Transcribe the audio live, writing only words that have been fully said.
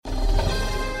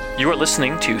You are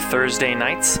listening to Thursday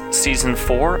Nights, Season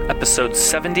 4, Episode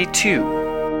 72.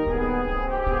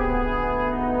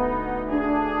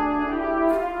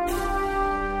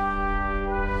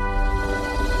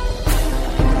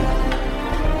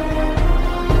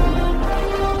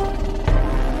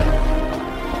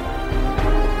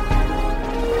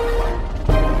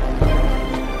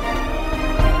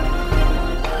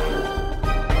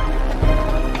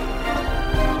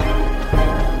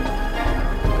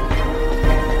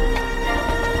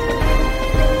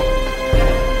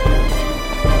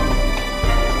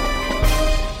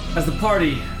 As the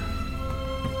party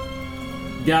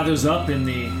gathers up in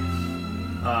the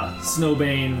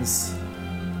Snowbane's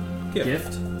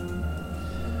gift,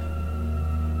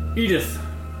 Edith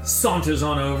saunters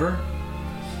on over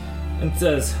and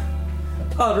says,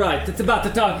 "All right, it's about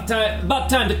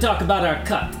time to talk about our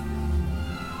cut."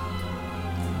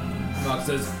 Mark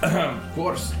says, "Of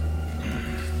course."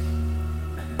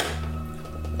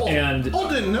 And I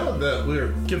didn't know that we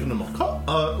were giving them a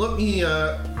cut. Let me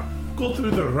go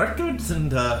through the records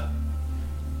and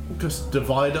just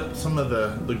divide up some of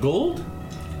the gold.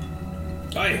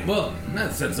 Aye, well,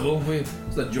 that's sensible.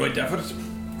 It's a joint effort.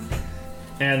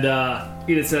 And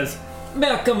Edith says,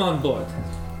 "May I come on board?"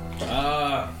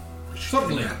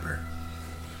 Certainly.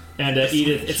 And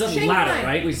Edith, it's a ladder,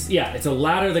 right? It's a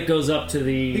ladder that goes up to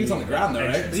the... I think it's on the ground, though,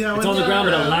 right? Yeah, It's on the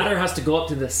ground, but a ladder has to go up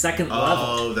to the second level.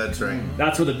 Oh, that's right.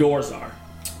 That's where the doors are.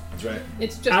 That's right.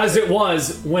 It's just As it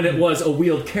was when it was a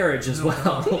wheeled carriage as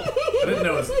well. I didn't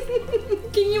know it was...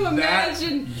 Can you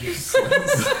imagine?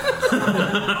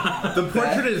 The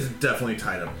portrait is definitely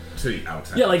tied up to the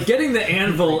outside. Yeah, like getting the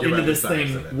anvil You're into right, this the size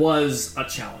thing of it. was a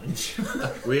challenge.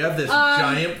 We have this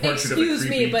giant portrait of a excuse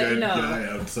creepy me, but dead no. guy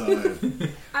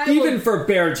outside. Even for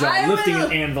Bearjaw, I lifting will-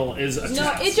 an anvil is a No,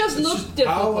 task. it just looked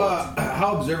difficult.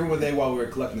 How observant were they while we were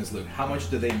collecting this loot? How much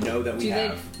do they know that we Do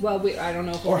have? they? Well, I don't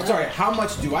know. If Or, we'll sorry, know. how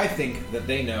much do I think that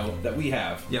they know that we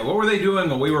have? Yeah, what were they doing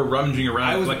when we were rummaging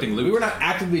around collecting loot? We were not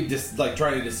actively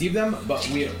trying to deceive them, but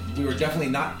we were definitely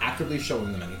not actively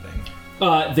showing them anything.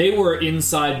 They were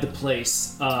inside the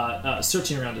place,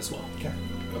 searching around as well. Okay.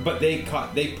 But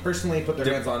they personally put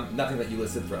their hands on nothing that you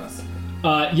listed for us.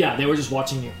 Yeah, they were just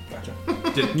watching you. Gotcha.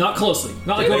 Not closely.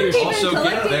 Not like They what weren't you're even Also get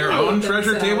collecting their loot own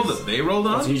treasure themselves. table that they rolled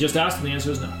So on? you just asked, and the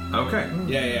answer is no. Okay.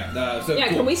 Yeah. So Yeah,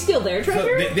 cool. can we steal their So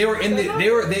treasure? they were in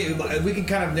the. We can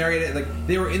kind of narrate it like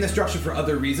they were in the structure for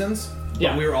other reasons. But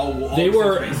Yeah. we were all They the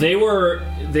were same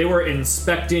space. they were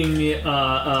inspecting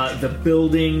the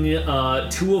building.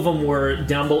 Two of them were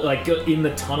down like in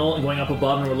the tunnel and going up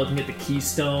above, and were looking at the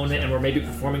keystone, and were maybe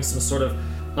performing some sort of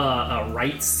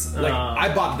rites. Like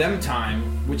I bought them time,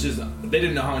 which is they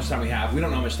didn't know how much time we have. We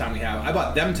don't know how much time we have. I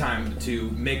bought them time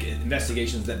to make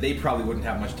investigations that they probably wouldn't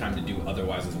have much time to do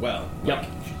otherwise as well. Yep.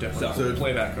 So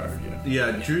play that card,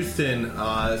 Yeah, Drewston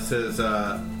says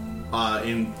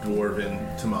in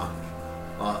Dwarven to Ma,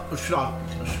 should I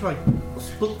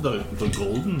split the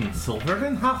gold and silver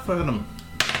in half for them?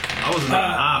 I wasn't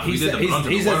at half. We did the brunt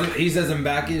of the work. he says him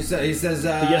back. He says. the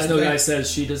yes no guy says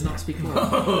she does not speak Dwarven.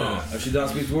 Oh, she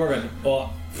doesn't speak Dwarven.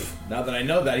 Well, now that I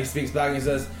know that, he speaks back and he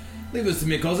says, "Leave this to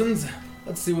me, cousins.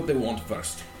 Let's see what they want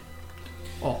first."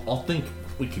 Oh, I think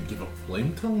we could give a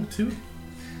flame tongue too.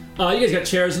 You guys got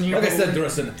chairs in here. Like I said,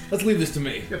 Drusen, let's leave this to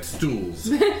me. Get stools.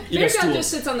 You got Bearjaw stools. just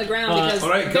sits on the ground because All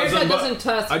right, Bearjaw cousin, but doesn't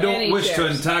touch I don't any wish to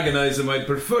chairs. antagonize them. I'd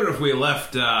prefer if we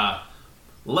left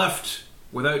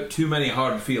without too many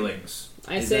hard feelings.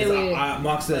 I He say says, we.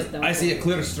 Mark says, let them "I see a go.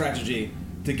 clear strategy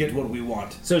to get what we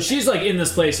want." So she's like in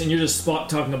this place, and you're just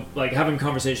talking, like having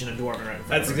conversation in Dwarven, right?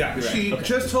 That's exactly right. She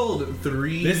just told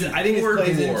three. I think this four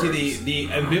plays dwarves. into the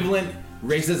ambivalent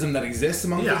racism that exists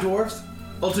among Yeah. the dwarves.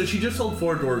 Also, she just told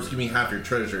 4 dwarves, give me half your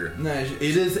treasure. No, It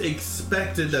is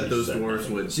expected that those dwarves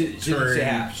would she didn't turn. say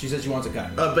half. She said she wants a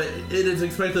cut. But it is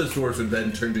expected those dwarves would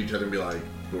then turn to each other and be like,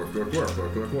 dwarf, dwarf, dwarf,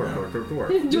 dwarf, dwarf, dwarf, dwarf,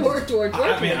 dwarf, dwarf.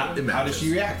 Dwarf. I mean, how does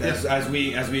she react as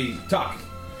we talk?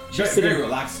 Very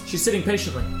relaxed. She's sitting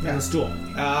patiently in the stool.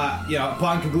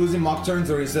 Upon conclusion, Mock turns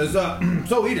to her and says,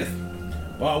 "So Edith,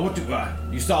 what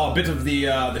you saw a bit of the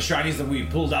shinies that we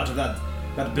pulled out of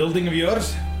that building of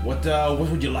yours? What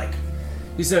would you like?"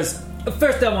 He says,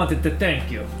 "First, I wanted to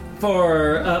thank you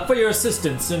for your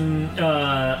assistance in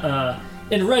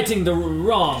righting the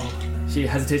wrong." She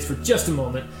hesitates for just a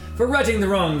moment. For righting the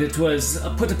wrong that was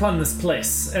put upon this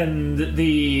place, and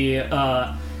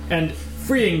and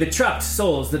freeing the trapped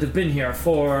souls that have been here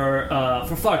for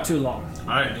far too long.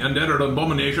 Aye, the undead are an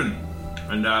abomination.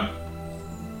 And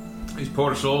these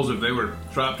poor souls, if they were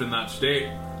trapped in that state,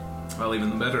 well,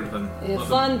 even better than... It's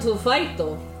fun to fight,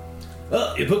 though.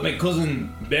 Well, you put my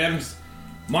cousin Berg's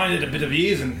mind at a bit of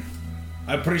ease, and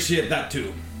I appreciate that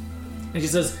too. And she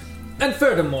says, and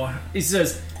furthermore, he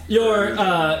says,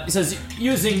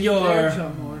 using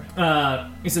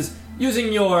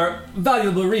your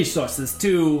valuable resources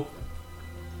to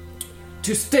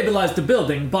stabilize the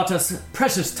building bought us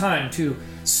precious time to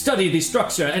study the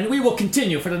structure, and we will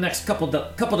continue for the next couple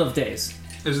of days.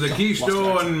 Is the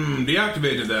keystone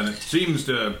deactivated then? It seems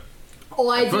to... Oh,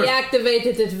 I First-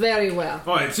 deactivated it very well.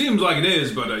 Oh, it seems like it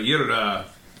is, but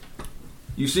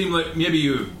you seem like maybe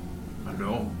you, I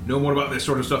don't know more about this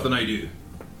sort of stuff than I do.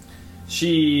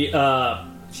 She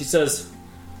says,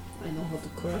 I know how to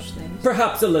crush things.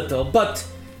 perhaps a little, but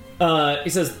he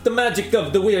says the magic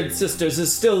of the Weird Sisters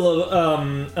is still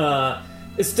a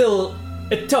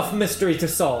tough mystery to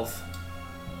solve.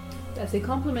 That's a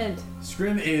compliment.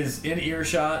 Scrim is in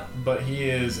earshot, but he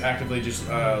is actively just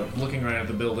looking around at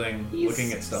the building, He's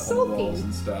looking at stuff on the walls sulking.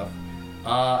 and stuff.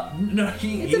 No,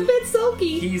 It's a bit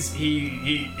sulky.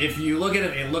 he. If you look at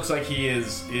him, it looks like he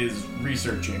is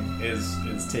researching, is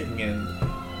taking in,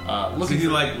 So looking. he's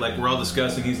like we're all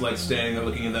discussing. He's like standing there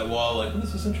looking in that wall, like,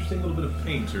 this is interesting, little bit of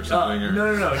paint or something. Or...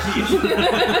 No.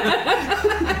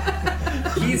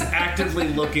 He's actively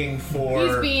looking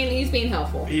for. He's being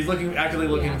helpful. He's actively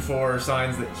looking Yeah. for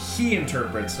signs that he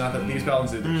interprets, not that these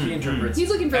paladins do. That he interprets. He's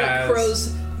looking for like as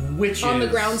crows witches on the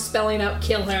ground spelling out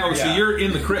 "kill her." Oh, so Yeah. you're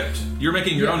in the crypt. You're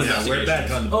making your own Yeah, investigation. we're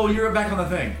back on. Oh, you're back on the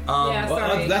thing. Yeah,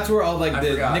 sorry. That's where all like I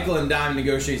the forgot. nickel and dime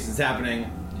negotiations happening.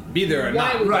 Be there or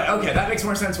Why not. would- Right. Okay, that makes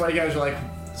more sense. Why you guys are like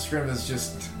Scrim is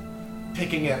just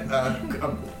picking at a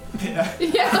Yeah.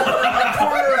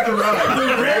 corner of the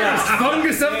road.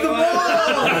 Fungus of the wall.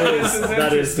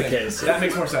 That is the case. That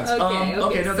makes more sense. Okay,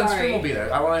 Okay, no, then sorry. Scrim will be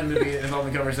there. I want him to be involved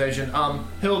in the conversation.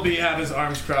 He'll have his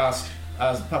arms crossed,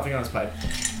 puffing on his pipe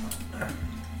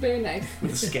Very nice.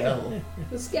 with a scale.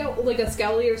 A scout, like a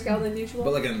scowlier scout than usual.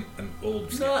 But like an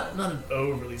old not an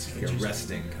overly like a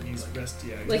resting. He's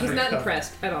resting. Yeah, Like he's not recovered.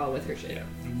 impressed at all with her shit. Yeah,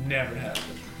 never have.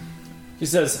 She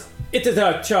says, it is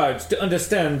our charge to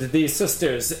understand these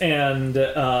sisters and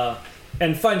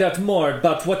find out more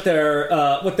about what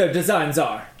their designs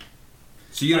are.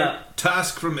 So your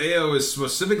task from AO is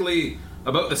specifically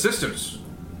about the sisters.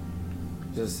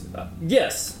 Just,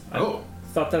 yes. Oh. I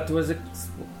thought that was that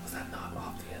not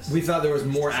obvious? We thought there was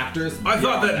more actors. I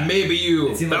thought that maybe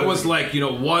It seemed like that it was was- like,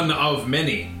 one of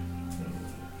many.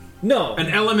 No. An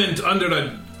element under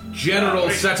a general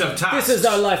set of tasks. This is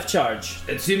our life charge.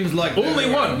 It seems like Only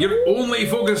one. You're only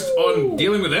focused on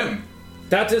dealing with them.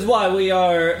 That is why we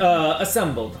are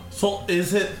assembled. So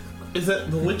is it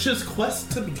the witch's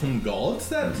quest to become gods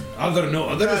then? Other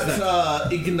That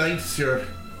ignites your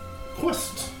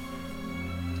quest.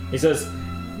 He says,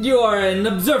 you are an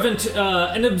observant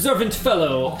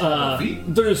fellow,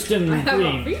 feet? Drustin I have a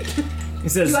Green. feet. He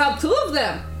says, You have two of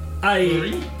them.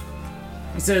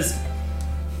 He says,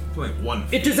 Like one.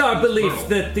 it is our belief Plural.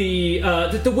 that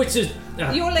the witches, Your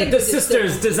that language the is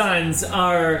sisters' different. designs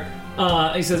are,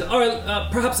 he says, are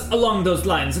perhaps along those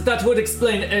lines. That would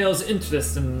explain Ael's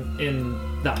interest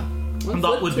in them. One And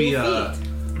foot, that would 2 be feet.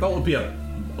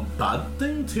 a bad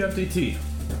thing to have deity.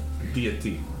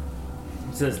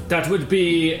 He says that would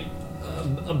be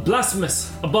a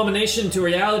blasphemous abomination to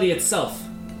reality itself.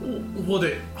 Would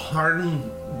it harm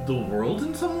the world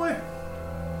in some way?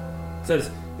 He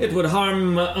says it would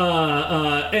harm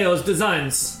Ael's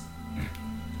designs.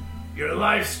 Your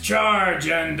life's charge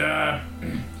and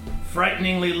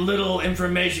frighteningly little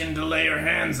information to lay your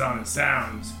hands on, it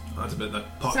sounds. That's a bit the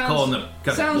pot Sounds- calling the kind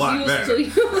of Sounds black used bear. to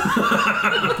you.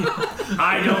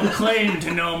 I don't claim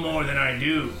to know more than I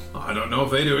do. I don't know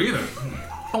if they do either.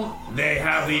 They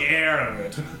have the air of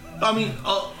it. I mean,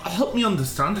 help me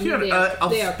understand here. They are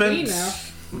I've free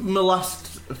spent my last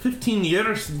 15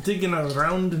 years digging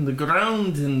around in the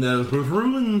ground in the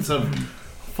ruins of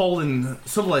fallen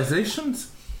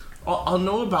civilizations. I'll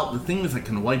know about the things that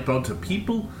can wipe out a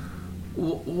people.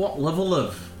 What level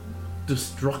of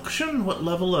destruction? What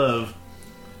level of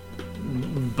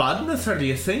badness are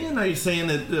you saying? Are you saying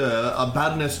that a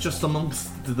badness just amongst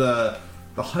the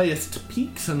highest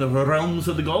peaks in the realms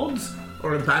of the gods?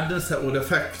 Or a badness that would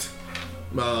affect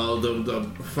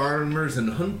the farmers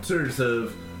and hunters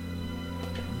of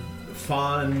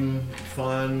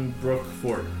Fawnbrook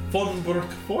Fort? Fawnbrook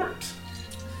Fort?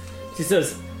 She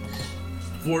says,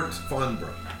 Fort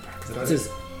Fawnbrook. says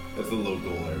That's the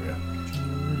local area.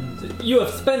 you have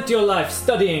spent your life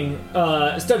studying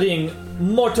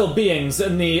mortal beings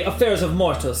and the affairs of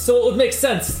mortals, so it would make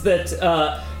sense that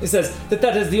he says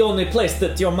that is the only place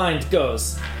that your mind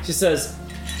goes. She says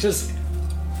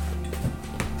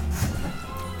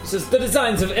the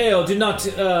designs of Ael do not.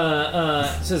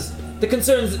 Says the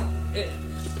concerns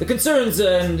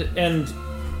and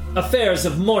affairs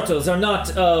of mortals are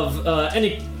not of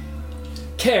any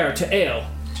care to ale.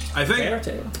 I Care think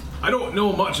to ale. I don't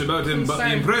know much about him, but the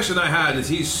Concern. impression I had is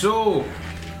he's so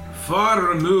far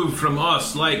removed from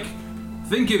us. Like,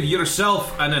 think of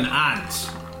yourself and an ant.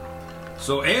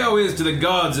 So Ao is to the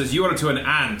gods as you are to an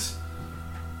ant.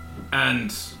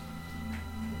 And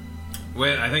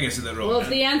wait, I think I said that wrong. Well, if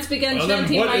the ants began Well, then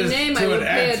chanting what my is name, I to would an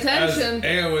pay ant attention.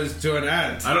 as Ao is to an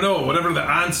ant? I don't know, whatever the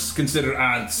ants consider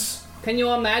ants. Can you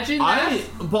imagine that?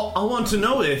 I want to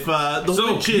know if the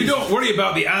So witches. you don't worry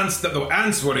about the ants that the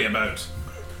ants worry about.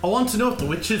 I want to know if the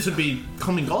witches would be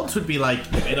becoming gods. Would be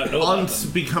like may not know about ants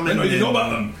them. becoming. I know you know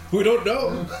about them. We don't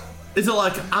know. Is it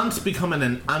like ants becoming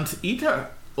an ant eater,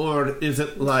 or is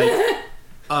it like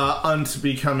ants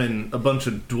becoming a bunch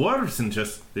of dwarves and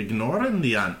just ignoring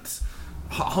the ants?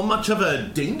 How much of a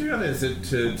danger is it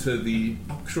to the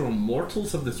actual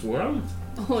mortals of this world?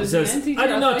 Oh, She is says, Nancy I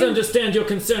do not terrifying? understand your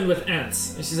concern with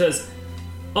ants. And she says,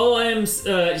 all I am,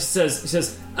 she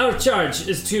says, our charge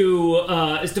is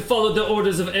to follow the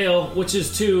orders of Ale, which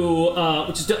is to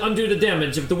undo the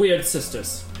damage of the Weird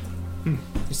Sisters.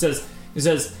 He says,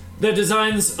 their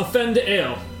designs offend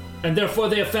Ale, and therefore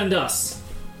they offend us.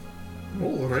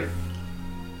 All right.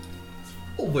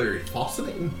 Oh, very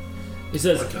fascinating. He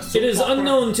says, Like a soap it is opera.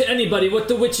 unknown to anybody what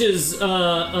the witches,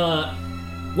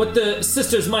 what the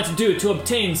sisters might do to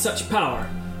obtain such power.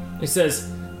 He says,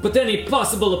 but any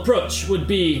possible approach would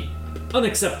be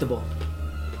unacceptable.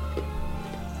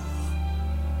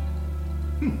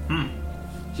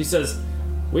 She says,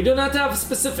 we do not have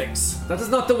specifics. That is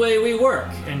not the way we work.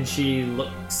 And she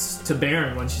looks to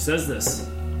Baron when she says this.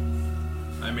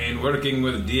 I mean, working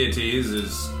with deities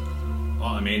is. Well,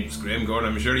 I mean, Scrimgorn,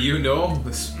 I'm sure you know.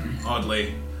 It's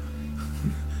oddly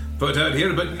put out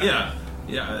here, but yeah,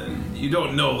 you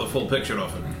don't know the full picture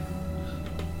of it.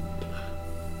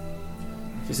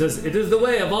 She says, it is the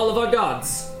way of all of our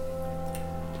gods.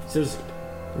 She says,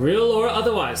 real or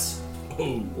otherwise.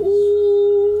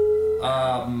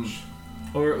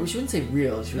 Or she wouldn't say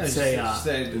real, she would say,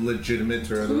 Legitimate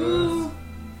or otherwise,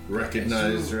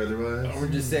 recognized or otherwise. Or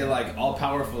just say like all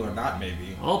powerful or not,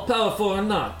 maybe. all powerful or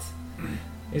not.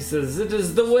 He says, it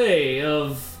is the way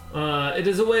of, it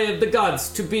is a way of the gods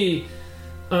to be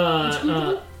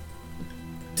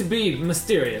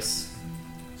mysterious.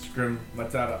 Scrim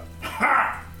lets out a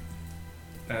ha,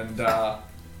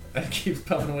 and keeps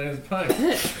puffing away his pipe.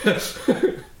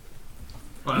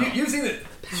 Well, You've seen that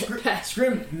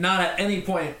Scrim not at any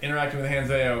point interacting with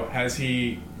Hanzeo has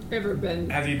he Ever been?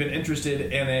 been interested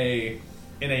in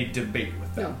a debate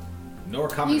with them. No. Nor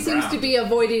common He seems ground. to be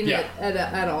avoiding Yeah. it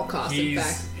at all costs. In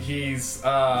fact,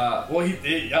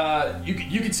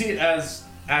 you could see it as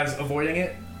avoiding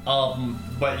it,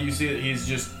 but you see that he's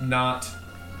just not.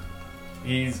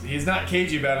 He's not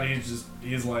cagey about it.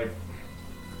 He's like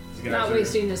these guys Not are-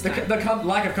 wasting his time. The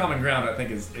lack of common ground, I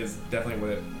think, is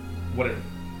definitely what it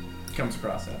comes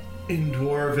across at. In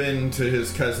Dwarven to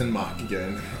his cousin Mock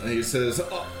again, and he says,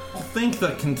 I think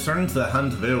that concerns the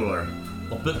Hand of Ale are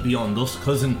a bit beyond us,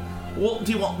 cousin. What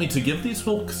do you want me to give these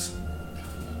folks?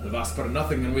 They've asked for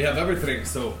nothing and we have everything,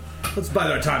 so let's buy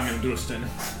their time in Drustin.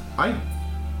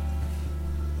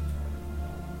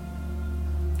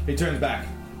 He turns back.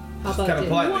 how Kind about of them?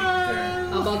 politely.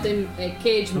 How about them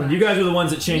cage match? You guys are the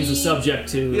ones that changed the subject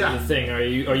to Yeah. the thing. Are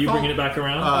you bringing it back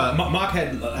around? Mock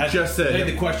had Just said- laid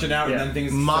the question out Yeah. and then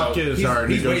things. Mock so is he's- our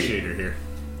he's waiting. negotiator here.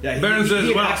 Yeah, Baron says,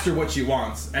 he well- asked her what she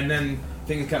wants, and then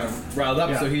things kind of riled up,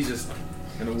 Yeah. so he's just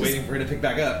kind of waiting for her to pick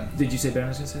back up. Did you say Baron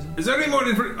was going to say something? is there any more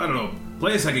I don't know,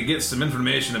 place I could get some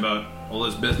information about all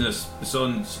this business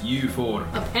besides you four?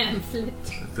 A pamphlet.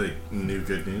 The new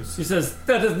good news. She says,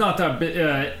 that is not our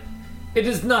it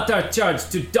is not our charge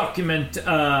to document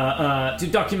our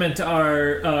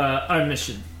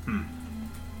mission.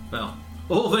 Well,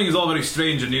 the whole thing is all very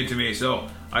strange and new to me, so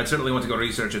I'd certainly want to go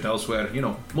research it elsewhere. You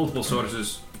know, multiple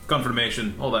sources,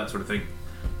 confirmation, all that sort of thing.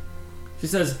 She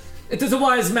says, it is a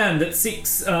wise man that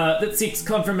seeks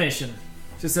confirmation.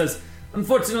 She says,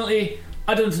 unfortunately,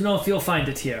 I don't know if you'll find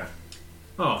it here.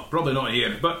 Oh, probably not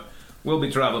here, but we'll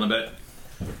be traveling a bit.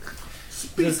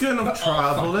 Speaking of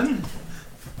traveling,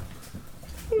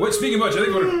 Well, speaking of which, I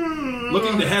think we're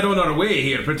looking to head on our way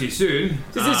here pretty soon.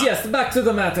 She says, yes, back to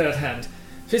the matter at hand.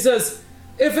 She says,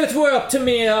 if it were up to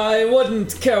me, I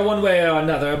wouldn't care one way or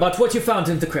another about what you found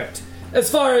in the crypt. As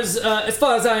far as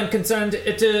I am concerned,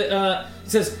 it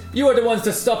says, you are the ones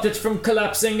that stopped it from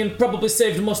collapsing and probably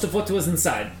saved most of what was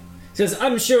inside. Says,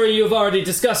 I'm sure you've already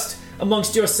discussed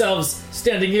amongst yourselves,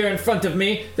 standing here in front of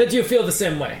me, that you feel the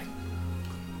same way.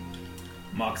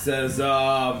 Mock says,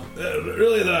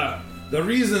 really the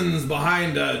reasons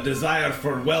behind a desire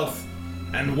for wealth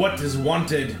and what is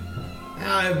wanted.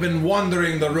 I've been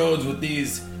wandering the roads with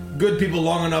these good people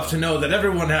long enough to know that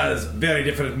everyone has very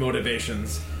different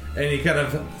motivations. And he kind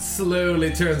of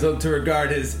slowly turns out to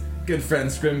regard his good friend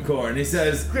Scrimcore, and he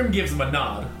says, Grim gives him a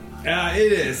nod.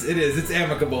 it is, it's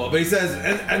amicable. But he says,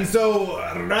 and so,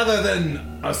 rather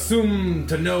than assume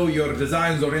to know your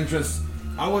designs or interests,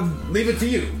 I would leave it to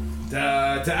you to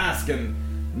ask, and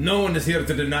no one is here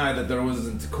to deny that there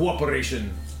wasn't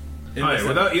cooperation. Aye,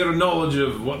 without your knowledge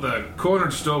of what the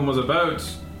cornerstone was about,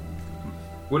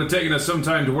 would have taken us some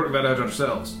time to work that out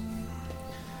ourselves.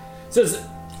 Says,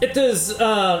 it is,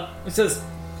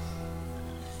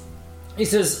 he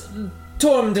says,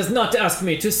 Torm does not ask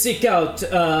me to seek out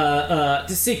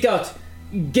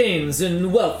gains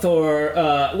in wealth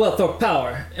or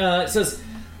power. It says,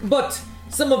 but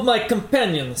some of my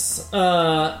companions,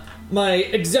 my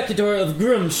executor of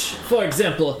Grunch, for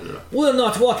example, will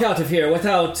not walk out of here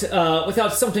without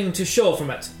something to show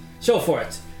for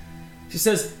it. She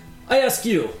says, I ask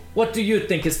you, what do you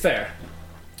think is fair?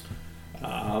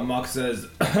 Mock says,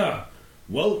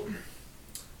 well,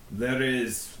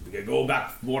 we could go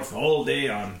back and forth all day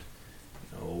on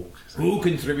who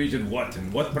contributed what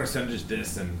and what percentage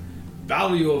this and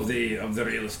value of the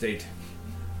real estate.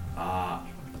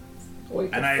 We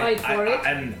could fight for it.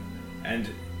 And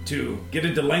to get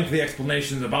into lengthy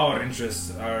explanations of our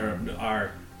interests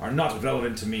are not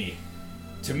relevant to me.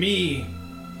 To me,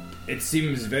 it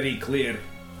seems very clear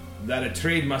that a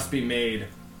trade must be made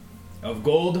of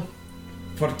gold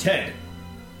for Ted.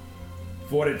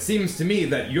 For it seems to me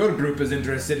that your group is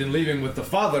interested in leaving with the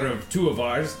father of two of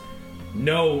ours.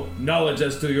 No knowledge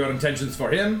as to your intentions for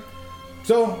him.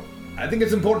 So, I think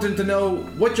it's important to know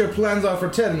what your plans are for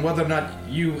Ted and whether or not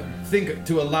you think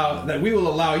that we will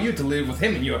allow you to live with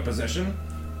him in your possession.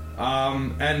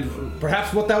 And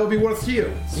perhaps what that would be worth to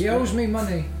you. He owes me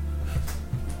money.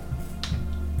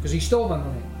 Because he stole my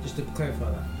money, just to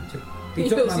clarify that. He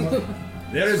took my money.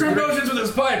 There is Scrim goes into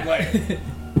this pipe like...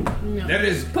 No. There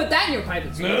is Put that in your pipe.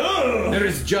 there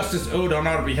is justice owed on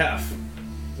our behalf.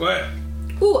 What?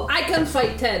 Ooh, I can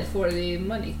fight Ted for the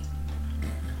money.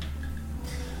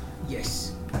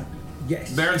 Yes.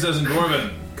 Baron says in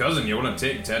Dwarven, cousin, you want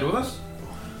to take Ted with us?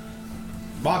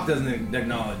 Mock doesn't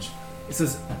acknowledge. He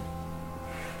says,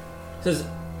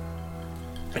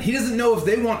 And he doesn't know if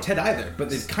they want Ted either, but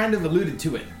they've kind of alluded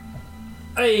to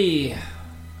it.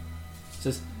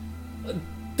 Says,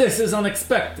 this is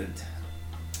unexpected.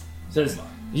 Says,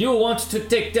 you want to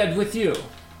take Ted with you.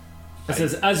 It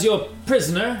says, as your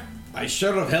prisoner. I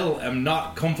sure of hell am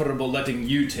not comfortable letting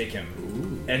you take him.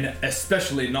 Ooh. And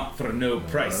especially not for no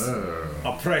price.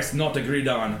 A price not agreed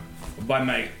on by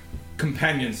my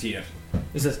companions here.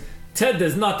 He says, Ted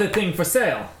is not the thing for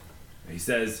sale. He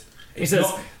says,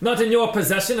 not in your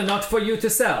possession and not for you to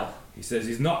sell. He says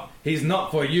he's not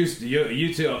for you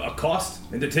to accost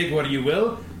and to take what you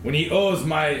will when he owes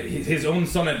his own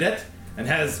son a debt and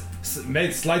has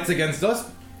made slights against us.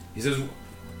 He says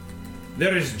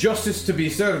there is justice to be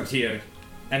served here,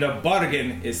 and a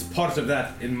bargain is part of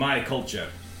that in my culture.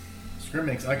 Scrim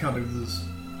makes eye contact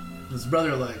with his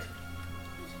brother like...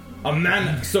 A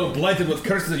man so blighted with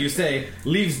curses, you say,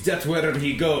 leaves debt wherever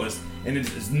he goes, and it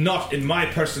is not in my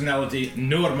personality,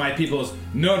 nor my people's,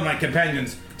 nor my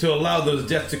companions, to allow those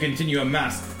debts to continue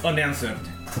amassed, unanswered.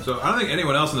 So, I don't think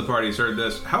anyone else in the party has heard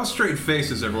this. How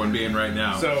straight-faced is everyone being right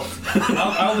now? So,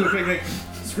 I'll do a quick thing.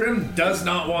 Scrim does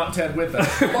not want Ted with us,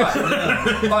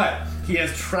 but he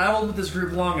has traveled with this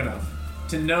group long enough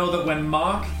to know that when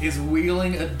Mock is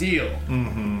wheeling a deal,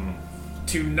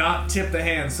 to not tip the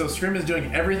hand. So Scrim is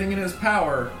doing everything in his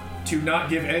power to not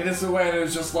give any of this away, and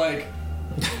it's just like,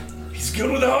 he's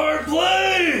good with a hard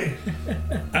play!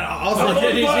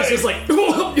 He's just like,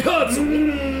 oh, God,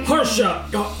 harsh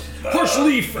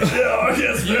leaf.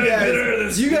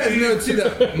 You guys know too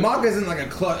that Mock isn't like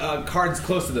a cards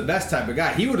close to the best type of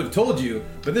guy. He would have told you,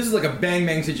 but this is like a bang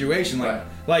bang situation.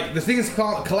 Like the thing is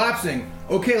collapsing.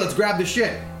 Okay, let's grab the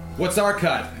shit. What's our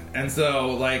cut? And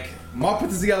so like Mock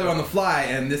puts this together on the fly,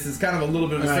 and this is kind of a little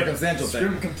bit of a circumstantial thing.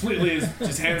 Scrim completely is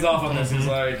just hands off on this. He's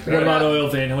like, what about Oil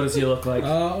Vein? What does he look like?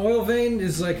 Oil Vein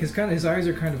is like his eyes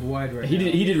are kind of wide right now.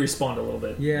 He did respond a little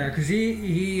bit. Yeah, because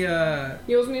he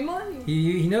owes me money.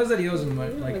 He knows that he owes him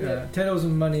money. Like Ted owes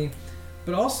him money,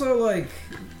 but also like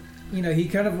he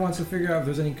kind of wants to figure out if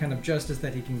there's any kind of justice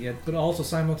that he can get, but also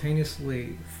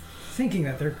simultaneously thinking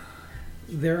that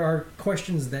there are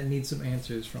questions that need some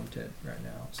answers from Ted right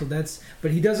now. So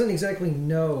but he doesn't exactly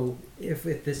know if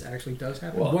this actually does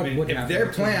happen. Well, what if happens their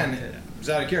plan,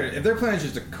 out of curiosity, if their plan is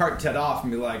just to cart Ted off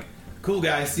and be like, "Cool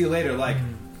guys, see you later," like,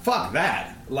 fuck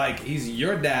that. Like, he's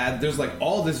your dad. There's like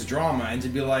all this drama, and to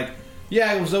be like,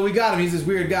 Yeah, so we got him. He's this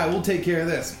weird guy. We'll take care of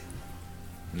this.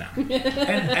 No. And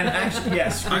actually,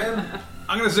 yes, Scrim.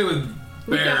 I'm gonna say with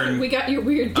Baron, We got your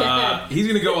weird dad. he's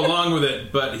gonna go along with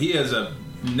it, but he has a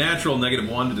natural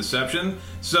 -1 to deception.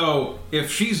 So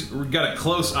if she's got a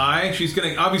close eye, she's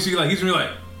gonna obviously he's gonna be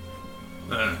like.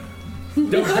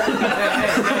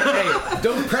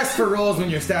 Don't press for rolls when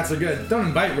your stats are good. Don't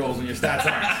invite rolls when your stats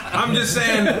aren't. I'm just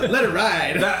saying. Let it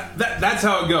ride. That's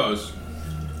how it goes.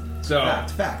 So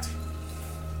Fact.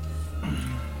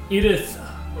 Edith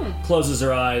closes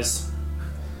her eyes,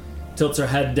 tilts her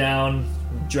head down,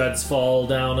 dreads fall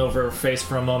down over her face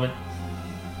for a moment.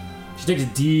 She takes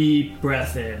a deep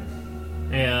breath in,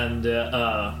 and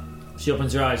she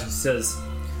opens her eyes and says,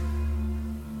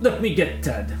 "Let me get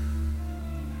Ted."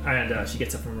 And she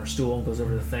gets up from her stool and goes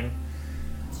over to the thing.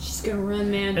 She's gonna run,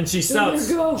 man. And she Don't let shouts.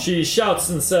 her go. She shouts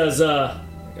and says, "I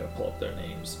gotta pull up their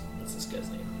names. What's this guy's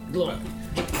name? Gloom.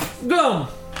 Gloom,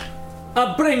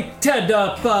 bring Ted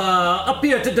up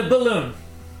here to the balloon."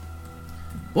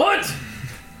 What?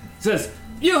 Says,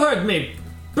 "You heard me.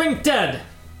 Bring Ted."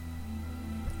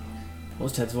 What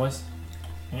was Ted's voice?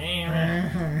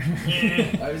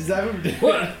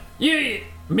 What? You?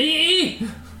 Me?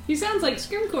 He sounds like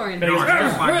Scrimcorn.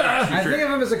 I think of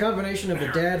him as a combination of the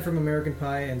dad from American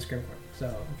Pie and Scrimcorn.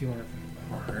 So, if you want to think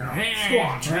about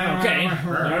it. Okay.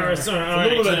 It's a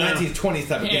little bit of 1920s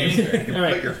type of game. All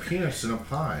right. Put your penis in a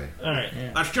pie. All right.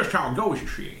 that's just how it goes, you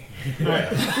see.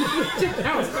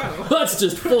 That's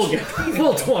just full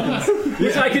 20s.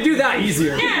 Which I could do that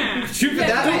easier.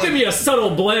 Don't give me a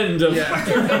subtle blend of. a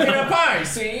pie,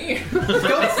 see?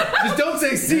 Just don't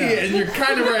say see it, and you're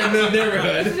kind of right in the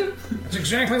neighborhood. That's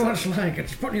exactly what it's like.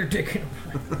 It's putting your dick in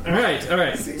a pie. All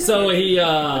right. So he,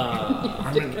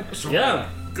 I mean, yeah.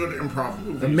 good improv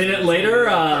movie. A minute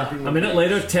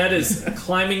later, Ted is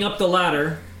climbing up the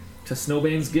ladder to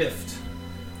Snowbane's gift.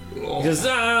 He says,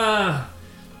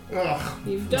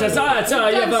 You've done, Says,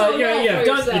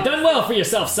 you've done well for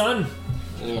yourself, son.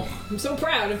 I'm so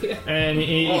proud of you. And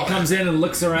he comes in and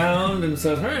looks around and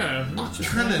says, I'm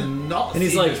trying to not And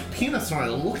he's see like- his penis when I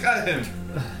look at him.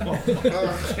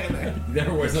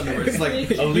 Never wears underwear. It's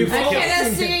like a loose I kiss.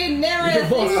 can't see never.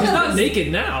 he's not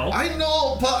naked now. I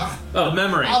know, but The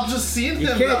memory. I've just seen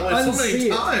him can't that way so many unsee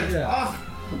it. times.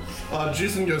 Yeah.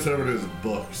 Jason goes over to his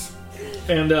books.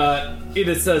 And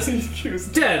Edith says,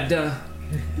 Ted,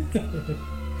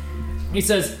 he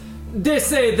says, they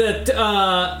say that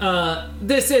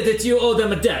you owe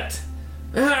them a debt.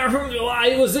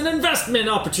 It was an investment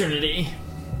opportunity.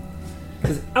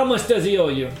 How much does he owe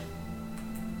you?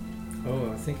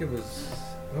 Oh, I think it was.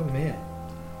 Oh man,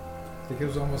 I think it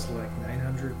was almost like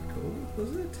 900 gold.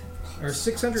 Was it? Or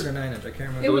 600 or 900? I can't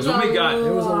remember. It was when we got It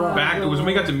was a lot. back. It was when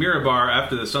we got to Mirabar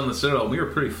after the Sunless Citadel. We were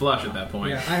pretty flush at that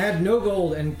point. Yeah, I had no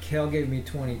gold, and Kel gave me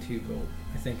 22 gold.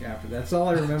 I think after that's all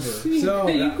I remember. So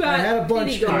You got I had a bunch.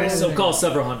 pity gold. going So in. call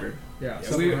several hundred. Yeah,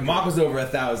 Mock was over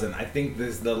 1,000. I think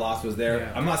the loss was there.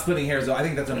 Yeah. I'm not splitting hairs though. I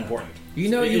think that's unimportant. you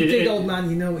know you did, old man.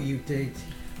 You know what you did.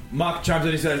 Mock chimes in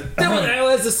and he says, That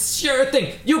was a sure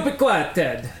thing. You be quiet,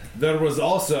 Ted. there was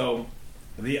also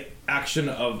the action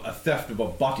of a theft of a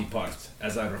body part,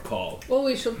 as I recall. Well,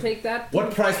 we shall take that.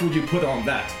 What price would you put on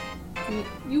that?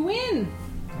 You win.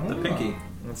 The pinky.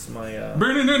 That's my.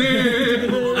 Burning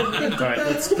it. All right,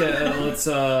 let's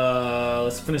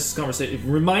finish this conversation.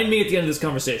 Remind me at the end of this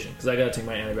conversation because I gotta take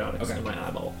my antibiotics in my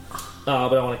eyeball.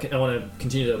 But I want to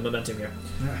continue the momentum here.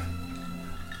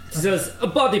 He says a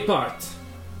body part.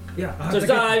 Yeah, Says,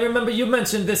 I remember you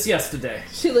mentioned this yesterday.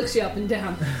 She looks you up and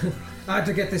down. I had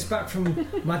to get this back from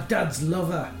my dad's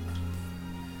lover.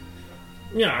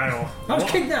 Yeah, I know. I was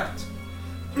kidnapped.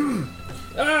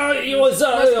 It was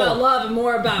Less about love and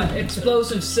more about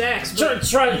explosive sex. But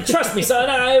trust me, son.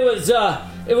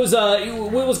 It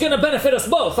was gonna benefit us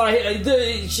both.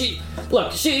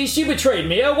 She betrayed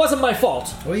me. It wasn't my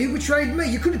fault. Well, you betrayed me.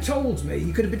 You could have told me.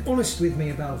 You could have been honest with me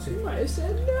about it. I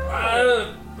said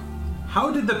no. How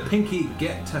did the pinky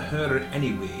get to her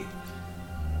anyway?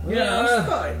 Yeah, that's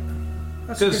fine.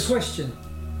 That's a good 'cause- question.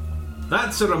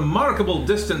 That's a remarkable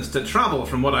distance to travel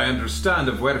from what I understand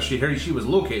of where she was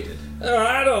located.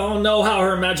 I don't know how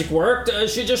her magic worked.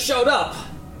 She just showed up.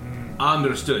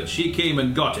 Understood. She came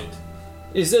and got it.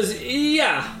 He says,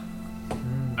 yeah.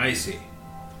 I see.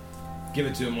 Give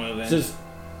it to him, well then. Says,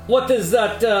 what is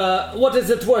that? What is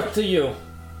it worth to you?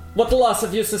 What loss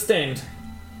have you sustained?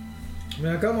 I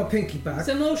mean, I got my pinky back. It's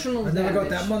emotional And then I got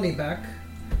damage. that money back.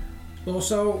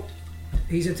 Also,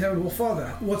 he's a terrible father.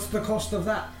 What's the cost of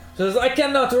that? Says, I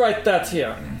cannot write that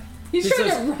here. He's She trying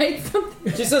says- to write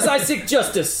something. She says, I seek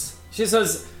justice. She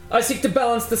says, I seek to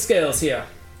balance the scales here.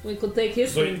 We could take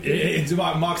his So one. into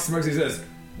Mock smirks, he says,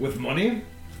 With money?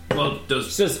 Well,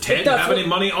 does Just- Ted if that's have what- any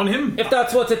money on him? If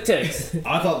that's what it takes.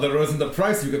 I thought there wasn't a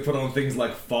price you could put on things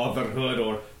like fatherhood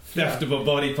or theft of a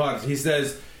body part. He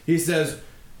says,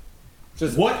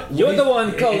 Just, what? You're the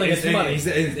one calling it and money.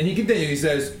 And he continues.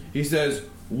 He says,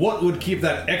 what would keep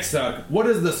that exarch? What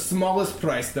is the smallest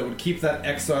price that would keep that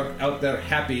exarch out there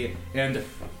happy and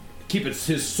keep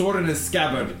his sword in his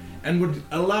scabbard and would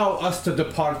allow us to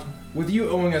depart with you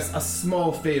owing us a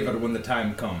small favor when the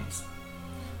time comes?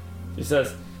 She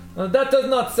says, that does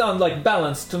not sound like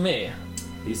balance to me.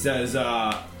 He says,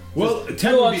 well,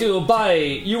 You want to buy,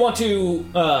 you want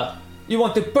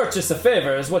to purchase a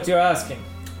favor is what you're asking.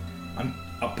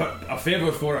 A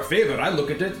favor for a favor. I look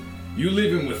at it. You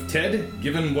living with Ted,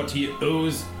 given what he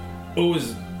owes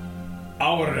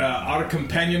our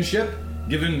companionship,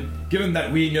 given that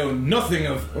we know nothing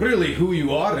of really who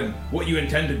you are and what you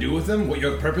intend to do with him, what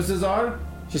your purposes are.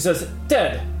 She says,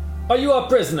 Ted, are you a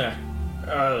prisoner?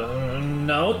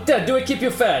 No. Ted, do we keep you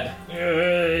fed?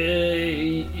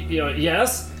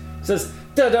 Yes. Says,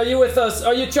 Ted, are you with us?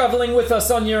 Are you traveling with us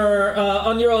on your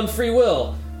own free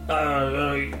will?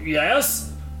 Yes.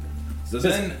 So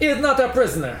Says, then, he is not a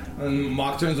prisoner. and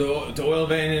Mock turns to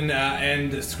Oilvein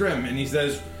and Scrim, and he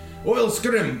says, Oil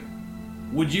Scrim,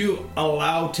 would you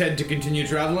allow Ted to continue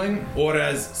traveling? Or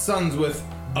as sons with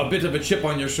a bit of a chip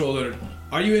on your shoulder,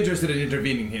 are you interested in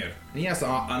intervening here? And he asks an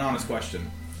honest question.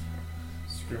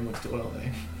 Scrim looks to Oil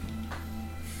Vein.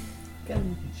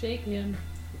 Can shake him.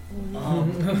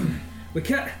 We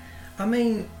can't. I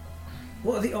mean,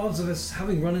 what are the odds of us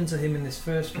having run into him in this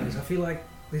first place? I feel like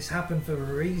this happened for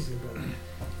a reason,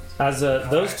 but As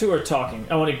those two are talking,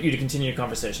 I want you to continue your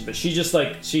conversation, but she just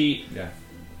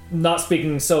not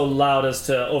speaking so loud as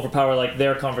to overpower like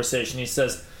their conversation. He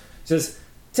says,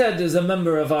 Ted is a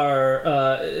member of our.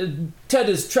 Ted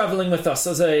is traveling with us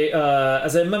as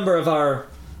a member of our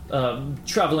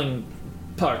traveling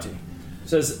party. He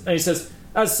says,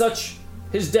 as such,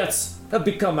 his debts have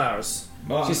become ours.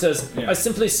 She says, I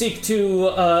simply seek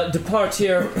to depart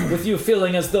here with you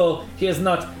feeling as though he has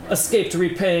not escaped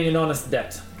repaying an honest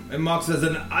debt. And Mock says,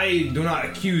 and I do not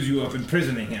accuse you of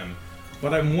imprisoning him,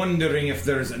 but I'm wondering if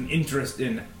there's an interest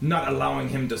in not allowing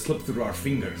him to slip through our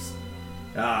fingers.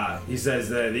 He says,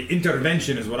 the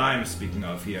intervention is what I'm speaking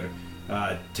of here.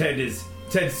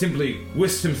 Ted simply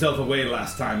whisked himself away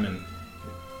last time, and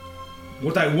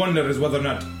what I wonder is whether or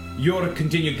not your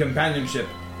continued companionship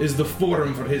is the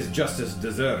forum for his justice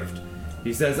deserved.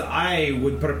 He says, I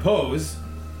would propose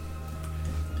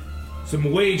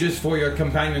some wages for your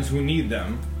companions who need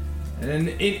them, and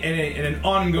an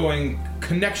ongoing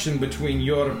connection between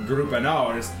your group and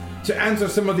ours to answer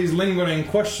some of these lingering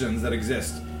questions that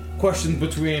exist. Questions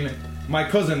between my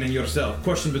cousin and yourself,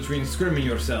 questions between Scrim and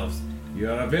yourselves.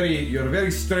 You're a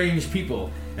very strange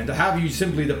people, and to have you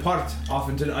simply depart off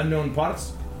into unknown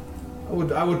parts,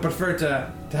 I would prefer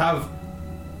to have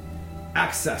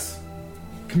access,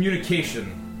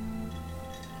 communication,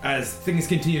 as things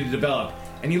continue to develop.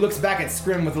 And he looks back at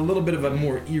Scrim with a little bit of a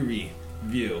more eerie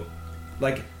view.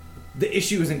 Like, the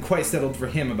issue isn't quite settled for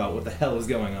him about what the hell is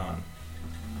going on.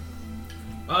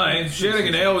 Aye, sharing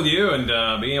an ale with you and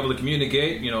being able to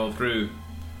communicate, through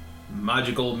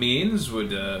magical means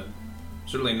would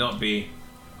certainly not be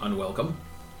unwelcome.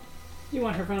 You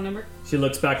want her phone number? She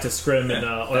looks back to Scrim and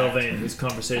Oilvein, whose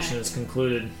conversation is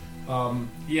concluded.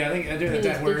 Yeah, I think during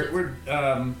that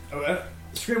time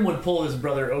Scrim would pull his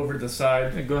brother over to the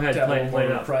side. Yeah, go ahead, to have play a more it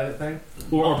of a out. private thing.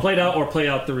 Or play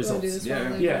out the results.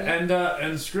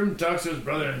 And Scrim talks to his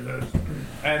brother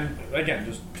and again,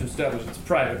 just to establish it's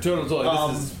private. Scrim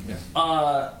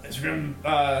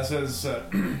says,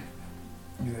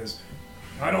 he says,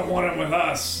 I don't want it with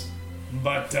us,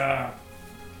 but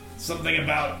something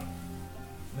about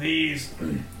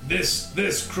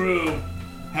this crew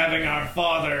having our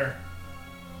father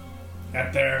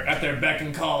at their beck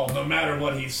and call, no matter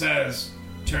what he says,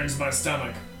 turns my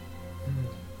stomach.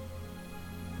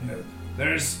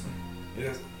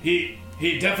 He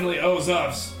definitely owes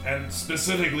us, and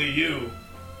specifically you,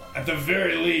 at the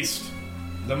very least,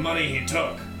 the money he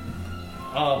took.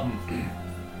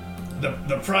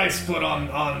 The price put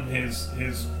on his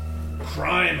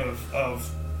crime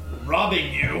of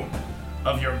robbing you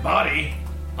of your body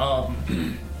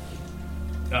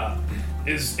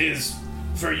is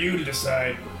for you to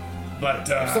decide. But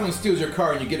if someone steals your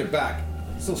car and you get it back,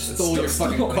 still stole your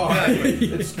fucking car.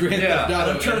 It's Grand Theft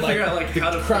Auto. I'm trying to figure out how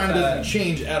to the crime doesn't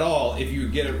change at all if you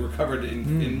get it recovered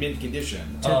in mint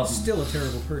condition. Ted's still a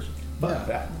terrible person.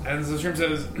 And so Shrimp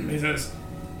says,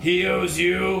 he owes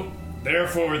you,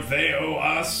 therefore they owe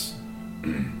us.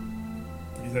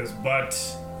 He says, but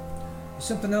There's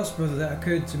something else, brother, that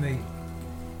occurred to me.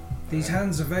 These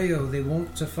Hands of Ao, they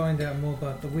want to find out more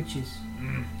about the witches.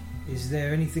 Is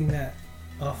there anything that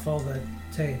our father,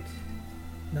 Ted,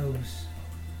 knows?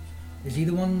 Is he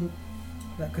the one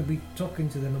that could be talking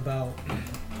to them about?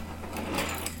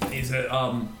 He said,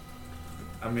 I'm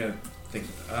gonna think,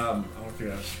 I want to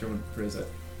figure out how Scrim would phrase it.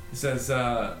 He says,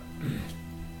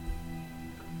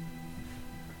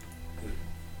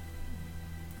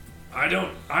 I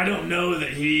don't know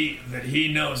that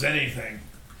he knows anything.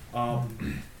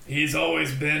 He's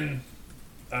always been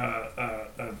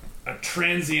a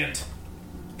transient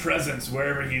presence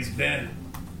wherever he's been.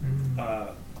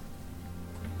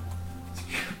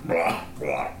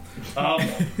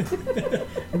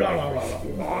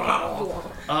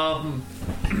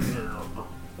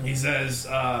 He says,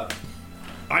 I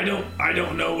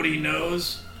don't know what he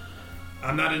knows.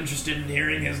 I'm not interested in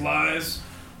hearing his lies.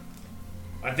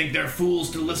 I think they're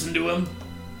fools to listen to him.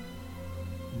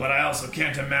 But I also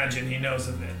can't imagine he knows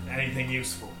of it, anything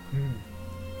useful.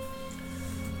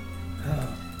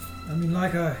 I mean,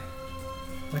 like I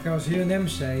was hearing them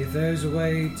say, if there's a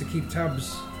way to keep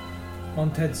tabs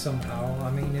on Ted somehow,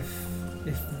 I mean,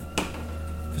 if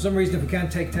for some reason if we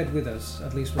can't take Ted with us,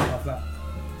 at least we'll have that.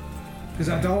 Because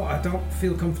I don't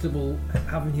feel comfortable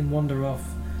having him wander off,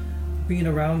 being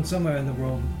around somewhere in the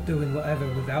world, doing whatever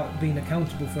without being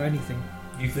accountable for anything.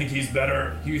 You think he's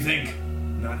better? You think,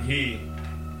 not he,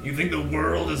 you think the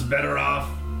world is better off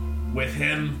with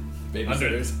him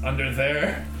under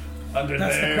there?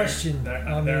 That's the question.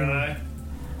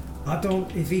 I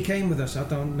don't. If he came with us, I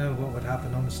don't know what would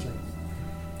happen, honestly.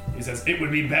 He says, it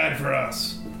would be bad for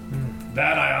us.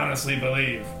 That I honestly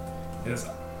believe. He says,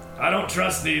 I don't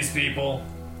trust these people,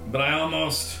 but I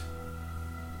almost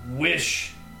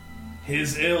wish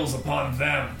his ills upon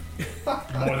them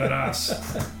more than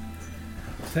us.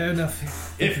 Fair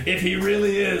enough. If he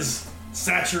really is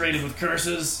saturated with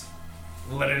curses,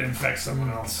 let it infect someone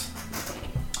else.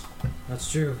 That's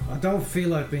true. I don't feel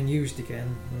like being used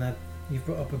again, and that you've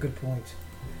brought up a good point.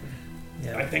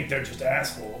 Yeah. I think they're just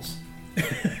assholes.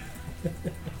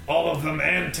 All of them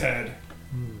and Ted.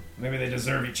 Maybe they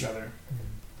deserve each other.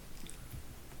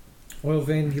 Oil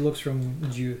vein, he looks from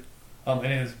you.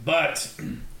 It is. But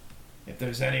if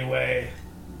there's any way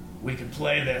we can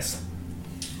play this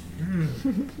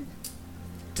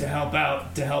to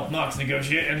help Mox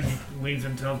negotiate, and he leans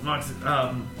into Mox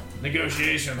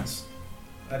negotiations,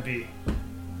 I'd be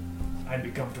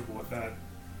comfortable with that.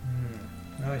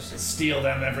 Nice. Steal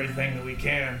them everything that we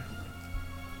can.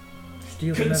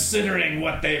 Steal them. Considering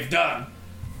what they've done,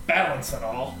 balance it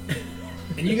all.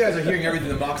 And you guys are hearing everything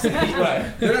the Mox said. Right.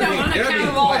 They're not On being account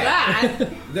of all quiet. that.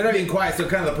 They're not being quiet, so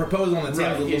kind of the proposal on the table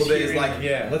Right, a he's little bit is hearing- like,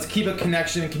 yeah. let's keep a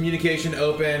connection, communication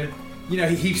open. You know,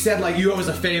 he said like you owe us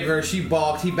a favor. She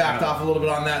balked. He backed off a little bit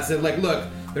on that. Said like, look,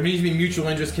 there needs to be mutual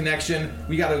interest connection.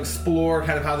 We got to explore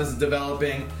kind of how this is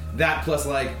developing. That plus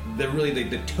like the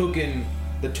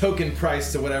token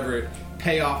price to whatever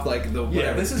pay off like the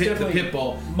whatever this is the definitely pit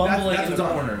bull. mumbling That's in the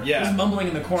what's on- corner. Yeah, He's mumbling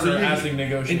in the corner as the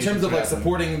negotiation. in terms of like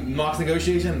supporting Mox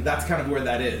negotiation, that's kind of where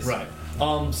that is. Right.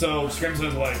 So Scrim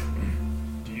says like,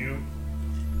 are you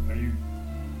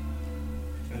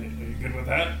good with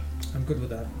that? I'm good with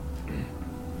that.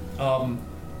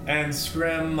 And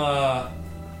Scrim, So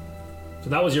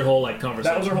that was your whole like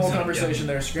conversation. that was our whole So, conversation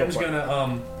there. Scrim's Go for it.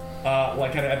 gonna,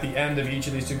 like kind of at the end of each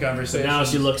of these two So conversations. now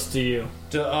she looks to you.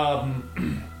 to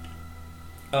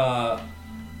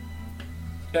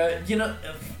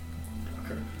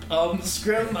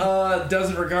Scrim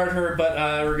doesn't regard her,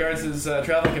 but regards his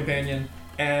traveling companion,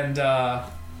 and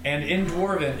in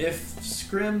Dwarven, if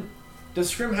Scrim does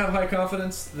Scrim have high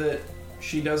confidence that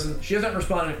she hasn't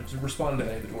responded to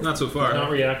any of the Dwarven. Not so far.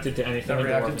 Not reacted to anything. Not in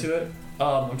reacted Dwarven. to it.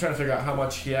 I'm trying to figure out how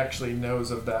much he actually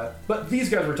knows of that. But these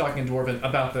guys were talking in Dwarven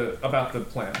about the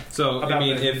plan. So, I about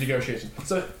mean, the if- negotiation.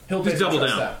 So he'll Just basically double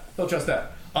trust down. that. He'll trust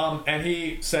that. And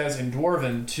he says in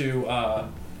Dwarven to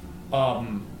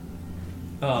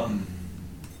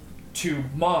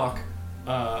Mock,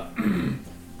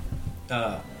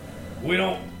 We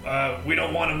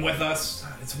don't want him with us.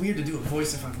 It's weird to do a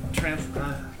voice if I'm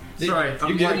sorry,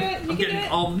 I'm do getting, it, you I'm can getting do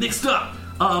it. all mixed up.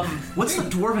 What's the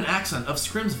Dwarven accent of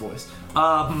Scrim's voice?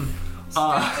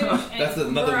 That's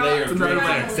another layer of Another great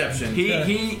layer. exception. He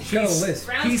Got a list.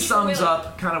 he sums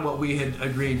up kind of what we had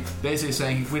agreed, basically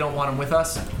saying we don't want him with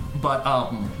us, but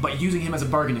using him as a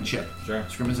bargaining chip. Sure.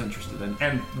 Scrim is interested in,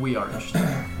 and we are interested.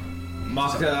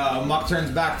 Mock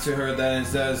turns back to her then and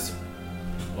says,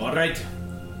 all right,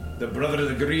 the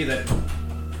brothers agree that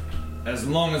as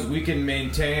long as we can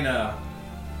maintain a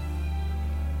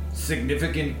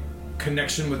significant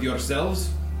connection with yourselves,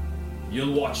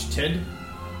 you'll watch Ted,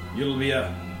 you'll be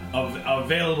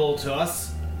available to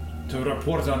us to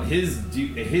report on his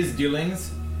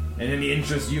dealings and any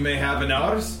interest you may have in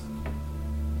ours,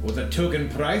 with a token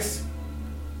price,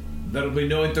 there will be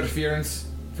no interference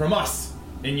from us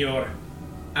in your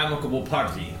amicable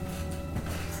party.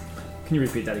 Can you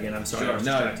repeat that again? I'm sorry, I was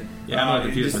distracted. Yeah, I'm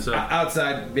confused just myself.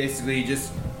 outside, basically, he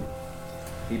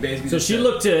basically. So just she said-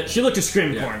 looked at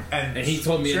Scrimcorn. and he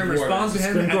told me in Scrim responds to Dwarven.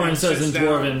 him. and Scrimcorn then says in sits down.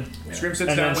 Dwarven, Scrim sits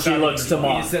and down then she without looks to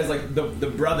interrupting. He Mock. says like the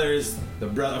brothers,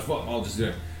 well, I'll just do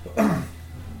it.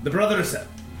 The brothers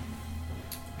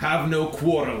have no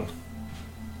quarrel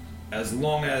as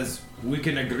long as we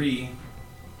can agree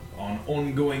on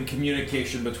ongoing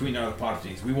communication between our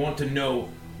parties. We want to know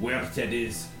where Ted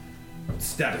is, what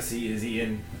status he is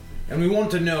in, and we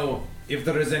want to know if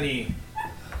there is any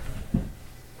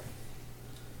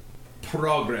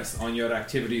progress on your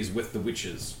activities with the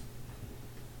witches.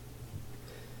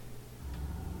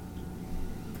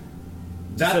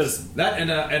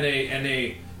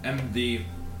 And the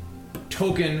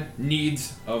token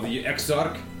needs of the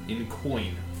Exarch in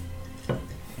coin.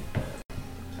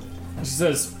 She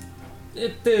says,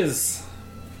 "It is."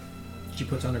 She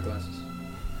puts on her glasses.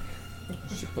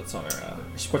 She puts on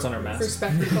her mask. For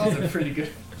spectacles. They're pretty good.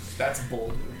 That's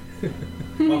bold.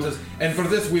 Mom says, and for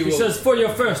this we She will. says, "For your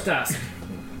first ask."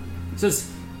 She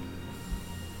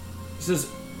says,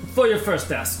 "For your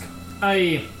first ask,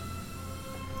 I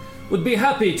would be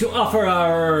happy to offer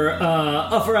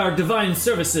our divine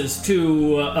services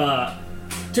to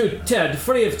Ted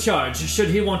free of charge. Should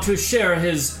he want to share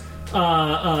his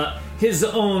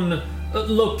own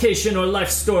location or life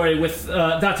story with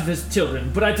that of his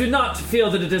children, but I do not feel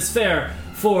that it is fair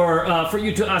for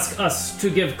you to ask us to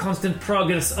give constant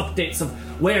progress updates of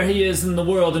where he is in the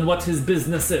world and what his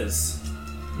business is."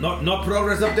 Not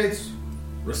progress updates.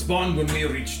 Respond when we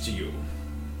reach to you.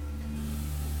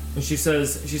 And she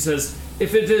says,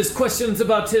 "If it is questions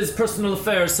about his personal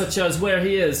affairs, such as where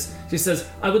he is," she says,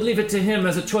 "I would leave it to him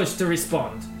as a choice to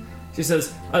respond." She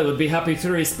says, "I would be happy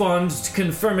to respond,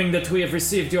 confirming that we have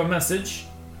received your message.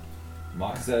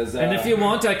 Mock says, And if you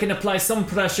want, I can apply some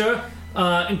pressure,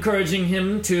 encouraging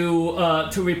him to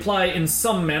reply in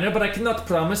some manner, but I cannot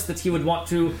promise that he would want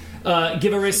to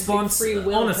give a response free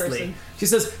will honestly." person. She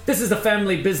says, "This is a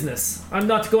family business. I'm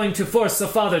not going to force a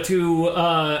father to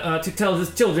tell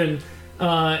his children,"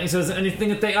 he says, "anything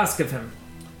that they ask of him."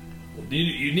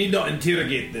 You need not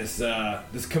interrogate this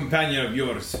companion of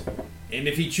yours. And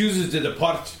if he chooses to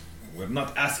depart, we're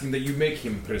not asking that you make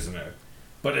him prisoner.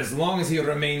 But as long as he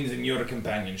remains in your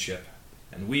companionship,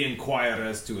 and we inquire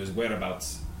as to his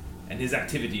whereabouts and his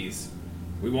activities,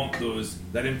 we want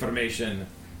that information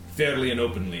fairly and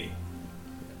openly.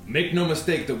 Make no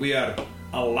mistake that we are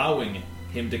allowing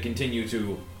him to continue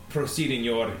to proceed in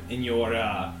your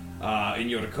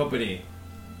company.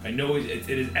 I know it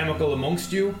is amicable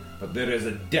amongst you, but there is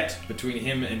a debt between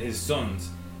him and his sons,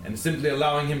 and simply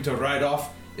allowing him to ride off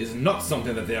is not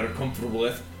something that they are comfortable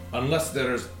with, unless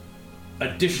there's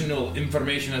additional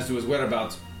information as to his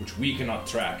whereabouts, which we cannot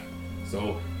track.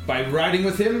 So, by riding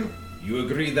with him, you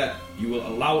agree that you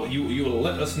will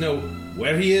let us know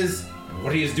where he is and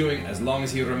what he is doing, as long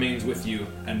as he remains with you,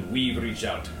 and we reach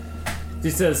out. She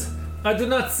says, "I do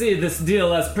not see this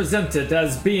deal as presented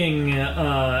as being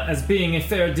a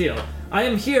fair deal. I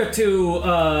am here to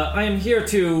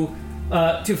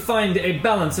find a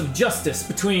balance of justice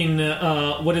between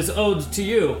what is owed to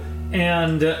you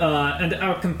and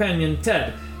our companion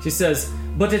Ted." She says,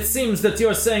 "But it seems that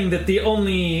you're saying that the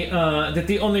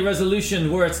only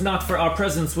resolution, were it not for our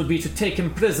presence, would be to take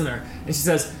him prisoner." And she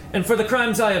says, "And for the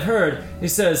crimes I have heard," he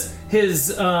says,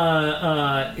 his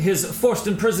forced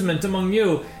imprisonment among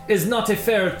you is not a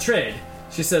fair trade."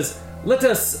 She says, let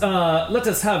us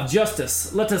have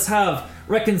justice. Let us have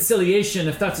reconciliation,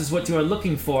 if that is what you are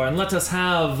looking for, and let us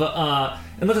have a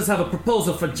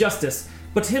proposal for justice.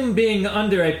 But him being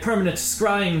under a permanent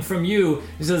scrying from you,"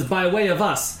 he says, "by way of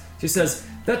us," she says,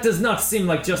 "that does not seem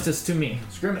like justice to me."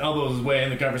 Scrim elbows his way in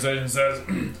the conversation and says,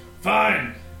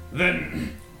 "Fine,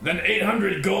 then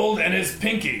 800 gold and his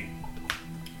pinky."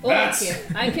 Okay,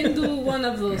 I can do one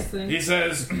of those things. He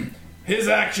says, "His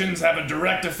actions have a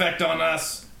direct effect on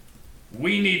us.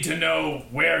 We need to know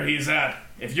where he's at.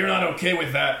 If you're not okay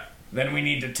with that, then we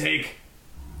need to take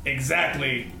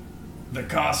exactly the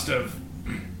cost of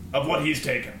what he's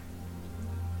taken."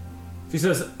 She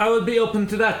says, "I would be open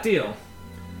to that deal."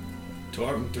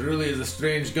 Torben truly is a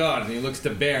strange god, and he looks to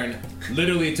Bairn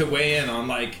literally to weigh in on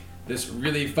this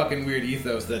really fucking weird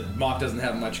ethos that Mock doesn't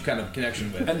have much kind of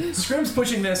connection with. And Scrim's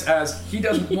pushing this as he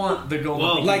doesn't want the golden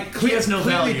Well, pinky. He has no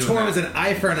clearly value. Torm is an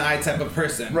eye for an eye type of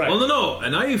person. Right. Well, no.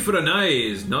 An eye for an eye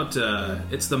is not.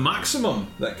 It's the maximum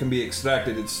that can be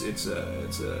extracted. It's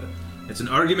It's an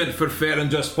argument for fair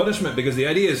and just punishment, because the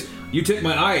idea is, you take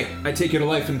my eye, I take your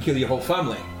life and kill your whole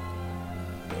family.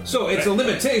 So it's a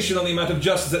limitation on the amount of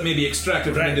justice that may be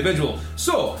extracted from an individual.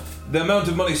 So, the amount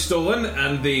of money stolen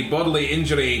and the bodily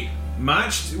injury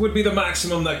matched would be the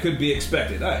maximum that could be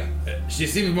expected. Aye. She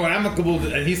seems more amicable,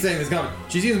 and he's saying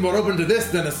she seems more open to this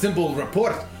than a simple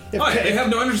report. They have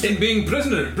no interest in being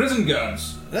prison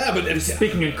guards. Yeah, but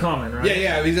Speaking in common, right?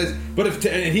 yeah, he says, but if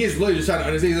and he is literally just trying to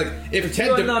understand. He's like, if Ted,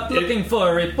 You are not looking for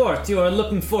a report. You are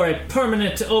looking for a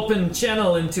permanent open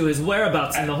channel into his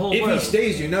whereabouts in the whole if world. he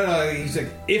stays you, no, he's like,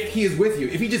 if he is with you,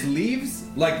 if he just leaves,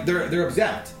 like they're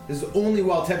exempt. This is only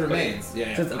while Ted remains.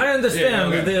 Yeah. Says, I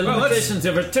understand the limitations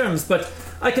of your terms, but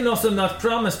I can also not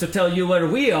promise to tell you where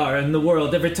we are in the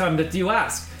world every time that you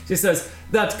ask. She says,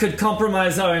 that could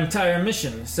compromise our entire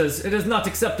mission. Says, it is not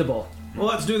acceptable. Well,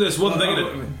 let's do this one thing at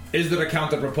a... Is there a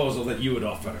counter proposal that you would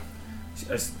offer?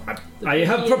 I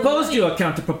have proposed you a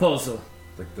counter proposal.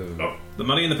 Like the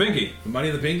money in the pinky. The money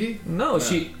in the pinky? No,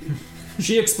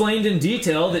 she explained in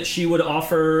detail that she would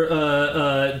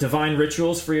offer divine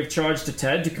rituals free of charge to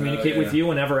Ted to communicate with you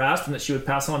whenever asked, and that she would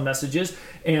pass on messages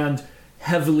and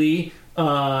heavily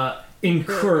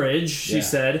encourage, she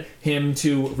said, him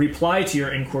to reply to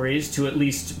your inquiries to at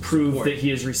least prove that he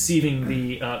is receiving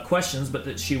the questions, but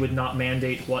that she would not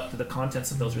mandate what the contents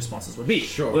of those responses would be.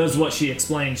 Sure. Was what she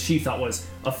explained she thought was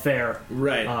a fair...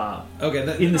 Right.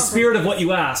 Okay. in the spirit of what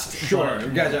you asked. Sure.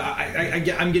 Gotcha.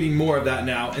 I'm getting more of that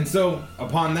now. And so,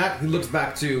 upon that, he looks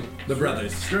back to the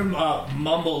brothers. Scrim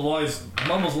mumbles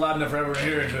loud enough for everyone to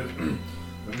hear it.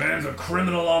 The man's a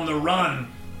criminal on the run,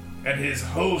 and his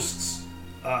hosts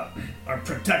are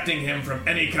protecting him from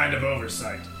any kind of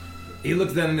oversight. He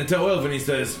looks then into Elf and he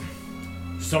says,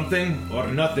 something or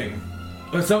nothing.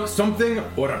 Something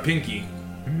or a pinky.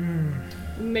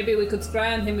 Maybe we could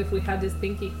scry on him if we had his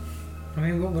pinky. I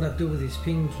mean, what would I do with his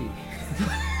pinky?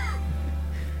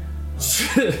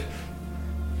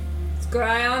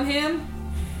 Scry on him?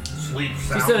 Sleep She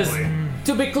soundly. says,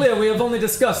 to be clear, we have only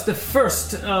discussed the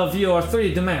first of your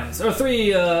three demands, or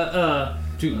three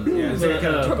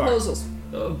Proposals.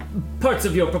 Parts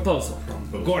of your proposal.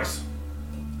 Of course.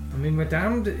 I mean, we're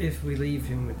damned if we leave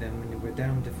him with them, and we're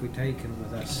damned if we take him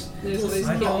with us. There's always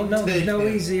I don't know. There's no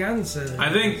Take easy answer.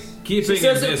 I think She keeping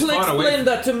him says, as please far away... explain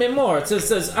that to me more. It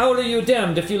says, how are you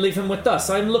damned if you leave him with us?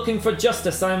 I'm looking for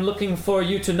justice. I'm looking for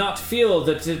you to not feel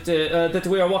that that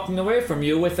we are walking away from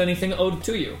you with anything owed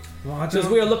to you. Well, It says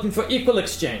we are looking for equal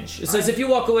exchange. It says if you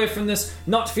walk away from this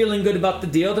not feeling good about the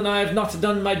deal, then I have not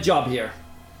done my job here.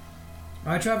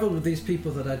 I travelled with these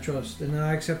people that I trust, and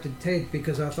I accepted Ted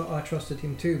because I thought I trusted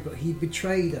him too, but he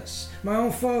betrayed us. My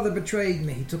own father betrayed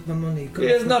me. He took my money. He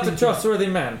is not a trustworthy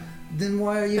man. Then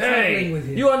why are you travelling with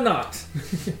him? You are not.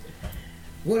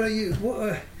 What are you...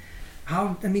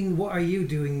 what are you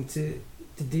doing to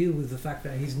deal with the fact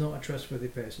that he's not a trustworthy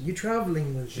person? You're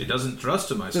travelling with She him. doesn't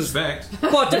trust him, I suspect.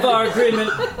 Part of our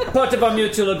agreement, part of our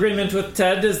mutual agreement with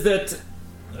Ted is that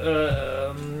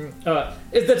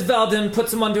Valdin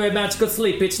puts him under a magical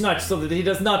sleep each night so that he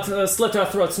does not slit our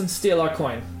throats and steal our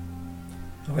coin.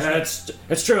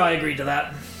 It's true, I agree to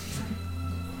that.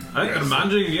 I think they're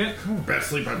managing it. Best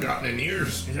sleep I've gotten in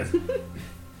years.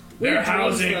 They're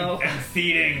housing though. and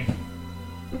feeding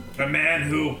a man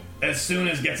who, as soon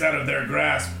as gets out of their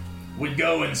grasp, would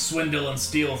go and swindle and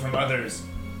steal from others.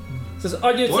 Says,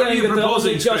 are you What are saying you that the only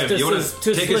proposing, Scrim? justice You wanna is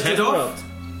to take slit his head his off? throat?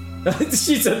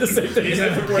 She said the same thing. He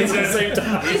said- at the same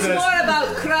time. It's more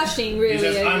about crushing, really. He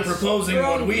says, I'm proposing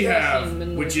what we have, Crushing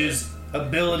maneuver. which is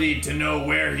ability to know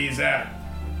where he's at.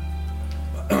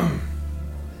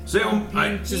 So,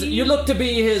 She says, you look to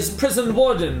be his prison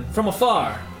warden from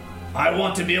afar. I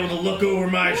want to be able to look over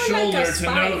my You're like shoulder a to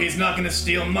spy. know he's not going to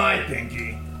steal my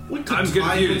pinky. We could I'm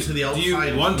tie him confused. to the Do outside you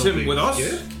with want no him big with us?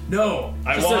 skid. No,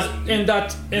 I She want says,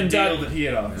 the deal that he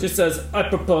had offered. she says, I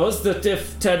propose that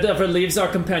if Ted ever leaves our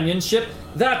companionship,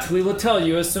 that we will tell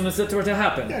you as soon as it were to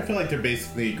happen. Yeah, I feel like they're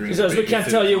basically agreeing. He says, we can't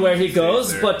tell you where he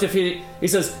goes, but but if he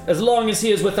says, as long as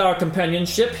he is with our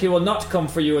companionship, he will not come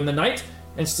for you in the night.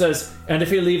 And she says, and if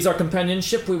he leaves our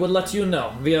companionship, we will let you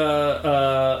know via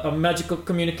a magical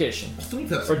communication. I think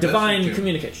that's Or the best divine we can-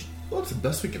 communication. Well, that's the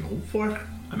best we can hope for.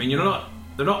 I mean,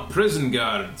 they're not prison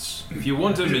guards. If you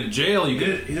want him in jail, you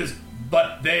can... He says,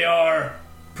 but they are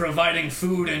providing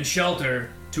food and shelter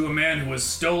to a man who has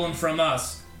stolen from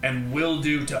us and will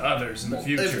do to others in the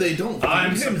future. If they don't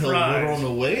I'm find him, he'll run surprised.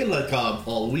 away like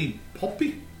a wee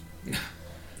puppy.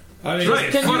 I mean, Right.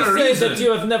 Can For you a say reason. that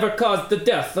you have never caused the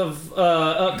death of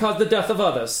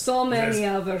others? So many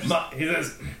others. He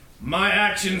says, my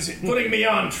actions putting me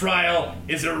on trial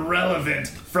is irrelevant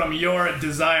from your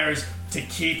desires to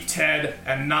keep Ted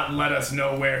and not let us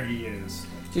know where he is.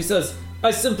 She says,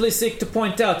 I simply seek to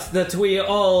point out that we have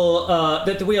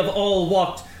all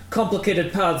walked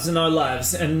complicated paths in our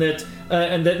lives, and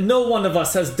that no one of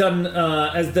us has done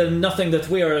nothing that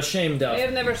we are ashamed I of.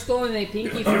 have never stolen a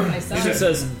pinky from my son. She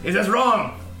says, He says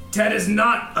wrong. Ted is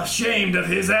not ashamed of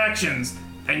his actions,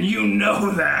 and you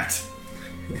know that.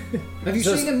 Have you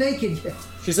Just- seen him naked yet?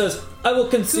 she says, I will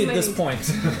concede many. this point.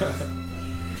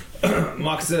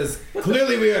 Mock says,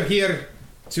 clearly we are here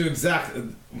to exact,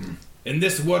 in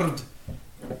this world,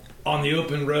 on the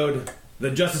open road,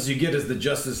 the justice you get is the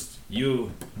justice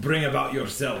you bring about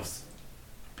yourselves.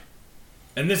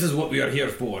 And this is what we are here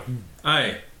for.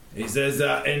 Aye. He says,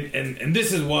 and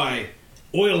this is why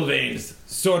Oil Veins'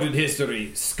 sordid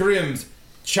history, Scrim's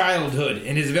childhood,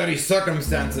 and his very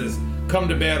circumstances come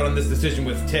to bear on this decision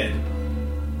with Ted.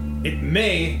 It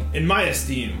may, in my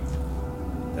esteem,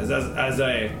 as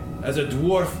a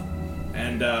dwarf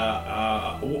and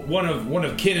one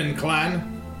of kin and clan,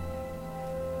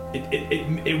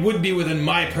 it would be within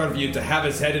my purview to have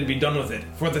his head and be done with it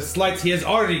for the slights he has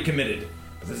already committed.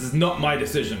 But this is not my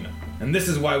decision, and this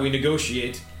is why we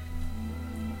negotiate,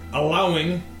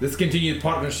 allowing this continued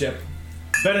partnership,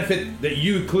 benefit that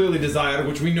you clearly desire,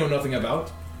 which we know nothing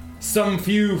about, some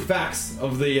few facts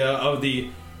of the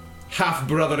half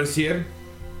brothers here,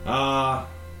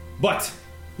 but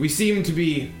we seem to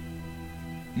be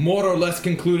more or less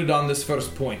concluded on this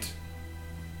first point.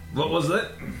 What was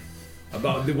that?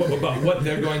 About what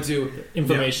they're going to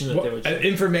Information that they would share.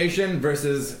 information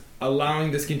versus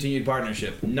allowing this continued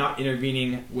partnership, not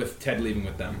intervening with Ted leaving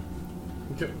with them.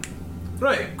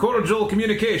 Right, cordial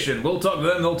communication. We'll talk to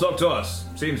them, they'll talk to us.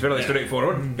 Seems fairly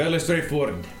straightforward. Fairly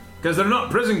straightforward. Because they're not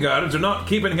prison guards, they're not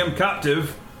keeping him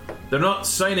captive, they're not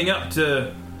signing up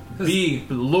to be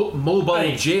mobile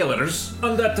Aye. jailers.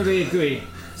 On that we agree.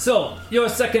 So, your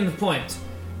second point.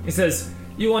 He says,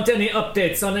 you want any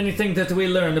updates on anything that we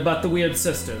learned about the Weird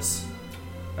Sisters?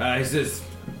 He says,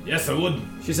 yes, I would.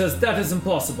 She says, that is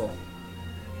impossible.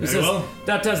 He Very says, well.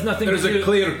 that has nothing There's to do... a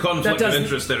clear conflict that of doesn't-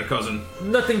 interest there, cousin.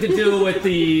 Nothing to do with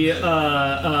the,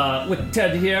 with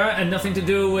Ted here, and nothing to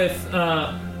do with,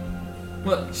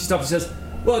 well, she stops and says,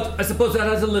 well, I suppose that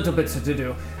has a little bit to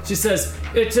do. She says,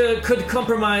 it could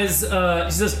compromise,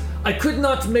 she says, I could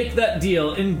not make that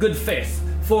deal in good faith.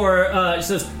 She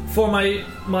says, for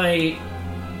my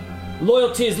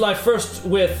loyalties lie first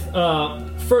with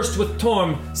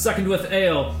Torm, second with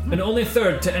Ale, and only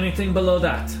third to anything below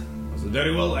that. So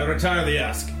very well, I retire the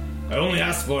ask. I only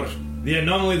ask for the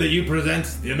anomaly that you present,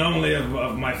 the anomaly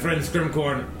of my friend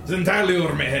Scrimcorn, is entirely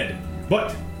over my head.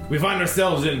 But we find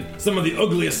ourselves in some of the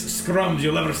ugliest scrums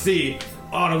you'll ever see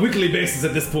on a weekly basis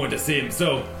at this point, it seems.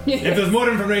 So, if there's more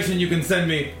information you can send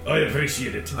me, I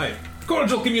appreciate it. Aye.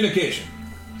 Cordial communication.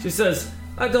 She says,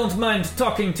 I don't mind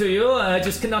talking to you, I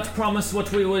just cannot promise what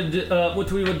we would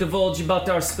divulge about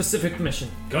our specific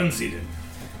mission. Conceded.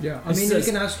 Yeah, I It mean, says-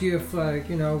 you can ask you if,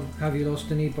 have you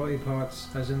lost any body parts?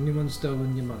 Has anyone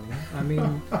stolen your money? I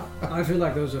mean, I feel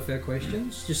like those are fair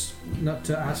questions, just not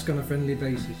to ask on a friendly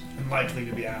basis. And likely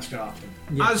to be asked often.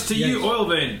 As to you,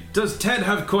 Oilvein, does Ted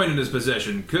have coin in his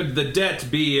possession? Could the debt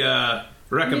be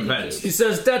recompensed? She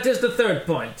says, that is the third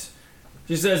point.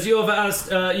 She says, you have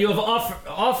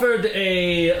offered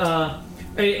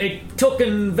a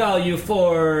token value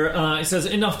for, he says,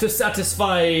 enough to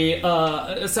satisfy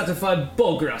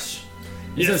Bogrash.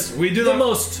 He Yes, says, we do the not-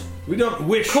 most We don't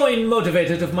wish. coin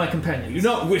motivated of my We companions. do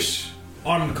not wish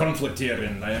armed conflict here,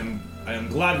 and I am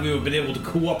glad we have been able to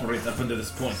cooperate up until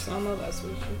this point. Oh no, that's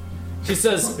what She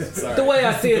says, the way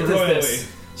I see it is Royally. this.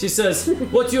 She says,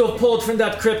 what you have pulled from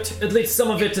that crypt, at least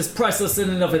some of it is priceless in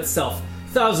and of itself.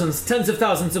 Thousands, tens of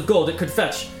thousands of gold it could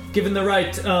fetch, given the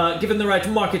right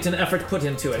market and effort put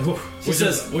into it.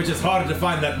 Which is hard to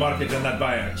find that market and that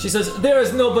buyer. She says, there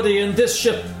is nobody in this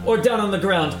ship or down on the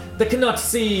ground that cannot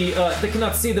see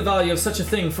the value of such a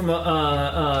thing from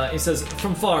he says,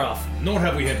 from far off. Nor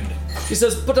have we hidden it. She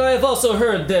says, but I have also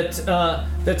heard that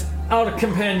our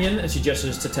companion, and she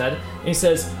gestures to Ted, and he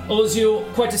says, owes you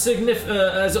quite a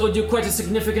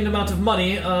significant amount of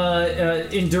money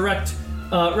in direct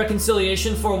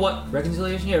reconciliation for what?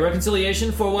 Reconciliation? Yeah,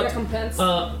 reconciliation for what? Recompense.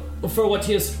 For what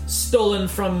he has stolen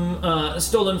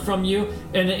from you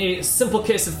in a simple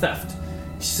case of theft.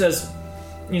 He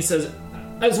says,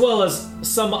 as well as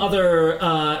some other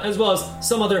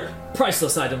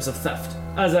priceless items of theft,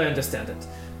 as I understand it.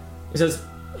 He says,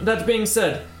 that being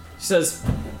said, she says,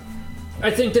 I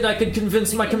think that I could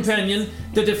convince my companion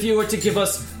that if you were to give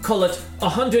us, call it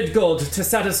 100 gold to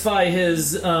satisfy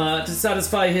his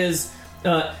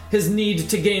need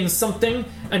to gain something,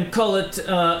 and call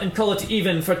it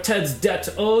even for Ted's debt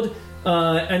owed,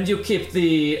 and you keep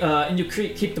the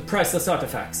keep the priceless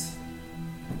artifacts.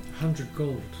 100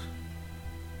 gold.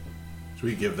 Should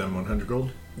we give them 100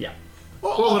 gold? Yeah.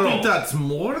 Oh, I think that's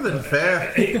more than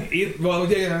fair. Well,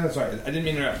 yeah, sorry, I didn't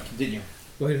mean to interrupt. Continue.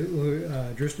 Wait,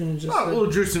 Drustin just Oh, said- well,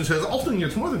 Drustin says, I think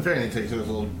it's more than fair, and he takes out a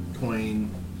little coin.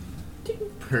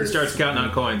 He starts counting on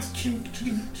coins.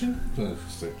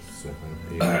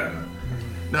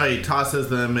 No, he tosses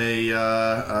them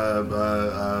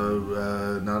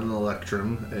not an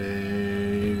electrum,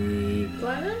 a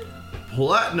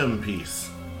platinum piece.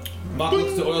 Mock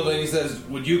looks to Oilvein and he says,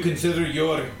 would you consider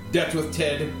your debt with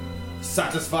Ted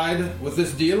satisfied with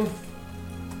this deal?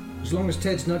 As long as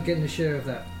Ted's not getting a share of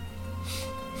that.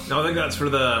 No, I think that's for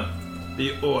the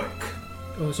orc.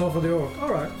 Oh, it's all for the orc.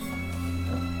 All right.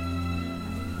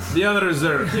 The others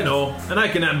are, and I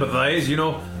can empathize,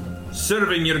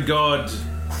 serving your god,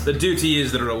 the duty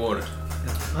is the reward.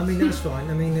 I mean, that's fine.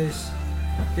 I mean,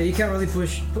 you can't really put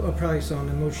a price on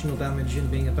emotional damage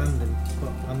and being abandoned.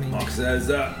 But I mean, Mock says,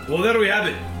 well, there we have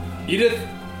it. Edith,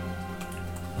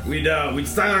 we'd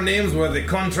sign our names with the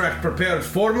contract prepared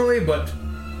formally, but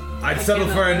I'd settle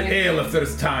for an ale if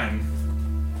there's time.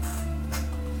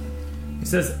 He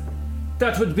says,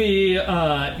 that would be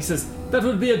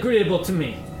agreeable to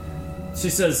me. She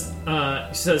says,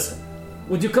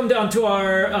 would you come down to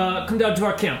our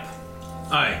camp?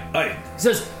 Aye. He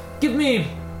says, give me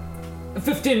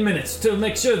 15 minutes to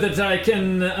make sure that I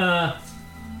can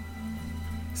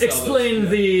explain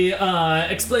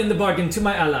the bargain to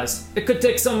my allies. It could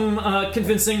take some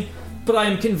convincing, but I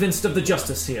am convinced of the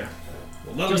justice here.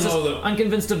 Well, let them know that I'm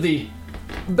convinced of the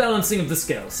balancing of the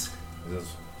scales.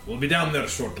 we'll be down there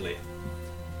shortly.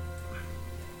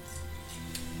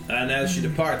 And as she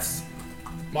departs,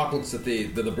 Mock looks at the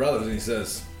brothers and he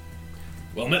says,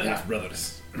 well met,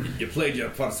 half-brothers. You played your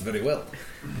parts very well.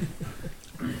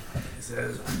 He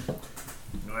says,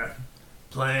 we're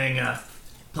playing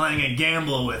a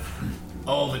gamble with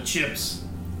all the chips.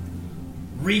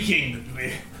 Reeking.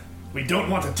 We don't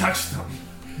want to touch them.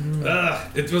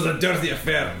 It was a dirty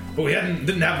affair, but we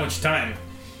didn't have much time.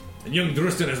 And young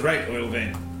Drustin is right,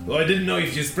 Oilvein. Though I didn't know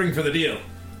if you spring for the deal.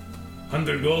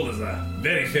 100 gold is a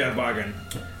very fair bargain.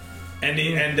 And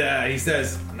he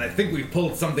says, and I think we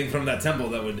pulled something from that temple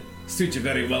that would suit you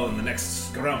very well in the next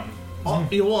scrum. Oh,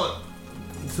 you want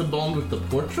some bond with the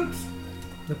portraits?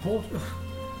 the portrait.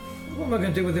 What am I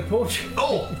going to do with the portrait?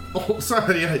 Oh,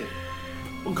 sorry. I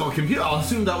got confused. I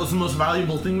assumed that was the most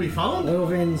valuable thing we found.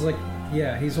 Elvin's like,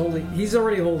 yeah, he's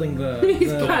already holding the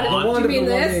got it. wand You of mean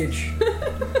the one this? age.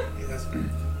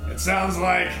 It sounds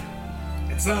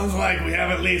like we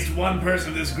have at least one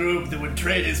person in this group that would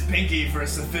trade his pinky for a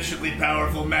sufficiently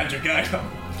powerful magic item.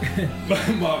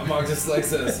 Mark just like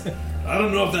says, I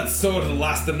don't know if that sword will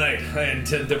last the night. I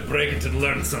intend to break it and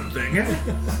learn something.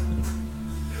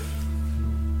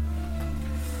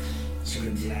 She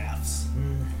laughs.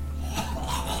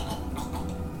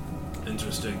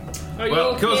 Interesting. Are you Well,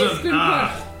 okay, cousin,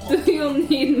 Scrimp? Do you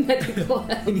need medical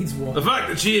help? He needs water. The fact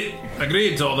that she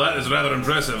agreed to all that is rather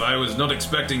impressive. I was not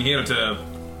expecting here to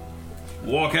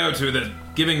walk out with it,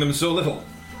 giving them so little.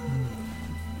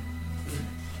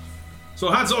 So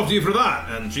hats off to you for that,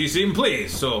 and she seemed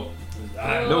pleased, so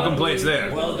no complaints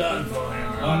there. Well done for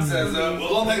him. Mark says, well,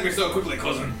 don't thank me so quickly,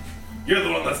 cousin. You're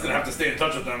the one that's gonna have to stay in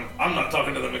touch with them. I'm not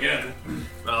talking to them again.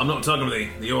 Well, I'm not talking to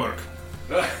the orc.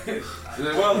 Well,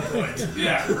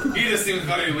 yeah, he just seems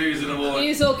very reasonable.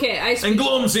 He's okay. I And speak.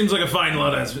 Glom seems like a fine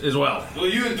lad as well. Well,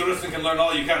 you and Drustin can learn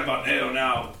all you can about Ao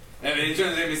now. And he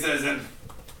turns to him and he says, and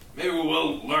maybe we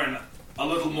will learn a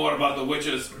little more about the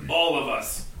witches, all of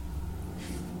us.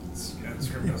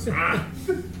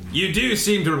 You do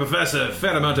seem to profess a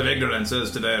fair amount of ignorance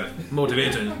as to their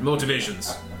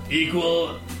motivations.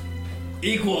 Equal,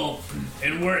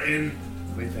 and we're in.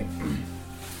 What do you think?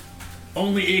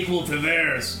 Only equal to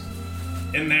theirs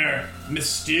in their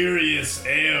mysterious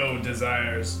Ao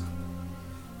desires.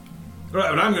 Right,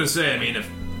 but I'm going to say,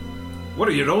 what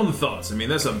are your own thoughts?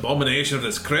 This abomination of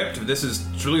this crypt, this is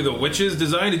truly the witch's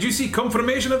design. Did you see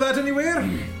confirmation of that anywhere?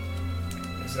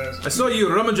 He says, I saw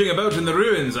you rummaging about in the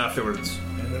ruins afterwards.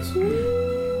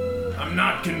 I'm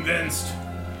not convinced.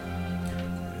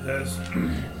 He says,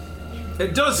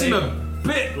 It does seem a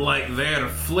bit like their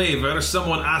flavor,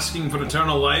 someone asking for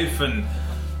eternal life and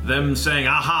them saying,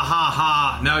 ah ha ha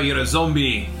ha, now you're a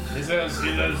zombie. He says,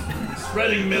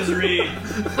 spreading misery to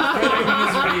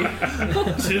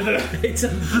the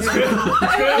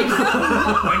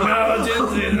acknowledges.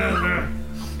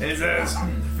 He says,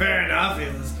 fair enough. He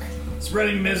says,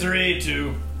 spreading misery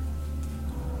to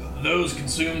those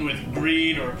consumed with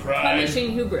greed or pride.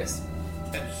 Punishing hubris.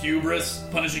 And hubris,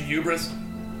 punishing hubris,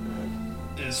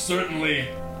 is certainly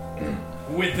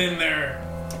within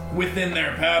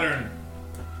their pattern.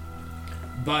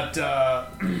 But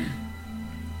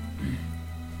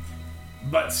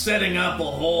but setting up a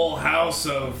whole house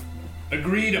of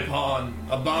agreed upon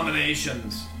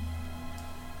abominations,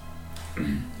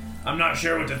 I'm not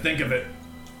sure what to think of it.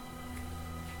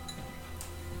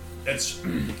 It's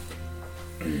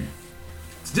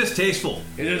distasteful.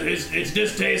 It's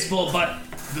distasteful, but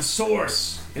the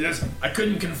source, I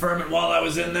couldn't confirm it while I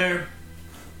was in there.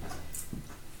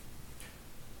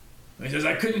 He says,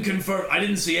 I couldn't confirm, I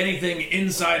didn't see anything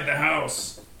inside the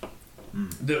house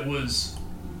that was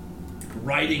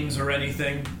writings or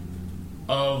anything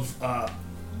of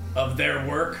their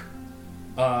work.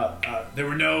 There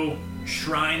were no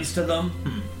shrines to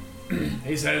them.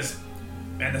 He says,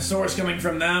 and the source coming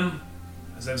from them,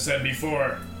 as I've said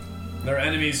before, their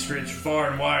enemies stretch far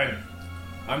and wide.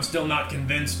 I'm still not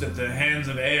convinced that the Hands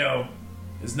of Ao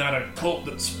is not a cult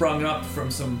that sprung up from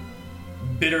some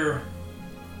bitter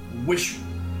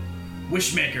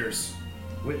wishmakers.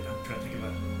 I'm trying to think of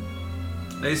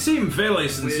that. They seem fairly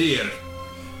sincere.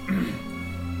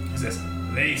 He says,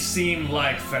 they seem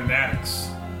like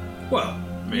fanatics. Well,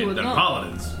 I mean, they're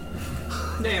paladins.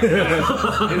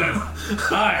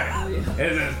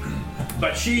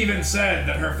 But she even said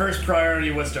that her first priority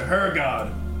was to her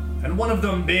god, and one of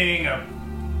them being a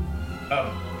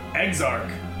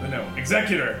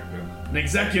executor. An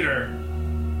executor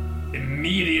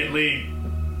immediately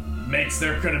makes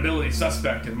their credibility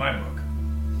suspect in my book.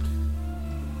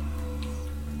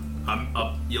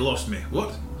 You lost me.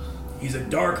 What? He's a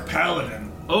dark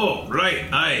paladin. Oh, right,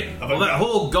 aye. Well, that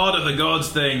whole god of the gods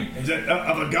thing.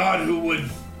 Of a god who would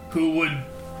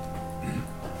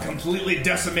completely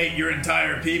decimate your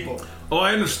entire people. Oh,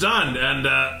 I understand, and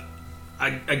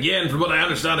again, from what I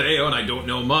understand of Ao, and I don't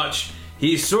know much,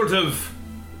 he's sort of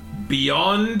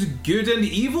beyond good and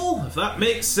evil, if that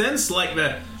makes sense. Like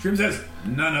the Shrim says,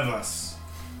 none of us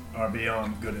are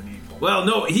beyond good and evil. Well,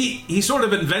 no, he sort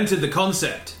of invented the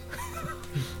concept.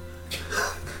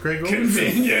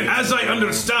 Convenient. As I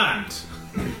understand.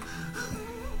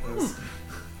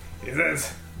 He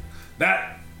says,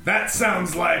 that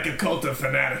sounds like a cult of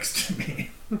fanatics to me.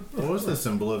 What was the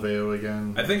symbol of AO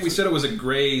again? I think we said it was a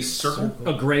grey circle.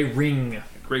 A grey ring. A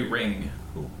grey ring.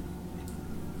 Cool.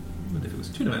 But if it was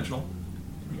two-dimensional.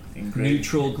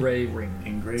 Neutral grey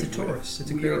ring. It's a Taurus. It's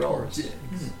a grey Taurus.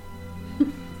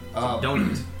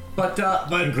 Donut. But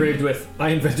engraved with I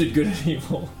invented good and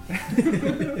evil. I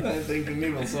think good and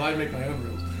evil, so I make my own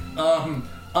rules.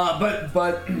 But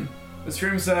the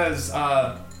stream says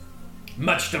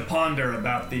much to ponder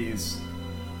about these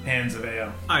Hands of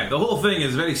Ao. Aye, the whole thing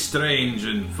is very strange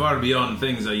and far beyond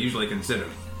things I usually consider.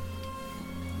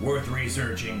 Worth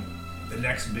researching the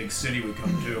next big city we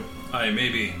come to. Aye,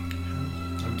 maybe.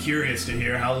 I'm curious to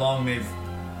hear how long they've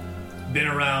been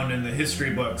around in the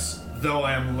history books, though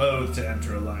I am loath to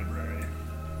enter a library.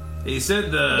 He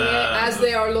said as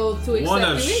they are loath to accept one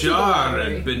of you into the Shar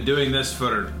library. had been doing this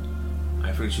for,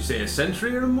 I forget you say, a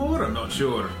century or more? I'm not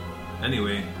sure.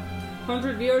 Anyway.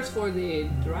 100 years for the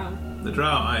drow. The drow,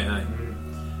 aye.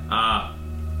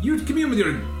 You'd commune with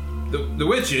the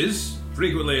witches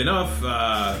frequently enough.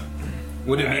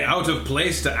 Would it be out of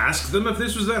place to ask them if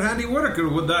this was their handiwork, or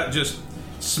would that just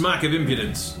smack of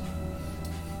impudence?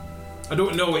 I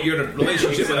don't know what your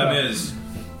relationship with them is.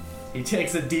 He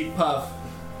takes a deep puff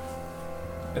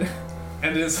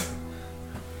and is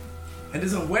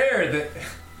aware that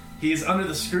he is under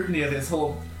the scrutiny of his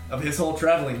whole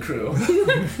traveling crew.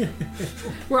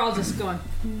 We're all just going.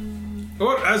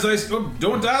 Or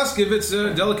don't ask if it's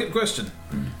a delicate question.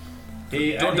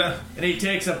 He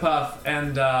takes a puff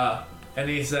and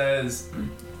he says,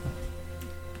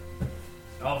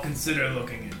 "I'll consider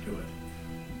looking into it."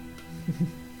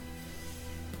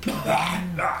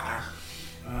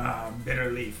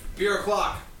 Bitter leaf. Beer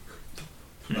o'clock.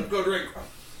 Let's go drink.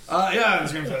 Yeah, I'm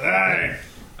just gonna say.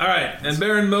 All right, and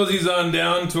Baron moseys on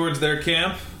down towards their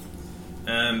camp,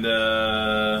 and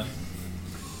the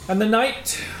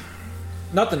night.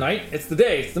 Not the night. It's the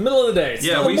day. It's the middle of the day. It's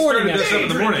still we the morning. started this up in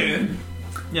the morning.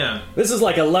 Yeah. This is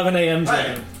like 11 a.m.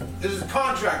 drinking. This is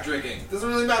contract drinking. Doesn't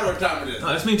really matter what time it is.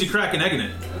 Oh, this means you crack an egg in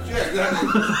it. Yeah, exactly.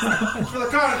 It's for the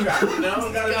contract, you know?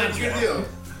 We gotta make a good deal.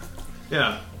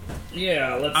 Yeah.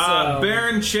 Yeah, let's...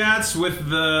 Baron chats with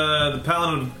the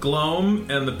Paladin of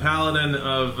Gloam and the Paladin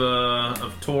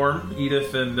of Torm,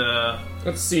 Edith, and...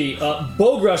 Let's see.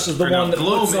 Bogrush is the one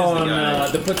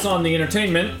that puts on the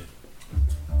entertainment.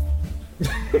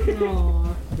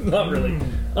 Not really.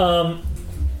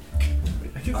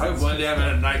 I one day I'm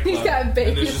at a nightclub. He's got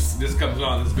bacon. And this comes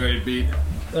on, this very beat.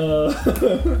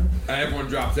 Everyone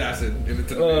drops acid in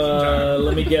the time.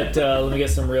 let me get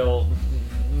some real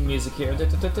music here.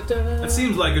 It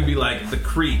seems like it'd be like the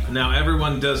creep. Now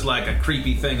everyone does like a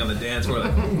creepy thing on the dance floor.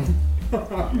 Like,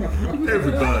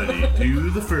 Everybody, do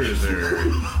the further.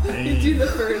 Do the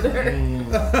further.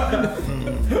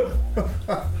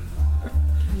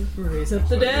 Raise up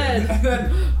the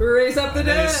dead. Raise up the And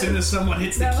dead. as soon as someone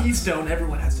hits the keystone,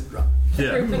 everyone has to drop.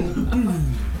 Yeah.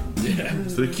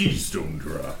 It's the keystone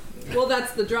drop. Well,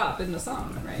 that's the drop in the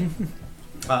song,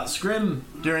 right? Scrim,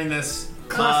 during this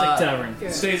Classic tavern.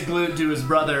 stays glued to his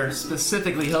brother,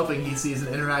 specifically hoping he sees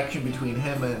an interaction between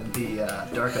him and the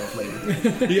dark elf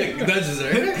lady. Yeah, nudges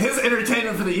her. His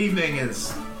entertainment for the evening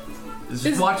is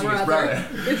just watching his brother.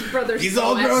 His brother's He's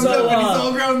all grown So, up. And he's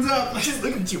all grown up. Just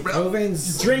look at you, bro.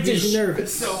 Oven's Drink is-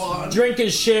 nervous. So on. Drink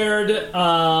is shared.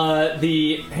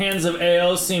 The hands of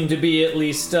Ao seem to be at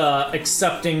least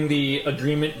accepting the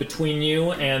agreement between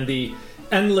you, and the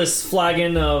endless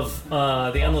flagon of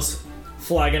the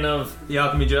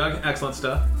alchemy jug, excellent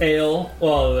stuff. ale.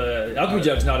 Well, the alchemy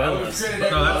jug's not endless. No,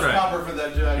 that's right. Copper for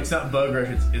that jug. It's not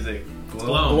Bogrush, is it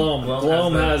Gloam.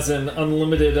 Gloam has an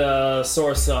unlimited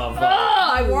source of Oh,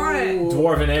 I want it.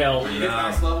 dwarven ale, He gets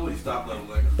next level, he stop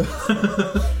leveling.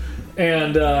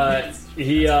 and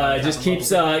he just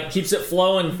keeps it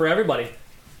flowing for everybody.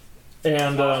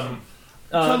 And At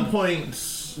some point,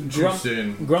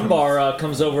 Juicin Grumbar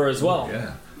comes over as well.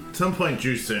 Yeah. At some point,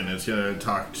 Juicin is going to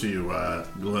talk to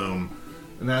Gloam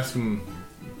and ask him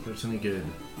if there's any good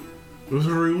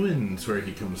ruins where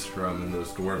he comes from in those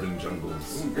dwarven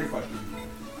jungles. Ooh, great question.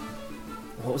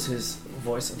 What was his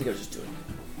voice? I think I was just doing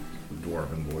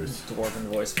Dwarven voice.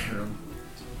 dwarven voice for him.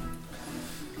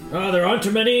 There aren't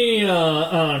many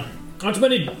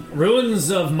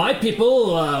ruins of my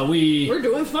people. We're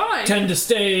doing fine. tend to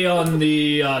stay on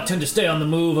the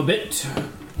move a bit.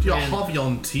 Do you have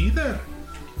yon tea there?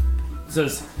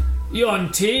 Says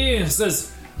Yuan Ti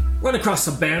says run across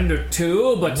a band or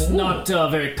two, but not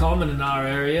very common in our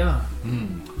area.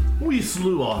 We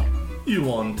slew a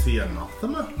yuan tea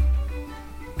anathema.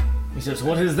 He says,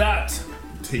 what is that?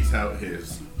 Takes out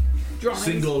his Drawings.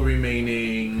 single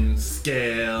remaining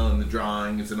scale and the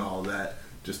drawings and all that.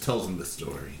 Just tells him the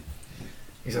story.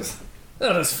 He says,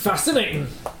 that is fascinating.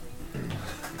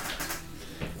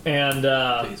 And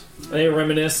they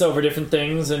reminisce over different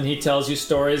things, and he tells you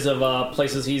stories of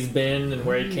places he's been and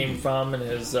where he came from, and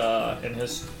his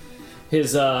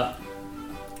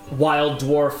wild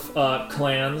dwarf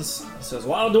clans. He says,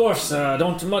 wild dwarfs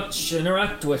don't much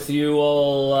interact with you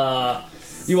all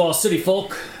city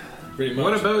folk. Pretty much.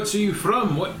 What about you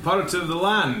from? What part of the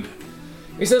land?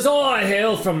 He says, I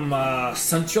hail from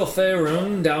Central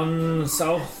Faerun down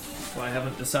south. I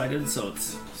haven't decided, so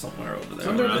it's somewhere over there.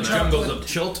 Under Around the there. Jungles chocolate, of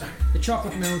Chilt. the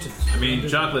chocolate mountains. I mean,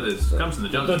 chocolate comes from the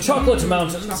jungle. The Chocolate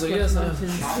Mountains, so yes,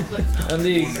 and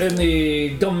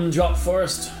the Gumdrop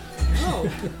Forest. Oh,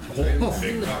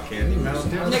 Big rock candy. next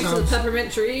to the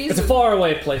peppermint trees. It's a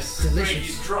faraway place.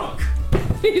 He's drunk.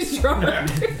 He's drunk.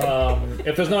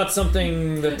 If there's not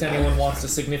something that anyone wants to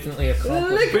significantly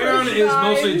accomplish, Baron is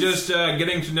mostly Licorice just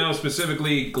getting to know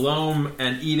specifically Gloam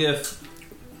and Edith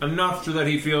enough so that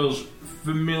he feels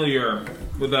familiar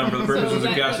with them for the purposes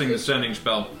of casting the sending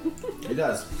spell. He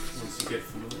does.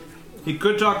 He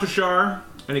could talk to Shar,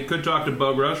 and he could talk to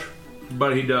Bogrush,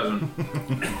 but he doesn't.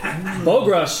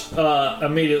 Bogrush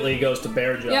immediately goes to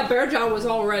Bearjaw. Yeah, Bearjaw was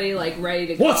already like ready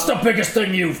to go. What's the biggest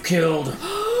thing you've killed?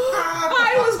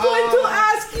 I was going to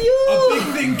ask you. Big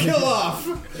thing kill off.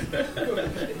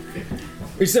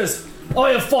 He says, I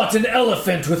have fought an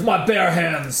elephant with my bare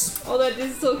hands. Oh, that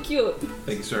is so cute.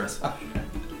 Thank you, sir.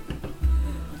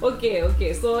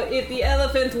 Okay. So if the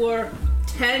elephant were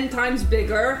 10 times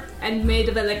bigger and made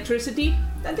of electricity,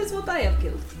 that is what I have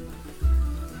killed.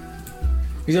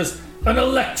 He says, an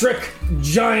electric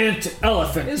giant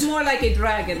elephant. It's more like a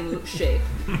dragon shape.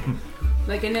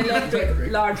 Like an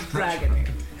electric large dragon.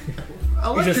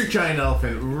 Electric giant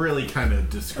elephant really kind of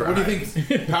describes. What do you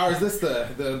think powers this?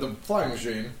 The flying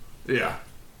machine. Yeah.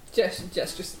 Just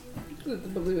the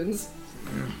balloons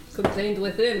contained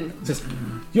within. He says,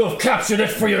 you have captured it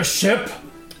for your ship?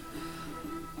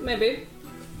 Maybe.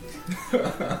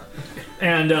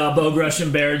 And Bogrush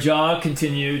and Bearjaw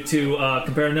continue to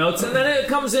compare notes, and then it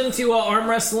comes into arm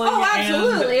wrestling. Oh,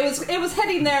 absolutely. It was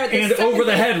heading there. At And over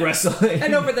the head wrestling.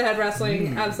 And over the head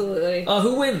wrestling. Absolutely.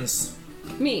 Who wins?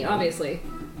 Me, obviously.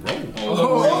 Let's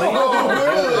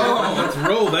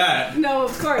roll that. that. No,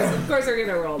 of course we're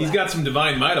gonna roll. He's that. got some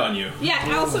divine might on you.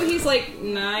 Yeah. Also, he's like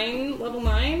level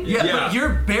 9. Yeah, Yeah. but you're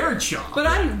bear jaw. But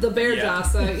I'm the bear jaw,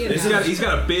 so you know. He's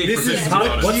got a big This is proficiency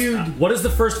how bonus. What does the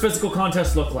first physical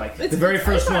contest look like? It's- The very it's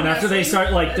first arm one, after they wrestling.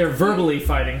 start, like, they're verbally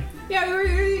fighting. Yeah, we're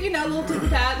a little tit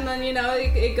pat, and then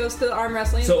it goes to arm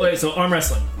wrestling. So, wait, so arm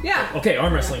wrestling. yeah. Okay,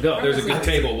 arm wrestling, go. There's a good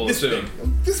table, we'll assume.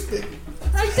 This big.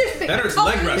 Like this big. Better it's Oh,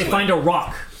 leg They wrestling. find a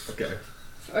rock. Okay.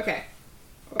 Okay.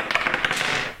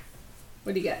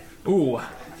 What do you get? Ooh.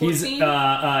 He's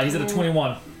 14? he's at a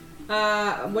 21.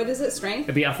 What is it? Strength?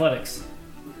 It'd be athletics.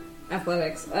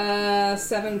 Athletics.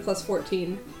 7 plus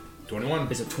 14. 21.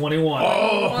 It's a 21.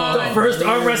 One. First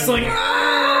arm wrestling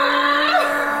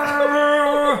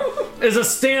is a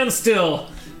standstill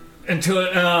until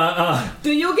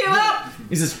Do you give up?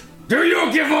 he says, "Do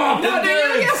you give up? No, do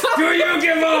you give up? Do you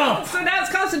give up?" So now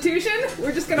it's Constitution?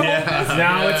 We're just gonna hold this?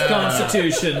 Now it's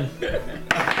Constitution.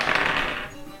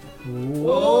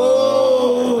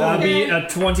 That'd be a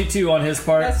 22 on his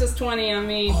part. That's just 20 on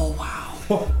me.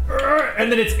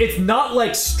 And then it's not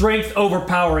like strength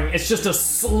overpowering. It's just a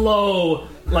slow,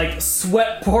 like,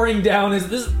 sweat pouring down.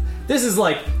 This is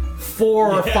like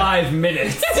 4 or 5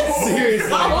 minutes. Seriously.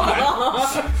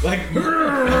 Like,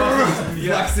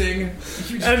 flexing.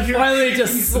 And finally it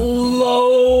just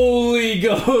slowly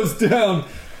goes down.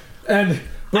 And I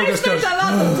Bogus spent goes, a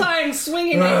lot of time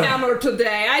swinging the hammer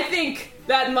today. I think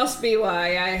that must be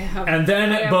why I have. and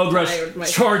then I am Bogrush tired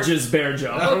myself. charges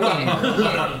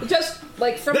Bearjaw. Okay. Just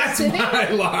like from That's sitting. my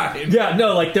line. Yeah,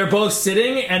 no, like they're both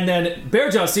sitting, and then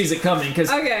Bearjaw sees it coming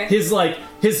because Okay.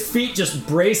 his feet just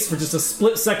brace for just a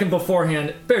split second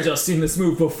beforehand. Bearjaw's seen this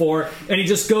move before, and he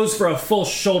just goes for a full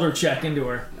shoulder check into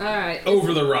her All right.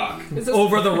 Over the rock. Is this-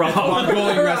 over the rock.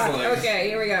 Ongoing Rock. wrestling. Okay,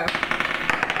 here we go.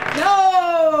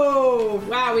 No!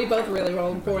 Wow, we both really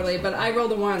rolled poorly, but I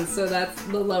rolled a 1, so that's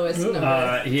the lowest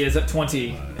number. He is at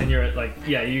 20, and you're at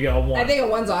you got a 1. I think a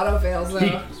 1's auto fails though.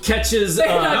 he catches.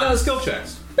 Not those Skill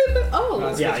checks.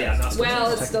 Oh. Yeah, not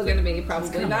Well, it's still gonna be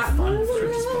probably not.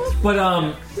 But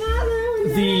I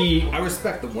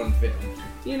respect the one fit.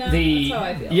 You know, that's how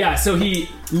I feel. yeah, so he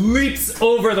leaps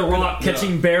over the rock,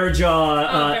 catching Bearjaw.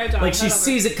 Bearjaw, Like she not over.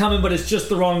 sees it coming, but it's just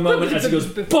the wrong moment as he goes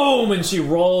boom, and she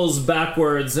rolls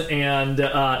backwards, and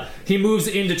he moves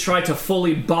in to try to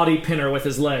fully body pin her with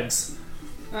his legs.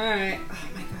 Alright. Oh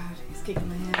my god, he's kicking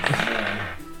my ass.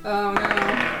 Oh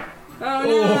no. Oh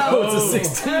no. Oh, it's a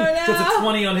 16. Oh, no. So it's a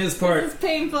 20 on his part. This is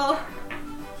painful.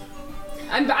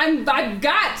 I've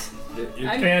got.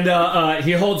 And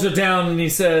he holds her down and he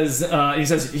says,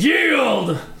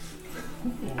 "Yield!"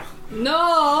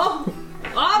 No.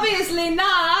 Obviously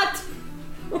not.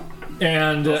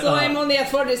 And So I'm only at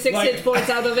 46 hit points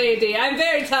out of 80. I'm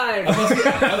very tired.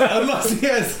 Unless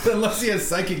he has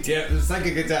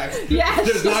psychic attacks. Yeah,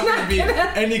 There's she's not going to not be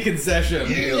gonna- any concession.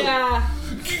 Yeah.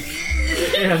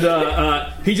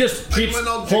 and he just keeps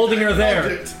holding her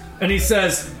there. And he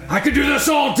says, "I could do this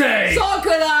all day." So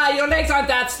could I. Your legs aren't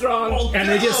that strong. And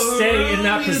they just stay in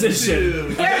that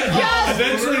position. They're just.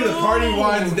 Eventually, the party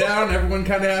winds down. Everyone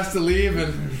kind of has to leave,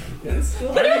 and are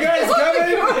you guys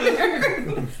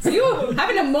coming? Are you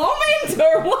having a moment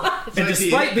or what? And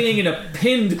despite being in a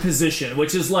pinned position,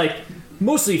 which is like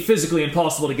mostly physically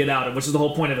impossible to get out of, which is the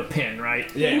whole point of a pin, right?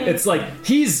 Yeah. It's like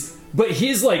his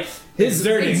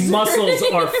muscles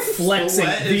are flexing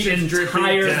the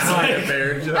entire time.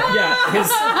 Yeah,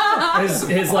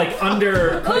 his like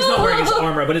under. He's not wearing his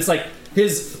armor, but it's like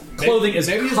his clothing is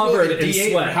Maybe he's covered rolling a in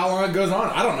D8 sweat. for how long it goes on.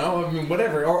 I don't know. I mean,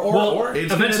 whatever. Well,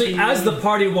 eventually, as the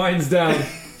party winds down,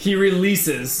 he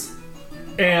releases,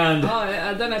 and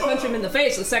Then I punch him in the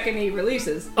face the second he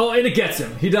releases. and it gets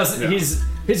him. He does.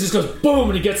 He just goes boom,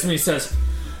 and he gets him. And he says,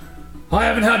 "I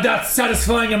haven't had that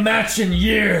satisfying a match in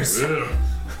years."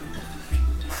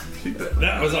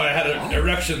 That was why I had an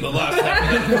erection the last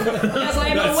time. Yes,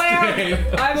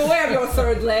 I'm aware of your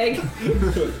third leg.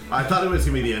 I thought it was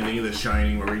gonna be the ending of The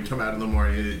Shining, where you come out in the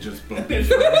morning and it just boom.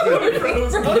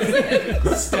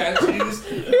 Statues.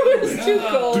 It was too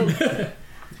cold.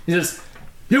 He says,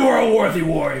 "You are a worthy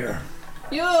warrior."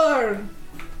 You're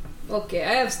okay.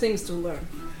 I have things to learn.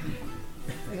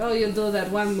 Like, you do that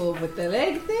one move with the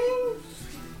leg thing.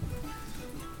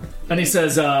 And he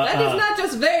says, That is not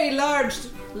just very large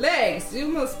legs. You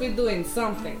must be doing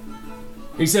something.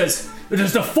 He says, "It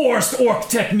is the forced orc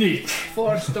technique."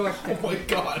 Forced orc. Oh my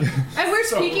god. And we're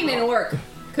speaking in orc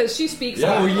because she speaks.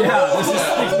 Oh yeah, this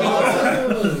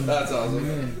is That's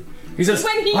awesome. He says,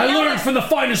 When he "I yelled learned at- from the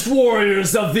finest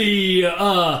warriors of the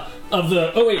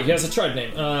Oh wait, he has a tribe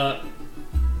name.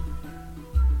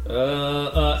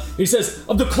 He says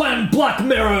of the Clan Black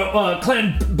Marrow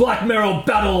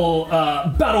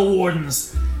battle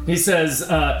wardens, He says, if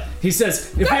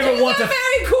you That ever is want a to,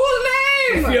 very cool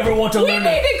name! if you ever want to we learn, need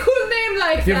a cool name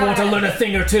like if you ever want to that. learn a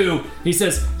thing or two, he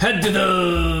says, head to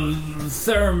the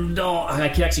Thermdal. I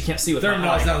actually can't see what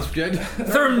Thermdal sounds good.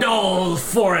 Thermdal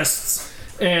forests,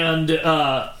 and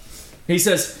he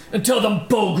says, and tell them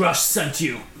Bogrush sent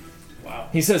you. Wow.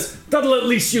 He says that'll at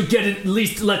least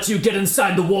let you get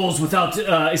inside the walls without.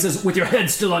 He says with your head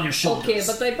still on your shoulders. Okay,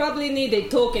 but I probably need a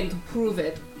token to prove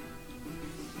it.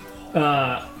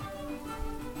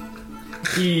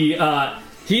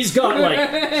 He's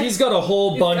got a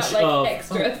whole bunch Got, like, of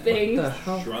extra things.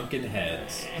 Shrunken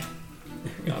heads.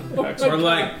 Or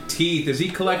like teeth. Is he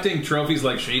collecting trophies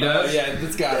like she does? Yeah,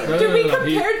 it's got it. Do we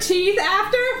compare teeth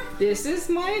after? This is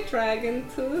my dragon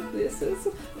tooth. This is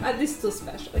too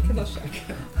special. I cannot share.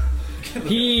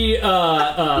 He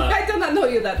I do not know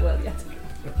you that well yet.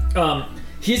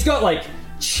 he's got like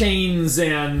chains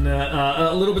and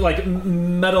a little bit like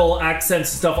metal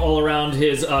accents and stuff all around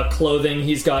his clothing.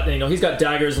 He's got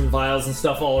daggers and vials and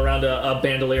stuff all around a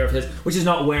bandolier of his, which he's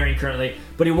not wearing currently.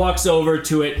 But he walks over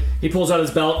to it. He pulls out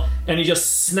his belt and he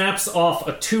just snaps off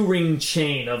a 2-ring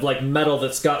chain of like metal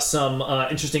that's got some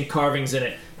interesting carvings in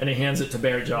it, and he hands it to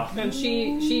Bearjaw. And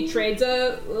she trades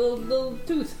a little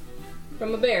tooth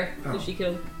from a bear that she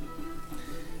killed.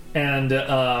 And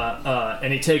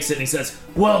he takes it and he says,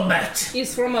 "Well met."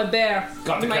 He's from a bear.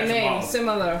 Got to My catch 'em name all.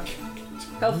 similar.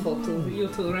 Helpful to you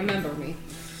to remember me.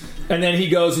 And then he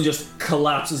goes and just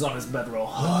collapses on his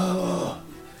bedroll.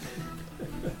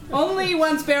 Only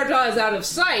once Bearjaw is out of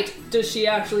sight does she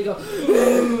actually go.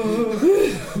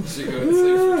 She goes to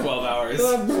sleep for 12 hours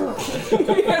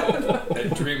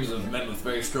and dreams of men with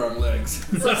very strong legs.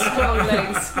 Such strong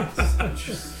legs.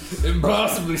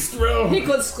 Impossibly strong. He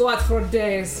could squat for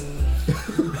days.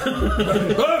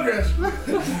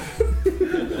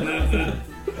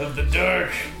 Of the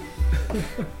dark.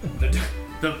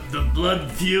 The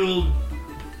blood-fueled.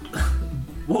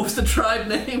 What was the tribe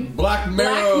name? Black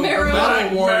Marrow.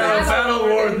 Battle Wardens. Battle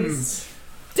Wardens.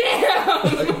 Damn!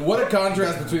 Like, what a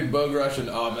contrast between Bogrush and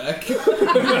Abek.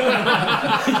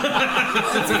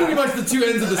 It's pretty much the two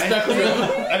ends of the spectrum.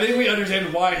 I think we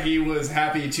understand why he was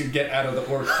happy to get out of the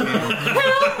orc camp.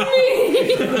 Help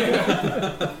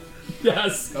me!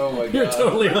 Yes. Oh my god. You're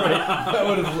totally right. That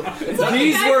would have.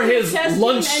 These were his Chess team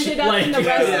lunch, ended up like, in the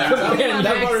rest Yeah,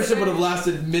 that partnership would have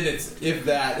lasted minutes, if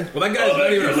that. Well, that guy's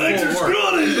not even a legs are full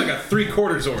orc. He's like a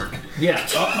 3/4 orc. Yeah.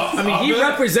 I mean, he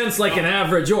represents like an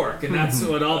average orc, and that's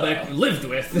what Albeck lived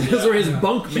with. Those were his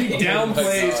bunkmates.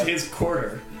 Downplays his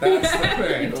quarter. That's the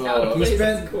thing. Oh. He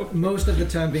spent most of the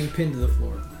time being pinned to the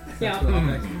floor. Yeah. That's what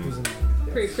Albeck was in.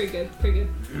 Pretty good.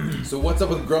 So what's up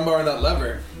with Grumbar and that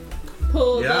lever?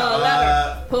 Pull the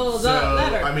lever. Pull the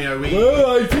lever. I mean, are we?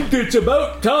 Well, I think it's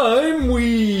about time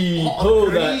we pull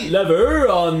that lever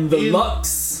on the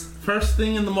Lux. First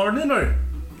thing in the morning, or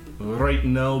right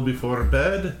now before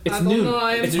bed? It's I don't noon. know,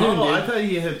 I am- It's noon, Oh, I dude. thought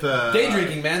you hit the Day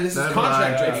drinking, man. This is That's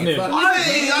contract right. drinking. Yeah. Fuck.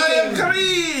 I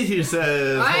agree, he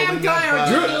says. I am holding up,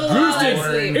 tired.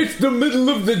 Drewston, it's the middle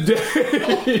of the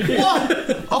day. What?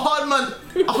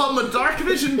 I had my dark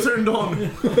vision turned on.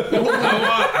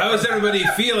 How's everybody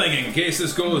feeling in case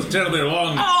this goes terribly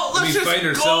wrong? Oh, let's we just find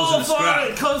ourselves in go a for scrap.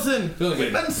 it, cousin. Feeling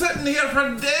We've good. been sitting here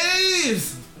for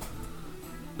days.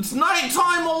 It's night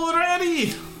time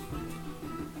already.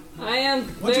 I am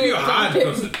What have very you had, tired.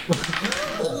 cousin?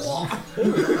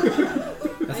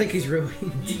 I think he's really.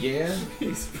 Yeah.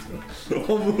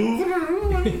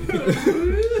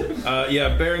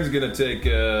 Yeah, Baron's gonna take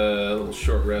a little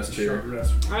short rest here.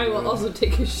 I will also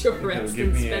take a short rest give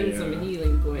and me spend a, some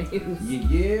healing points.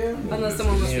 Yeah. Unless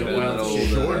someone wants to Yeah,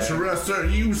 heal. well, Short rests are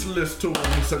useless to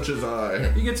one such as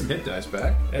I. You get some hit dice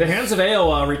back. The hands of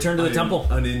Ao return to the temple.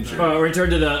 Uninjured. Return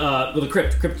to the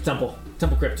crypt temple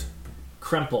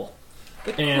cremple.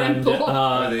 And Crimple.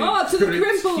 Oh, to the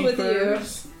Crypt crimple with you.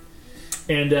 keepers?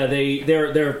 and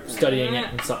they're studying it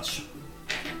and such.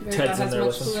 Ted's in there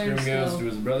with them. Scrim goes to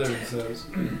his brother and says,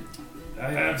 I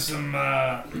have some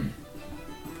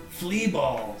flea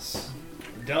balls.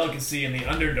 A delicacy in the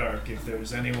Underdark if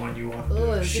there's anyone you want Oh,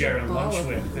 to is it share a a lunch ball?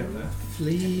 with. In the,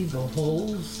 Flea the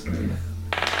holes.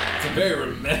 It's a very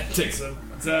romantic. it's a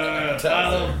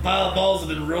pile of balls that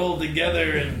have been rolled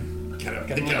together and kind of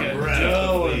like a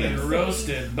dough and then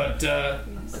roasted. But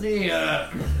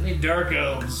any dark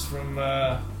elves from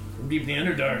deep in the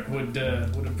Underdark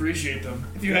would appreciate them.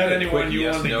 If you had anyone Quick you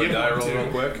yes, wanted to no give die one roll to. real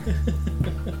quick.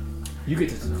 You get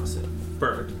to toss it.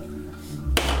 Perfect.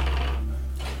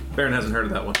 Baron hasn't heard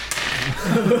of that one.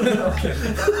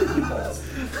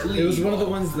 It was one of the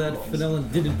ones that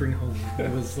Fenelon didn't bring home. It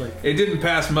was like It didn't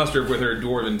pass muster with her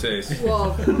dwarven taste.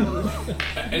 Well,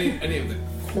 Any of the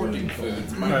Porting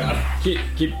foods. My All God. right,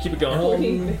 keep it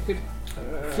going.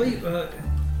 Fleet, are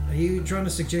you trying to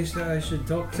suggest that I should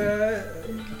talk to...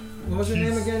 What was her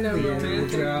name again? No The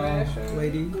romantic drow connection.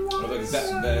 lady? Or like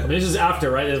that, I that, mean, this is after,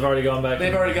 right? They've already gone back.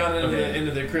 They've already gone Okay.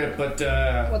 into the crypt, but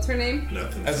What's her name?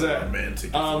 Nothing As so a,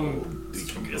 romantic.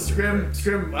 Scrim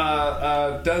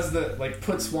does the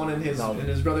puts one in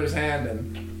his brother's hand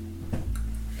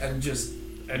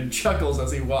and chuckles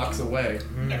as he walks away,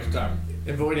 next time.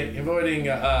 enjoying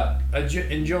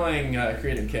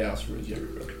creating chaos for his younger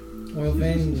brother. Well,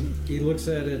 then he looks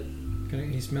at it,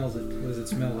 he smells it. What does it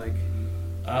smell like?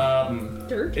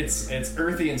 Dirt? It's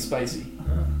earthy and spicy.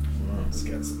 It's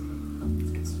got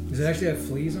some, Does it actually have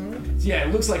fleas on it? yeah,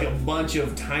 it looks like a bunch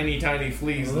of tiny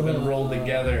fleas that have been rolled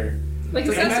together. Like a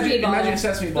It's sesame ball. Imagine a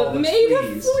sesame ball But that's made of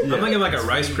fleas. fleas. I'm thinking like a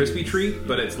Rice Krispie treat,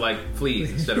 but it's like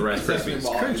fleas instead of Rice Sesame Krispies.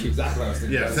 ball. Exactly what I was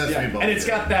thinking. Yeah, sesame Yeah, ball. and it's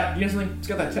got that. You know something? It's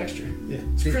got that texture. Yeah.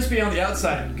 It's crispy on the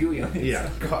outside and gooey on the Yeah.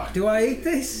 inside. God. Do I eat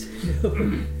this?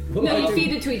 No, you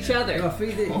feed it to each other. I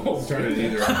feed it. Started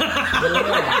either.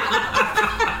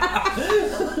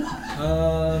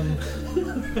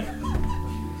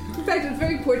 In fact, it's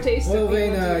very poor taste. Well, of people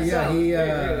then, to yeah, itself. he,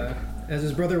 Very rude. as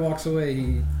his brother walks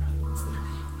away,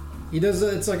 he does,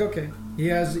 it's like, okay.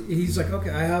 He's like,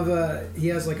 okay, he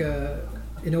has like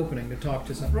an opening to talk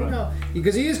to someone. Right. No,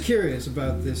 because he is curious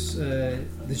about this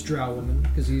drow woman,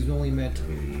 because he's only met,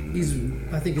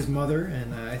 I think his mother,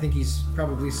 and I think he's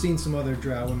probably seen some other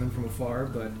drow women from afar,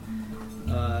 but,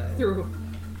 Through.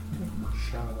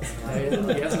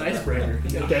 He has an icebreaker.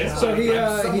 Okay. so he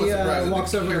somewhat surprised at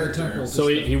walks the over to the character. temple. So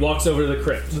he walks over to the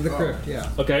crypt. to the crypt, yeah.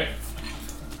 Okay.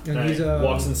 And All he's, right,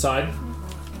 walks inside.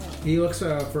 he looks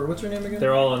for, what's her name again?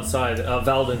 They're all inside.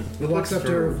 Valden. He walks up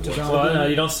to her, to Well, Valden.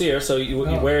 you don't see her, so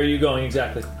Oh. where are you going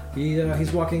exactly?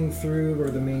 He's walking through or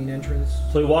the main entrance.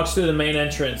 So he walks through the main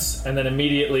entrance, and then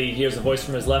immediately hears a voice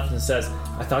from his left and says,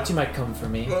 "I thought you might come for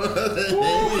me."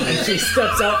 And she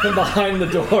steps out from behind the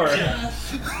door.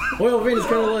 Oil Vein is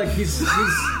kind of like he's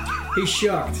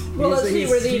shocked. Well, let's see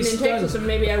where the he's evening takes us, and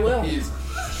maybe I will. He's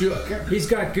shook. He's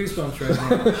got goosebumps right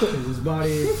now. His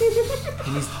body,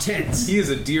 he's tense. He is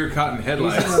a deer caught in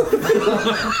headlights.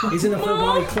 He's in a full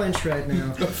body clench right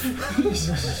now.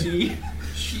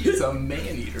 She is a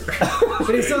man eater.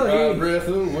 But he's still Breath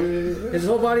away. his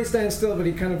whole body stands still, but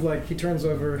he kind of like he turns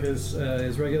over his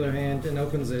regular hand and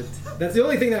opens it. That's the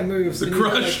only thing that moves. The And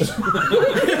he's crush.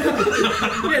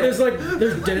 like- yeah, there's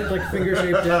dent like finger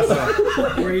shaped dents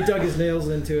where he dug his nails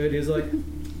into it. He's like,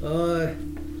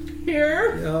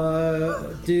 Here?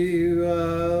 do you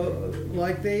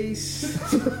like these?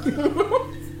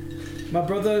 My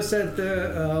brother said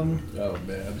Oh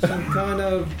man. some kind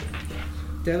of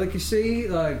delicacy,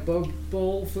 like bug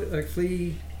bowl, like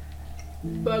flea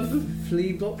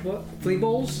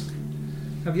balls.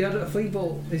 Have you had a flea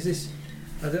bowl? Is this?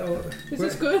 Is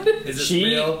this good? Is this She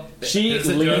real? she Is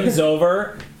it leans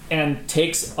over and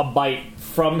takes a bite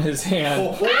from his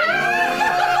hand,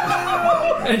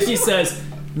 and she says,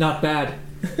 "Not bad.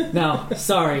 Now,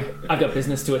 sorry, I've got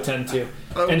business to attend to."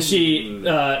 And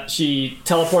she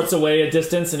teleports away a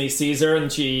distance, and he sees her,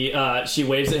 and she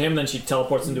waves at him. Then she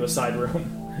teleports into a side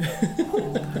room.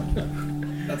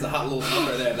 That's a hot little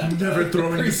number there. That Never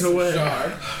throwing this away.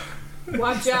 Star.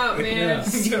 Watch out, man.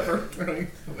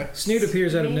 Snoot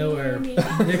appears out of nowhere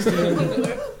next to him.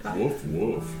 Woof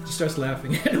woof. She starts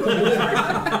laughing at him.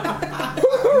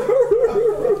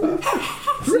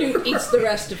 Snoot eats the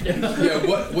rest of them. Yeah.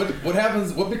 What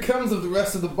happens? What becomes of the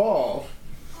rest of the ball?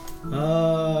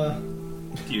 Do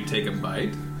you take a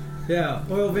bite? Yeah,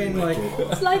 Oil Vein like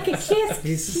It's like a kiss.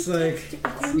 he's just like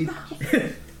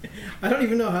I don't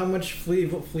even know how much flea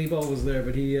ball was there,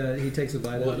 but he takes a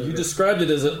bite out of You it. described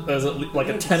it as like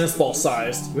a tennis ball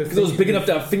sized, With because it was big enough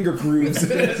to have finger grooves.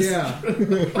 Yeah.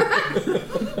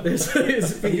 His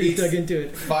fingers dug into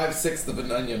it. 5/6 of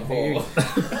an onion hole.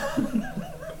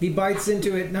 He bites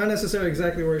into it, not necessarily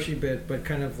exactly where she bit, but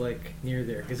kind of like near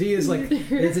there. Because he is like,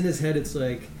 it's in his head, it's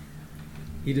like,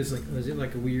 he just like, is it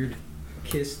like a weird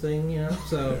kiss thing, you know?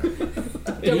 So,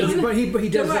 but he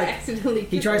does Don't like, accidentally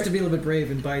he kiss tries her. to be a little bit brave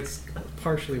and bites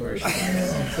partially where she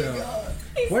bites. So,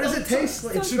 what does it taste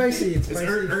like? It's spicy. It's spicy.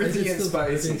 earthy It's and still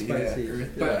spicy. spicy. Yeah.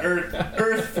 But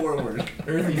earth forward.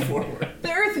 Earthy forward.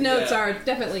 The earth notes Yeah. are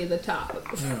definitely the top.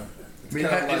 It's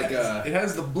kind of like it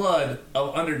has the blood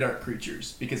of Underdark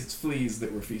creatures because it's fleas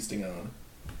that we're feasting on.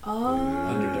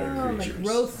 Underdark Oh, like creatures.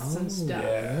 growths and stuff.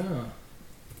 Yeah.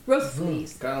 Growth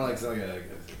fleas. kind of like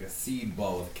a seed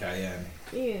ball with cayenne.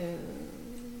 Yeah.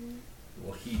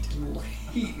 heat in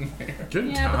there. Good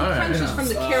Yeah, but the crunch is from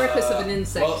the carapace of an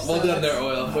insect. Well done there,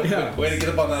 Oil. Way to get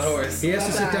up on that horse. He has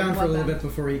to sit down for a little bit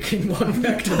before he can walk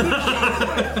back to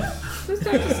the Just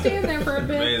have to stand there for a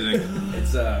bit. Amazing.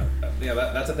 It's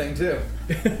that's a thing too.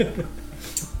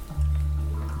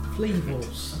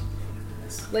 flavors.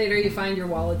 Later, you find your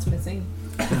wallet's missing.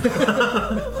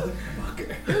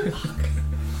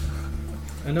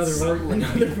 Another body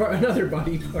part. Another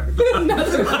body part,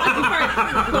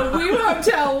 but we won't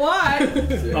tell what.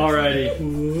 Alrighty.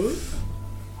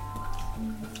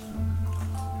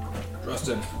 Trust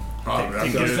him.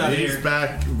 He's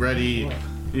back, ready.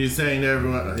 He's saying to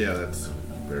everyone, yeah, that's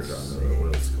Bearjaw, the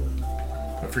oil skull.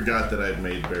 I forgot that I'd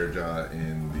made Bearjaw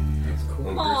in the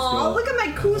ogre Aw, skull. look at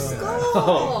my cool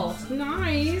skull.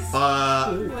 Nice. I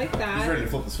like He's that. ready to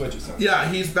flip the switch or something. Yeah,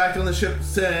 he's back on the ship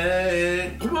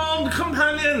saying, "Come on,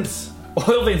 companions!"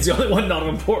 Oilvane's the only one not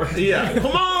on board. Yeah,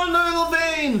 come on,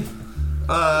 Oilvane!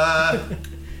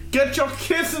 Get your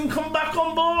kiss and come back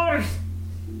on board!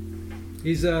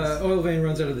 He's Oilvane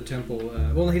runs out of the temple.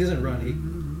 Well, he doesn't run.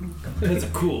 That's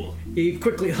cool. He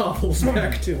quickly hobbles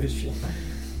back to his ship.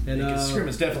 And Scrim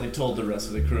has definitely told the rest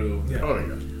of the crew. Yeah. Oh,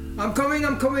 yeah. I'm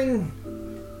coming.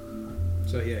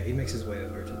 So yeah, he makes his way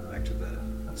over back to the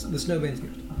Snowbane's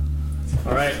gift.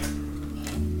 All right.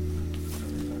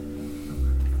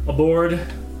 Aboard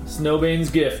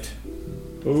Snowbane's gift.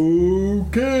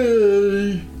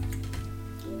 Okay.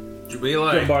 Should we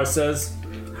like Gumbar says.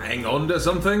 hang on to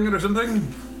something or something?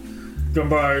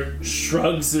 Gumbar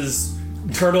shrugs his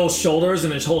turtle shoulders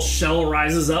and his whole shell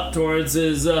rises up towards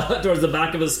his towards the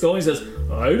back of his skull. He says,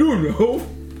 "I don't know."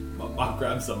 I'll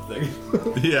grab something.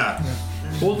 Yeah.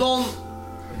 Hold on.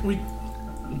 We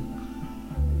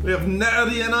have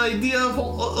nary an idea of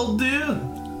what I'll do.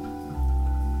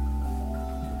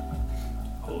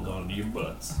 Hold on to your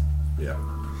butts. Yeah.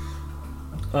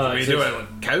 Are we doing a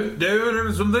countdown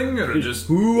or something, or just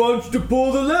Who wants to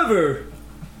pull the lever?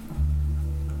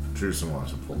 Drusen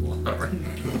wants to pull the lever.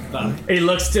 He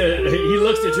looks to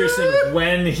Drusen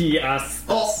when he asks.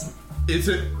 Oh, is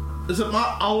it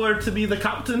my hour to be the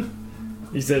captain?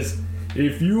 He says,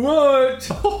 "If you want."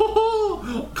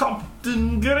 Oh,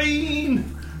 Captain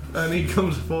Green! And he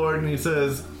comes forward and he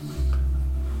says,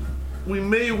 "We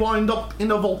may wind up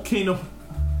in a volcano.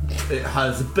 It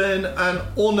has been an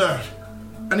honor."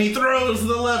 And he throws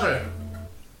the lever.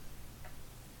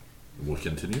 We'll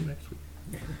continue next week.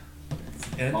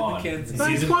 And Mackenzie.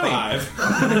 Season 5.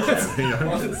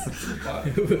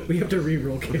 We have to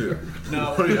re-roll character.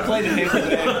 No, we played a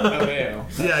hand of AO.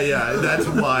 Yeah, that's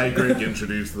why Greg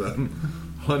introduced them.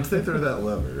 Once they throw that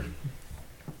lever.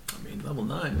 I mean, level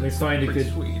 9. They find it pretty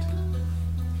good. sweet.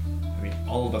 I mean,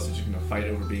 all of us are just going to fight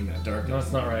over being that dark. No,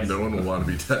 that's not right. No one will want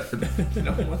to be dead.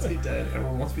 No one wants to be dead.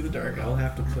 Everyone wants to be the dark I'll elf.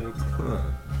 have to play.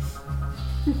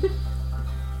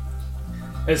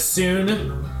 As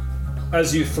soon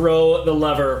as you throw the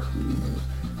lever,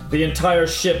 the entire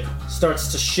ship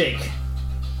starts to shake.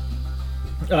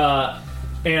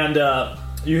 And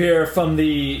you hear from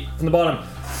the bottom,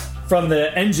 from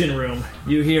the engine room,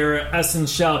 you hear Essen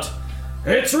shout,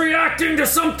 "It's reacting to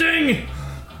something!"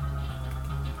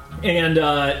 And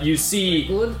you see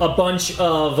a bunch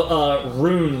of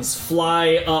runes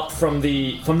fly up from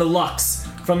the Lux,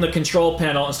 from the control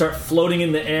panel, and start floating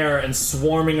in the air and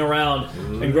swarming around.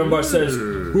 And Grumbar says,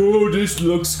 "Oh, this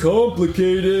looks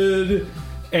complicated."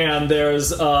 And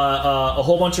there's a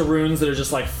whole bunch of runes that are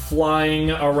just like flying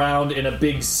around in a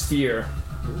big sphere.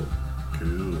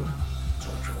 Cool.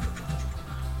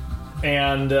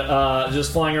 And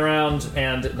just flying around,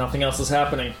 and nothing else is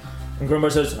happening. And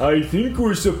Grumbar says, "I think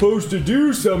we're supposed to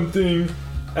do something,"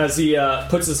 as he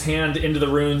puts his hand into the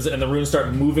runes, and the runes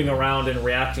start moving around and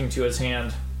reacting to his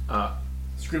hand.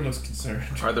 Scrim looks concerned.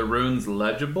 Are the runes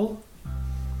legible?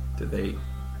 Do they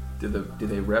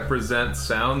represent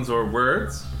sounds or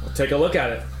words? We'll take a look at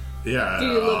it. Yeah. Do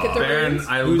you look at the Baron, runes?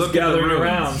 I Who's look at the gathering runes.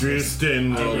 around?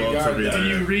 Tristan will also be Do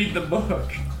you there. read the book?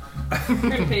 Turn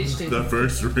to page 2. The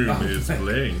first room is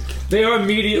blank. They are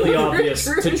immediately obvious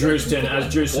to Drustin as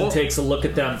Drustin takes a look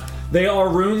at them. They are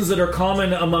runes that are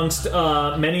common amongst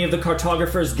many of the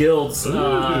cartographers' guilds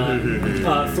throughout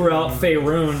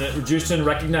Faerun. Drustin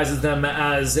recognizes them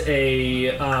as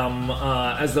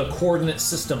as the coordinate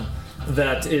system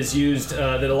that is used,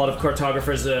 that a lot of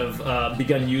cartographers have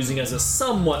begun using as a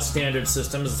somewhat standard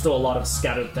system. There's still a lot of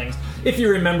scattered things. If you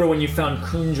remember when you found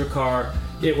Kunjakar,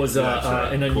 it was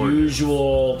an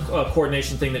unusual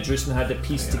coordination thing that Drustin had to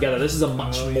piece together. This is a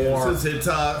much more It's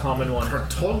a common one.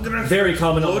 cartography. Very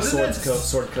common on the coordinates?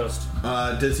 Sword Coast.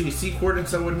 Does he see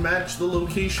coordinates that would match the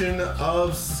location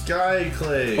of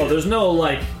Skyclave? Oh, there's no,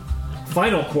 like,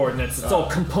 final coordinates. It's all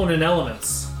component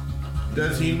elements.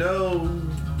 Does he know?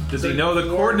 Does he know the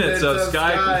coordinates of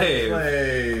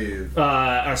Skyclave? Skyclave?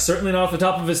 Are certainly not off the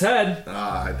top of his head.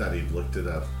 I thought he'd looked it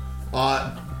up.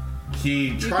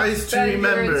 He tries to spend your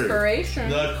remember inspiration.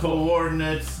 the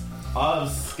coordinates of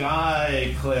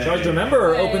Skyclave. Tries to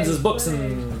remember or opens his books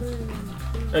and...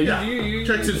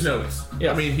 checks his notes.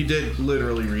 Yeah. I mean, he did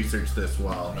literally research this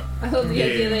while. I love the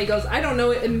idea that he goes, I don't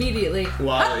know it immediately.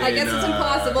 Well, I guess it's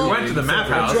impossible. We went to the map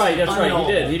house. That's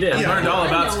right, he did. I learned all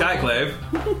about Skyclave.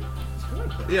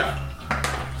 Yeah.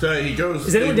 So he goes.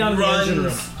 Is anyone he down in the engine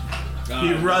room?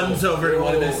 He runs over to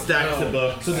one of his stacks of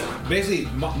books. So basically,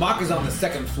 Mock is on the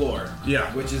second floor.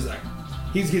 Yeah. Which is like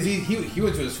he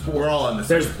went to his fourth. We're all on the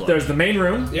There's same floor. there's the main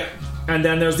room, Yeah. and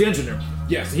then there's the engine room.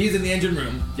 Yes, he's in the engine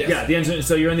room. Yes. Yeah, the engine.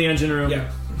 So you're in the engine room. Yeah.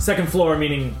 Second floor,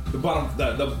 meaning The bottom,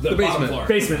 the bottom basement. floor.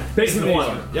 basement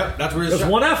one. Yep, that's where his There's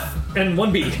shop. one F and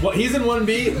one B. Well, he's in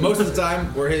 1B most of the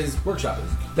time, where his workshop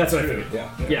is. That's what I figured. Yeah.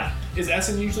 Yeah. Is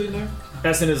Essen usually in there?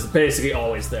 Essen is basically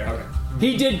always there. Okay.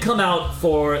 He did come out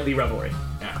for the revelry.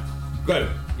 Yeah. Good.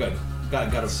 Got him.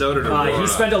 So did Aurora. He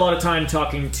spent a lot of time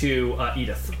talking to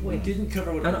Edith. We didn't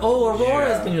cover what. And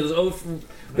Aurora's been here.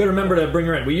 We gotta remember to bring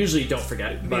her in. We usually don't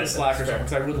forget. Be a slacker,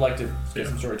 because I would like to get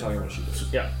some storytelling on what she does.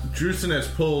 Yeah. Drewson has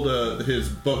pulled his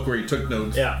book where he took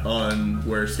notes on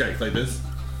where Skyclave is.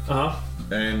 Uh-huh.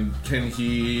 And can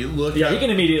he look Yeah, at... he can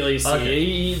immediately see.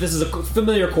 Okay. This is a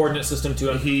familiar coordinate system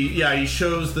to him. He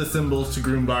shows the symbols to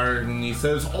Groombar and he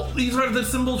says, "Oh, these are the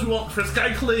symbols we want for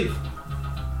Skyclave."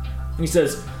 He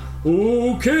says,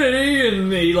 "Okay,"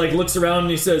 and he looks around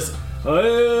and he says,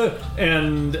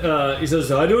 he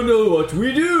says, "I don't know what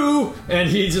we do," and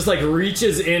he just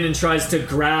reaches in and tries to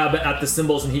grab at the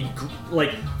symbols, and he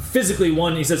physically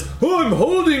one. He says, "Oh, I'm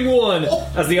holding one,"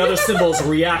 as the other symbols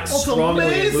react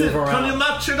strongly and move around. Can you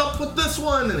match it up with this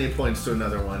one? And he points to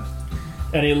another one.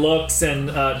 And he looks, and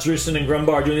Drewson and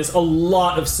Grumbar are doing this. A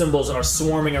lot of symbols are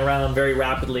swarming around very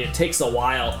rapidly. It takes a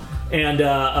while. And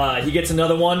he gets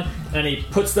another one, and he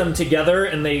puts them together,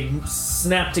 and they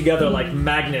snap together like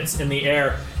magnets in the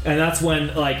air. And that's when,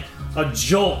 a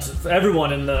jolt,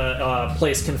 everyone in the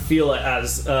place can feel it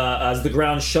as the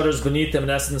ground shudders beneath them,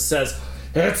 and Essence says,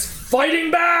 "It's fighting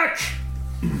back!"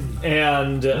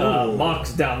 And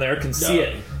Mox down there can see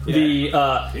it.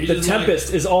 Yeah. The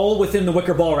Tempest is all within the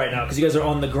wicker ball right now, because you guys are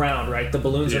on the ground, right? The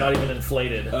balloons are not even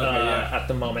inflated at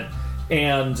the moment.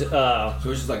 And so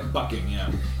it's just bucking, yeah.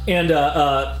 And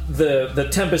the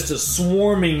Tempest is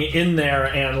swarming in there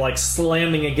and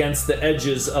slamming against the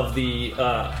edges of the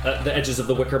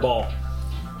wicker ball.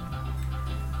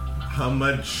 How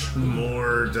much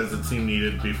more does it seem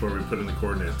needed before we put in the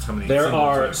coordinates? How many? There symbols would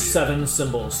are it be? 7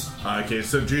 symbols. Okay,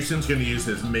 so Drewson's going to use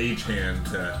his mage hand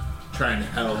to try and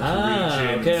help reach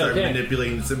in and start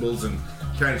manipulating the symbols and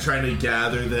kind of trying to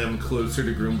gather them closer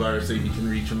to Groombar so he can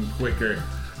reach them quicker.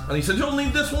 And he said, "You'll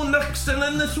need this one next, and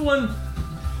then this one."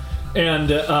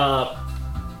 And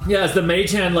as the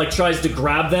mage hand tries to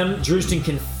grab them, Drewston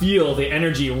can feel the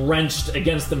energy wrenched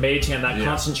against the mage hand. That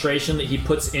concentration that he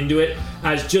puts into it,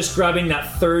 as just grabbing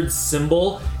that third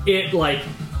symbol,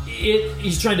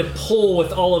 he's trying to pull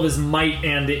with all of his might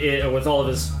or with all of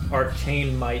his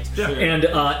arcane might, and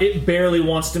it barely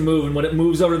wants to move. And when it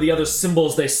moves over to the other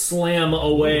symbols, they slam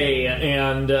away,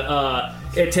 and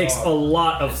it takes a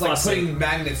lot of it's fussing. putting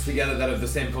magnets together that have the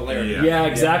same polarity. Yeah,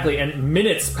 exactly. And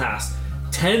minutes pass.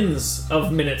 Tens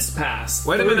of minutes pass.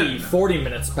 Wait a 30, minute. 40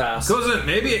 minutes pass. Cousin,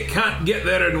 maybe it can't get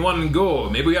there in one go.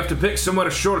 Maybe we have to pick somewhere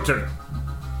shorter.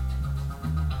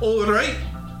 All right.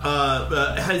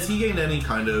 Has he gained any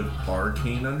kind of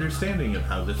arcane understanding of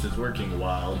how this is working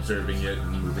while observing it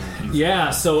and moving pieces?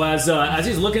 Yeah, so as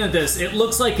he's looking at this, it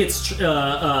looks like it's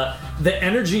the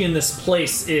energy in this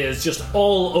place is just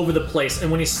all over the place. And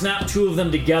when he snapped 2 of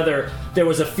them together, there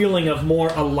was a feeling of more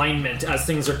alignment as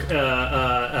things are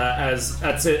as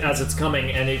it's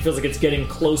coming, and it feels like it's getting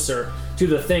closer to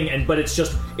the thing. But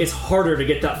it's harder to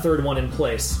get that third one in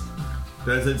place.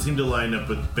 Does it seem to line up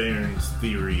with Baron's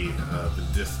theory of the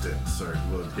distance, or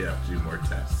will he have to do more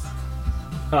tests?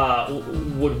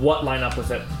 Would what line up with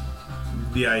it?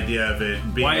 The idea of it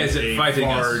being Why is it a fighting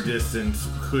far us? distance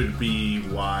could be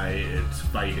why it's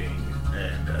fighting.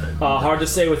 And hard to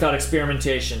say without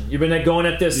experimentation. You've been going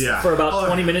at this for about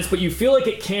 20 minutes, but you feel like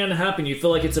it can happen. You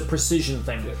feel like it's a precision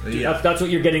thing. Yeah. That's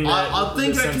what you're getting. I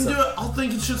think I can sense do of. it. I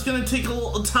think it's just going to take a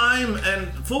little time and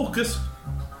focus.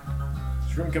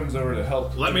 Shroom comes over to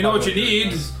help. Let me know what you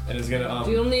need. And is gonna.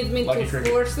 Do you need me Lucky to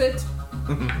Cricket. force it?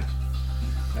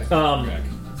 It's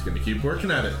going to keep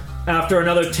working at it. After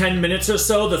another 10 minutes or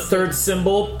so, the third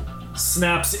symbol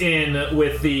snaps in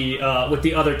with the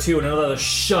other 2, and another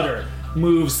shudder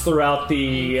moves throughout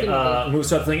the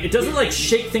thing. It doesn't like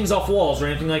shake things off walls or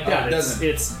anything like that. It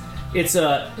doesn't. It's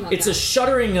a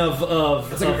shuddering of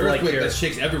It's like an earthquake your, that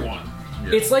shakes everyone.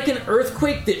 It's like an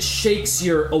earthquake that shakes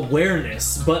your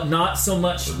awareness, but not so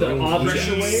much the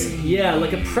pressure wave. Yeah,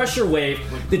 like a pressure wave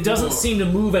that doesn't seem to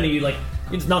move any. Like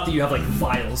it's not that you have like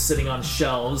vials sitting on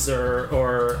shelves or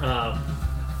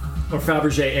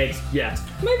Fabergé eggs yet.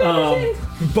 But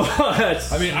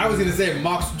I mean, I was gonna say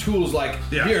Mock's tools like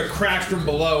here crashed from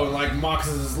below, and like Mox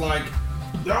is like,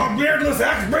 "Oh, beardless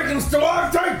axe breaking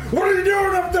stalactite! What are you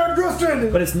doing up there,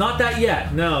 Dustin?" But it's not that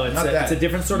yet. No, it's a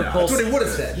different sort of pulse. That's what he would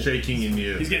have said. Shaking in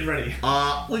you. He's getting ready.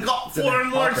 We got 4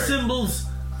 more symbols.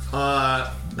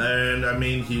 And I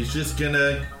mean, he's just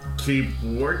gonna keep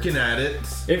working at it.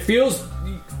 It feels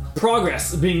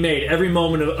progress being made every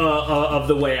moment of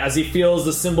the way as he feels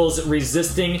the symbols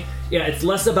resisting. Yeah, it's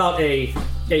less about a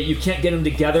you can't get them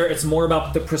together. It's more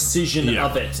about the precision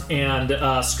of it. And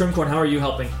Scrimcorn, how are you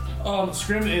helping?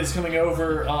 Scrim is coming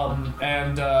over,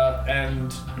 and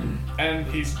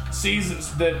he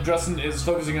sees that Justin is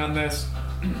focusing on this,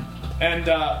 and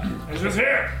he says,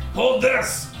 "Here, hold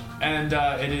this." And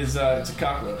it's a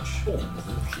cockroach.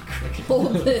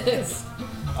 Hold this.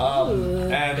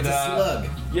 And It's a slug.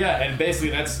 Yeah, and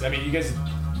basically that's. I mean, you guys.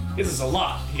 This is a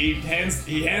lot. He hands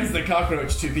the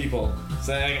cockroach to people,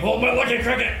 saying, "Hold my lucky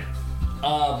cricket."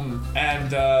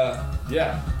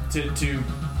 To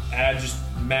add just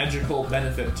magical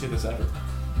benefit to this effort.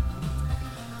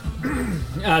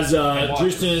 As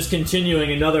Drustin is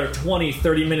continuing, another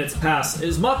 20-30 minutes pass.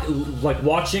 Is Mock like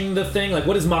watching the thing? Like,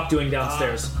 what is Mock doing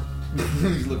downstairs?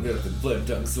 He's looking at the blood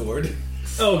tongue sword.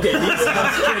 Okay, he's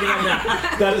concentrating on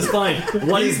that. That is fine.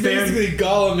 What He's is Baron? basically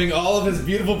goleming all of his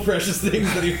beautiful, precious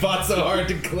things that he fought so hard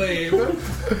to claim.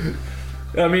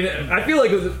 I mean, I feel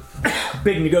like it was a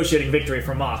big negotiating victory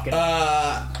for Mock.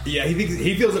 Yeah,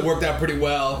 he feels it worked out pretty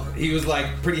well. He was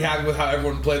like pretty happy with how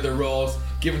everyone played their roles,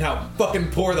 given how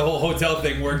fucking poor the whole hotel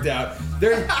thing worked out. We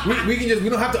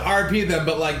don't have to RP them,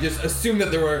 but like just assume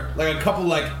that there were like a couple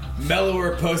like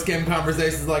mellower post game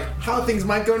conversations, like how things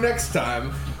might go next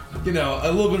time. You know,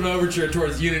 a little bit of an overture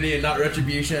towards unity and not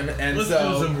retribution, and Let's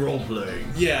so do some role playing.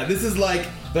 yeah, this is like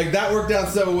that worked out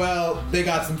so well. They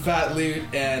got some fat loot,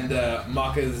 and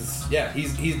Maka's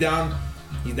he's down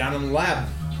in the lab.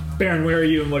 Baron, where are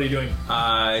you and what are you doing?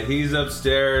 He's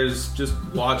upstairs just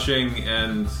watching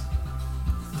and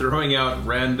throwing out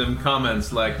random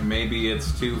comments like maybe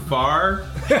it's too far.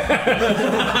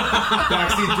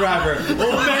 Backseat driver, old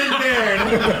man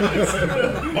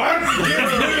Baron. Why don't you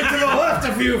get moving to the left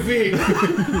a few feet?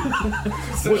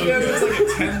 So she has this like a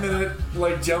 10-minute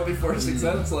like jump before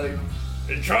success. Like,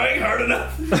 you're trying hard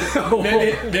enough.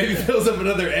 maybe fills up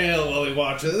another ale while he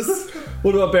watches.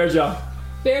 What about Bearjaw?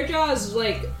 Bearjaw is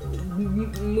like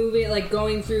moving, like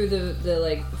going through the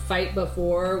like fight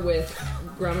before with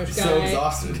Grummish guy. So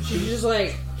exhausted. She's just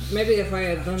like, maybe if I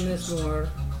had done this more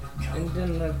and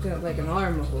done like an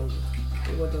arm hold,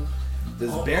 it would have.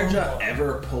 Does Bearjaw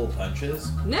ever pull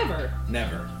punches? Never.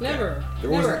 Never. Never. There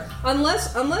Never.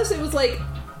 wasn't- Unless it was like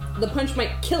the punch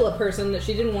might kill a person that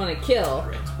she didn't want to kill.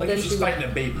 Like then if she's she would- fighting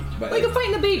a baby. But Like a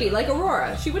fighting a baby, like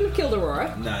Aurora. She wouldn't have killed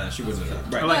Aurora. no, she wouldn't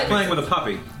have. Right. Or like But- playing with a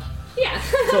puppy. Yeah.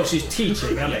 So she's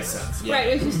teaching. That makes sense. Yeah. Right,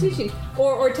 if she's teaching.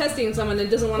 Or testing someone that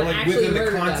doesn't want But to like actually within the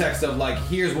murder them. context of like,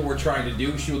 here's what we're trying to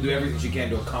do, she will do everything she can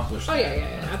to accomplish Oh that.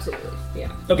 yeah, absolutely.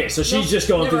 Yeah. Okay, so she's Nope, just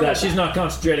going never through that. heard She's that. not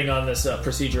concentrating on this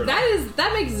procedure.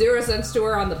 That makes zero sense to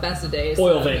her on the best of days.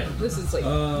 Oil So, vein. yeah, this is like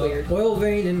weird. Oil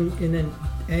vein in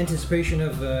anticipation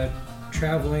of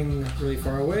traveling really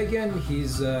far away again.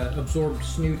 He's absorbed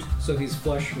Snoot, so he's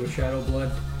flush with shadow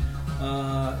blood.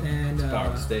 Power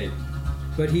of the state.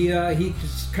 But he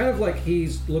just kind of like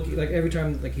he's looking like every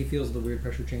time like he feels the weird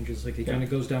pressure changes, like he kind of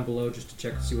goes down below just to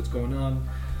check to see what's going on.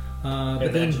 But in the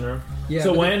then, engine room. yeah.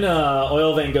 So but when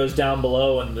Oil Vein goes down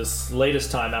below, and this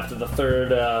latest time after the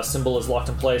third symbol is locked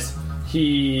in place,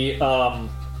 he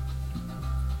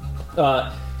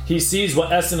sees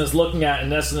what Essen is looking at,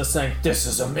 and Essen is saying, "This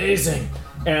is amazing."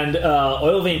 And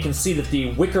Oil Vein can see that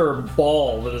the wicker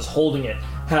ball that is holding it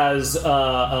has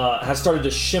started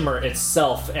to shimmer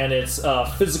itself, and its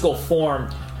physical form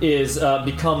is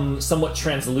become somewhat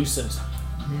translucent.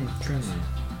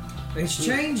 it's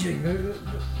changing.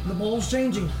 The ball's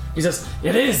changing. He says,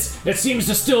 "It is. It seems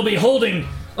to still be holding."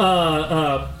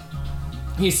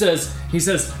 He says,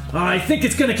 "I think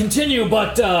it's going to continue,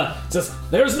 but says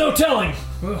there's no telling.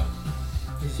 Oh,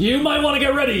 You might want to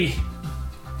get ready."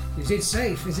 is it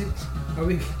safe? Is it? Are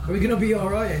we gonna be all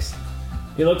right?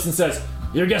 He looks and says,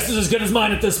 "Your guess is as good as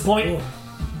mine at this point."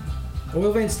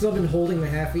 Oilvane's still been holding the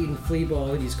half-eaten flea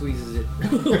ball and he squeezes it.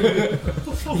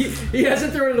 he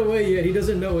hasn't thrown it away yet. He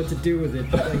doesn't know what to do with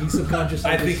it. But he subconsciously.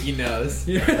 I think he knows.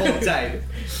 Hold tight.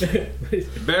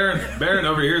 Baron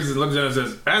overhears and looks at it and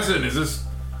says, Essen, is this...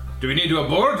 Do we need to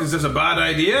abort? Is this a bad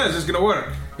idea? Is this gonna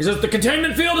work? He says, the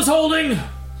containment field is holding!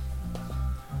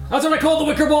 That's what I call the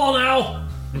wicker ball now!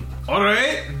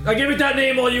 Alright. I gave it that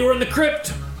name while you were in the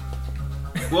crypt.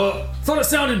 Well... Thought it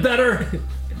sounded better.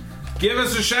 Give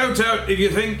us a shout out if you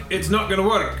think it's not gonna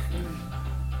work.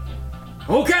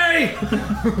 Okay!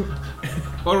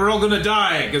 Or we're all gonna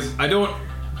die, because I don't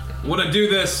want to do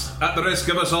this at the risk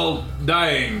of us all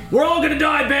dying. We're all gonna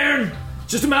die, Baron!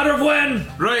 Just a matter of when!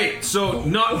 Right, so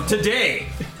not today.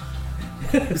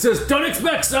 He says, don't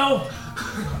expect so!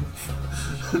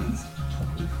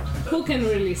 Who can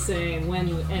really say when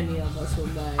any of us will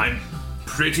die? I'm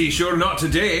pretty sure not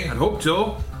today. I'd hope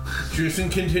so. Drewson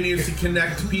continues to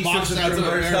connect pieces of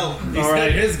Grimdar's help. He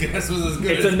said his guess was as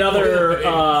good It's as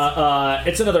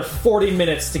another 40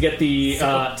 minutes to get the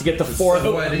fourth.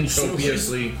 Sweating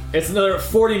copiously. It's another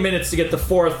 40 minutes to get the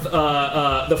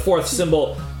fourth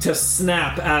symbol to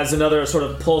snap as another sort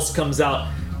of pulse comes out,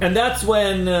 and that's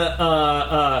when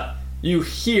you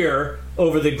hear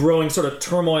over the growing sort of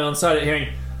turmoil inside it,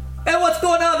 hearing, "Hey, what's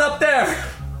going on up there?"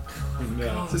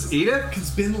 Is this Edith? It's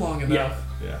been long enough.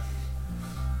 Yeah.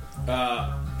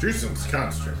 Drewson's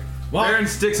concentrating. Baron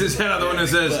sticks his head out the window and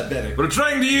says, we're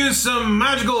trying to use some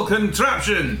magical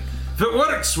contraption. If it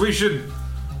works, we should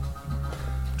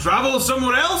travel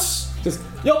somewhere else?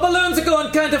 Your balloons are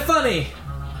going kind of funny.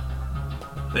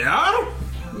 They are?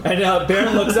 And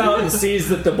Baron looks out and sees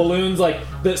that the balloons,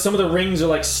 some of the rings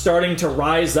are starting to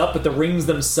rise up, but the rings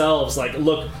themselves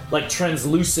look like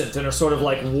translucent and are sort of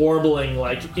warbling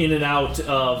in and out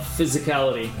of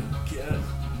physicality.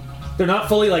 They're not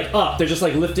fully up. They're just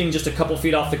lifting just a couple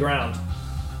feet off the ground.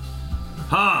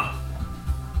 Huh.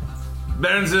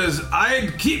 Baron says,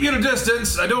 I'd keep you at a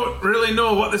distance. I don't really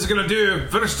know what this is going to do.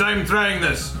 First time trying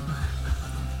this.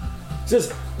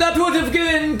 Says, that would have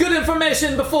given good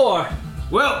information before.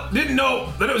 Well, didn't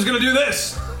know that it was going to do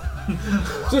this.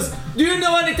 Says, do you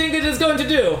know anything it is going to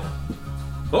do?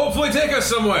 Hopefully take us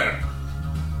somewhere.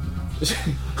 She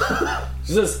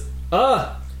says,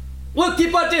 we'll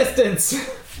keep our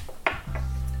distance.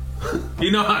 He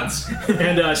nods.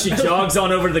 And she jogs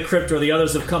on over to the crypt where the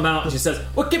others have come out, and she says,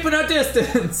 we're keeping our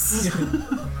distance.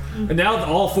 And now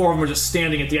all four of them are just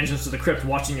standing at the entrance to the crypt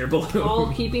watching your balloon.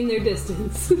 All keeping their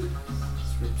distance.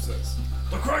 Says,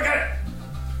 the cricket!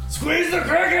 Squeeze the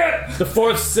cricket! The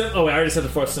fourth symbol. Oh, I already said the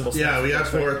fourth symbol. Yeah, we asked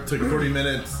for it. Took 40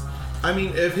 minutes. I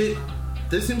mean,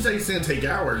 this seems like it's gonna take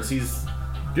hours. He's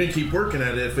gonna keep working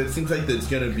at it. If it seems like there's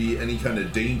gonna be any kind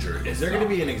of danger, Is there going to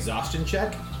be an exhaustion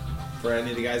check for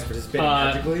any of the guys participating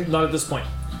magically? Not at this point.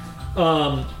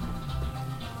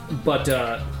 But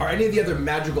are any of the other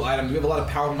magical items? We have a lot of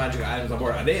powerful magical items on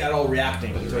board. Are they at all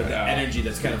reacting to the energy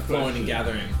that's kind of flowing and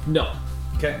gathering? No.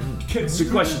 Okay. Good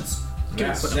questions.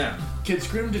 Can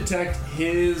Scrim detect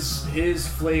his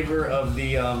flavor of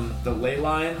the ley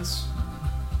lines?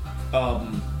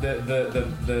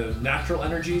 The natural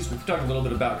energies. We've talked a little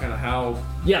bit about kind of how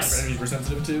Yes. energies we're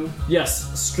sensitive to.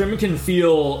 Yes, Scrim can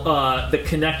feel the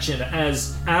connection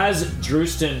as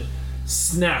Drewston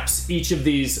snaps each of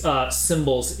these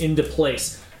symbols into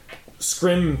place.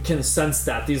 Scrim can sense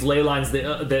that these ley lines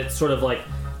that sort of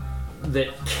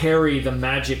that carry the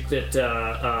magic that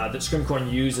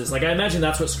Scrimcorn uses. I imagine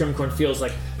that's what Scrimcorn feels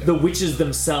like. The witches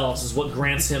themselves is what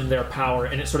grants him their power,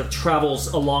 and it sort of travels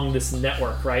along this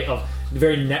network, right? Of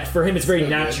for him, it's very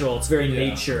natural. It's very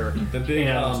nature. The big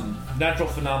natural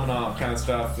phenomena kind of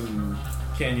stuff, and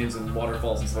canyons and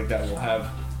waterfalls and stuff like that will have.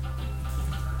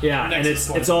 Yeah, and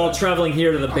it's all traveling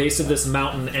here to the base of this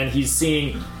mountain, and he's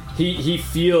seeing. He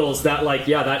feels that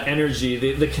that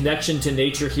energy, the connection to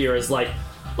nature here is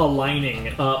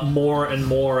aligning more and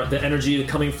more. The energy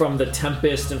coming from the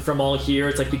Tempest and from all here,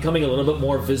 it's becoming a little bit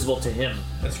more visible to him.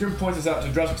 And Scrim points this out to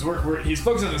Dress because he's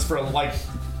focused on this for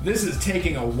this is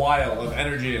taking a while of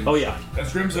energy. And, oh yeah. And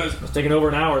Scrim says it's taken over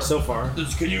an hour so far.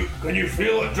 Can you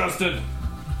feel it, Justin?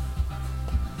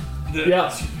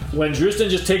 Yeah. When Drewston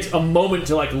just takes a moment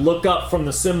to look up from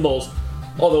the symbols,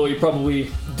 although he probably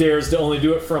dares to only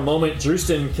do it for a moment,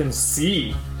 Drewston can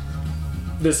see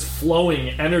this flowing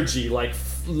energy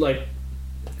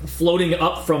floating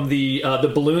up from the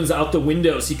balloons out the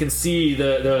windows. He can see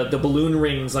the balloon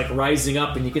rings rising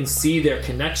up, and you can see their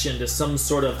connection to some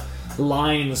sort of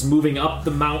lines moving up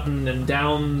the mountain and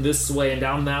down this way and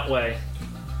down that way.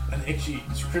 And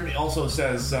Scrim also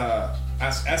says,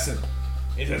 ask Essen.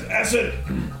 He says, Essen,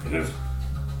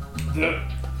 the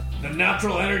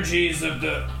natural energies of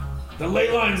the the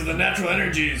ley lines of the natural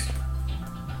energies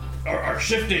are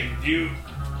shifting. Do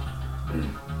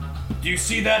you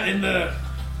see that in the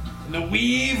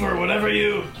weave or whatever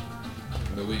you?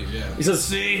 The weave, yeah. He says,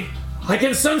 See? I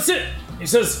can sense it. He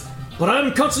says, but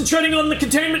I'm concentrating on the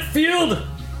containment field.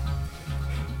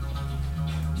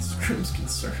 Scrim's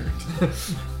concerned.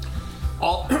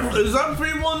 Is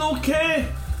everyone okay?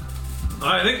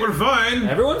 I think we're fine.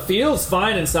 Everyone feels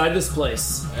fine inside this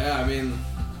place. Yeah, I mean,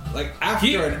 like after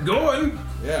Keep going.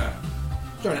 yeah,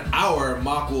 after an hour,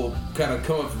 Mock will kind of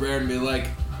come up to Bear and be like,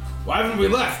 "Why haven't we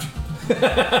left?"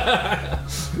 Are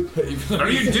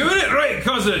you doing it right,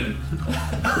 cousin?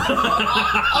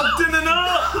 I didn't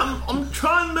know. I'm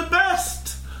trying my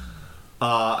best.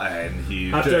 And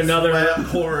he After just another- sweat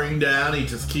pouring down, he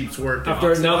just keeps working.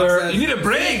 After another, You need a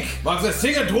break. Mock says,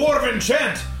 "Sing a dwarven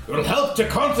chant. It will help to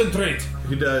concentrate."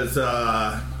 He does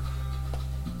a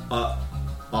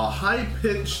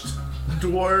high-pitched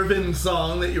dwarven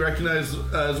song that you recognize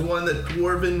as one that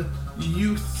dwarven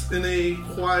youths in a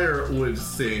choir would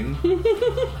sing.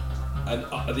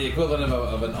 The equivalent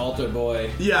of an altar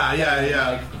boy.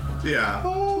 Yeah.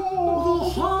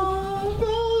 Oh, the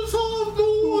harvest of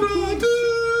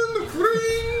Moradin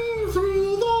ring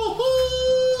through the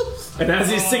halls. and as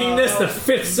he's singing this, the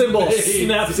fifth cymbal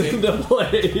snaps into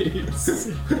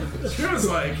place. Scrim's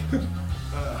like,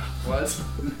 what?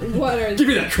 What are Give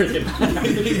me that cricket.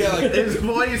 Yeah, like, His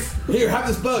voice, here, have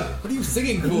this bug. What are you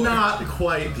singing for? not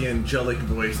quite the angelic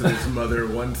voice that his mother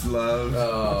once loved.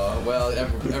 Well,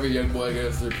 every young boy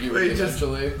goes through puberty He just-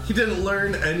 eventually. He didn't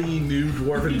learn any new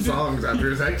dwarven songs after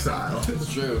his exile.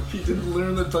 It's true. He didn't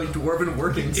learn the dwarven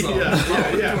working song.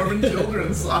 Yeah. Dwarven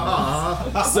children's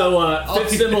song. So fifth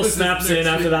keep cymbal this snaps next in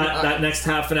after week. that next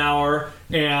half an hour,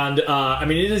 and I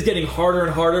mean it is getting harder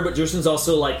and harder. But Justin's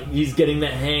also like he's getting the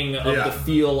hang of Yeah. the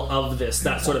feel of this,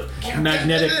 that sort of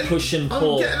magnetic push and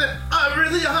pull. I'm getting it. I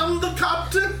really am the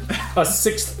captain. A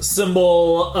sixth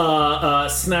cymbal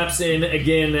snaps in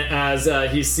again as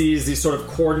he sees these sort of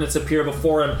coordinates appear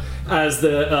before him as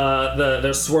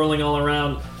they're swirling all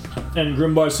around, and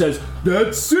Grimbar says,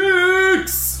 "That's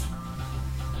 6.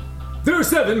 There are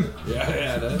 7."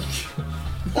 Yeah.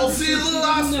 I'll see the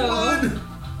last one.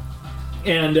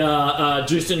 And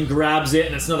Justin grabs it,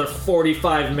 and it's another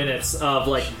 45 minutes of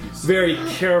like very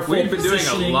careful. We've been doing a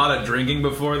positioning. lot of drinking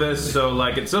before this, so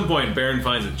like at some point Baron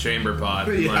finds a chamber pot.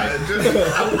 Yeah, Like, just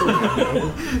out the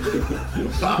window.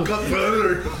 Back up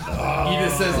further. He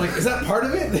just says, like, is that part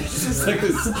of it? It's just like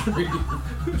this scream.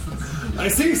 I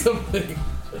see something.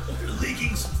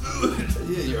 Leaking some fluid.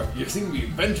 Yeah, you seem to be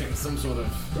venting some sort of...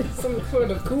 some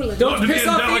sort of coolant? Don't to be piss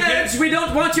off the indelicate. edge. We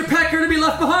don't want your pecker to be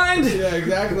left behind. Yeah,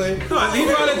 exactly. he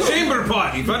found a chamber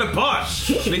pot. He found a pot,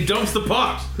 and he dumps the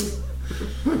pot.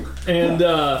 And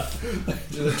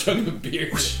There's a chunk of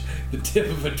beer. The tip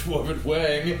of a dwarven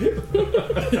wang.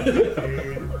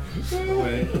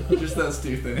 Wait, just those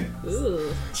two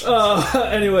things.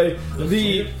 anyway,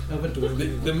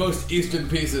 The most eastern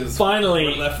pieces finally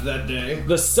were left that day.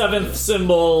 the 7th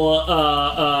symbol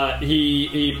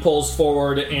he pulls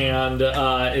forward and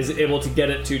is able to get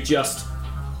it to just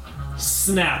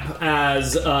snap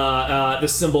as the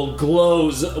symbol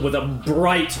glows with a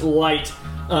bright light.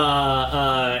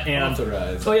 And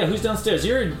Authorized. oh yeah, who's downstairs?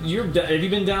 Have you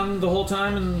been down the whole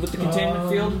time and with the containment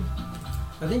field?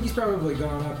 I think he's probably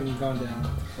gone up and gone down.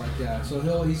 Like, yeah. So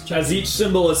he's checking. As each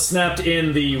symbol is snapped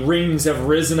in, the rings have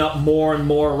risen up more and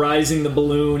more, rising the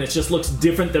balloon. It just looks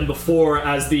different than before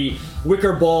as the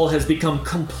wicker ball has become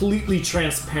completely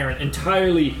transparent,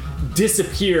 entirely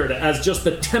disappeared as just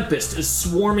the tempest is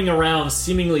swarming around,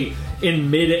 seemingly in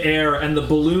mid-air, and the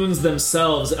balloons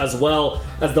themselves, as well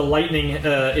as the lightning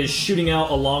is shooting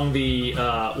out along the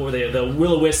the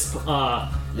will-o-wisp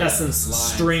essence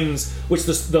lines. strings, which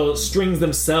the strings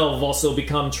themselves also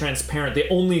become transparent. The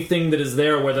only thing that is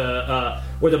there where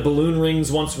the balloon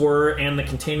rings once were and the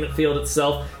containment field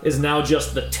itself is now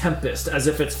just the tempest, as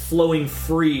if it's flowing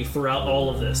free throughout all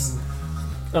of this.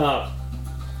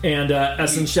 And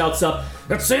Essen shouts up,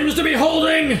 "It seems to be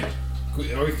holding!"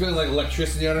 Are we feeling like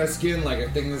electricity on our skin? Like our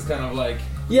thing is kind of like...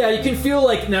 Yeah, you can feel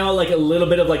like now like a little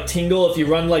bit of like tingle if you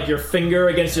run like your finger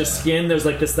against your skin. There's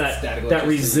like this that Static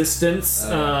resistance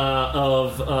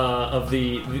of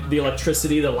the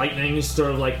electricity, the lightning is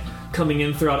sort of like coming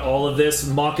in throughout all of this.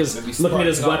 Mock is Maybe looking at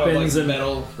his sparks off of, weapons, like, and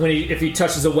metal. if he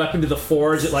touches a weapon to the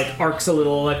forge, it like arcs a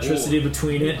little electricity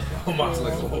between it. Oh, Mock's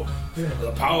like, whoa.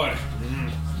 The power.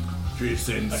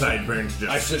 Jason sideburns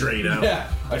just straight out. Yeah,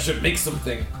 I should make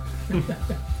something.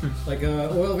 Like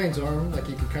Oil Vein's arm, like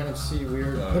you can kind of see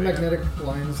weird the magnetic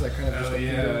lines that kind of just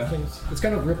appear. yeah. Things. It's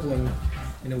kind of rippling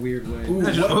in a weird way.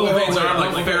 Ulvane's arm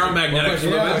like ferromagnetic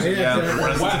fluid.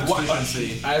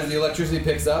 Exactly. As the electricity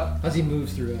picks up, As he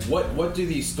moves through it. what do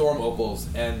the storm opals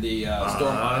and the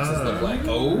storm onyxes look like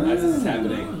as this is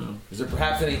happening? Is there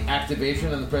perhaps any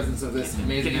activation in the presence of this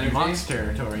amazing In energy? Monk's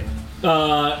territory.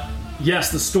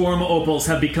 Yes, the storm opals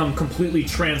have become completely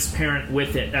transparent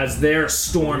with it as their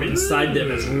storm inside them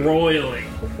is roiling.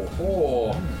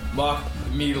 Mock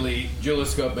immediately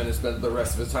Julescope and has spent the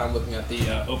rest of his time looking at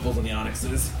the opals and the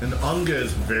onyxes. And Unga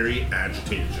is very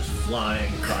agitated, just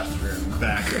flying across the room,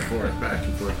 back and forth, back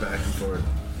and forth, back and forth.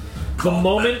 The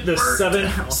moment the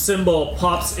seventh symbol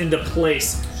pops into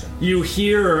place, you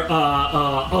hear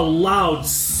a loud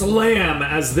slam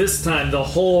as this time the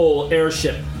whole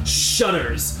airship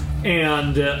shudders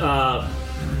and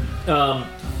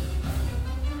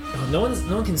no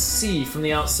one can see from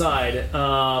the outside.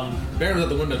 Baron was at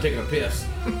the window taking a piss.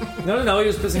 No, he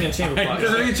was pissing in a chamber pot.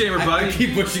 I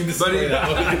keep pushing this way that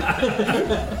way.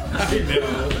 I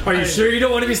know. Are you sure you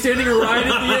don't want to be standing right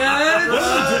at the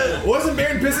edge? Wasn't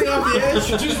Baron pissing off the edge?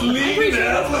 Just leave it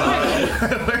out.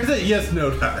 Where's that yes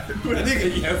no time? I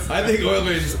think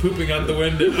Oilman is just pooping out the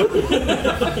window.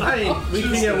 We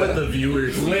can get what the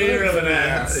viewers see. Later of an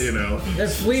ass. You know,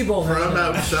 That's Fleeble. from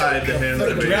outside the hands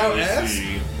of drought ass?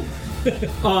 see.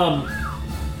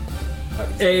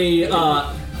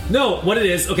 What it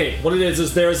is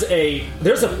there's a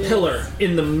pillar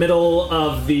in the middle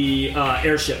of the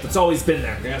airship that's always been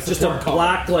there. Yeah, just a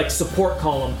black support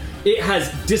column. It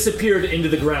has disappeared into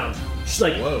the ground.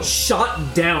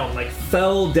 Shot down,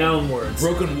 fell downwards.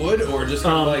 Broken wood or just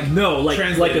kind of no, like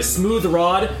a smooth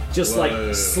rod, just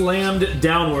Whoa. slammed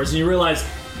downwards, and you realize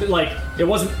that, it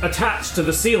wasn't attached to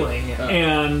the ceiling,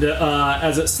 and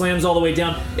as it slams all the way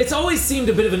down, it's always seemed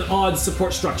a bit of an odd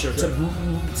support structure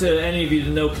to any of you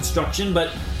to know construction,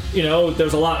 but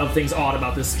there's a lot of things odd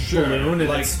about this balloon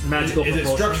and its magical Is it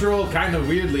propulsion. structural? Kind of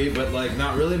weirdly, but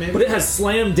not really maybe? But it has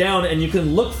slammed down, and you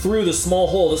can look through the small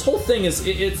hole. This whole thing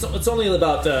it's only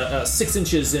about 6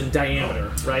 inches in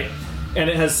diameter, right? And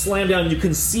it has slammed down. You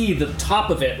can see the top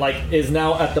of it, is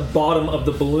now at the bottom of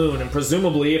the balloon, and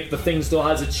presumably, if the thing still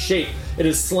has its shape, it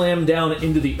is slammed down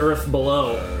into the earth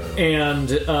below. And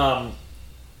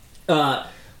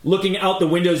looking out the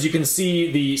windows, you can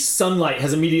see the sunlight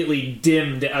has immediately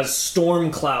dimmed as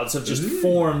storm clouds have just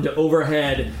formed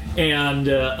overhead, and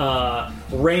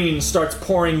rain starts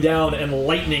pouring down, and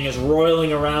lightning is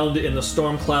roiling around in the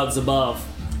storm clouds above.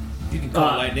 You can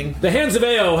call lightning. The hands of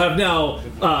Ao have now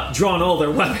drawn all their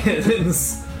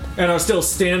weapons and are still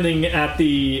standing at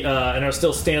the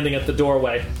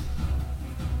doorway.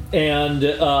 And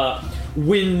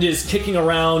wind is kicking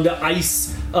around,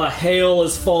 ice, hail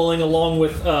is falling along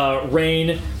with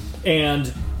rain,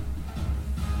 and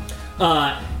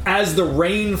as the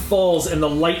rain falls and the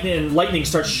lightning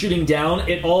starts shooting down,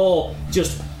 it all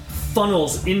just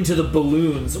funnels into the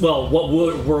balloons. Well, what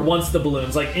were once the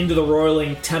balloons, into the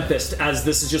roiling tempest, as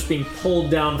this is just being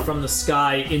pulled down from the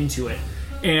sky into it.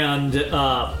 And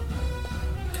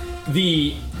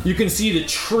you can see the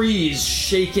trees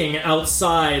shaking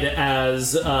outside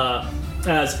as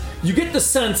you get the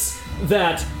sense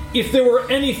that if there were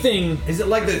anything... Is it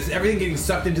like this? Everything getting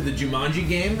sucked into the Jumanji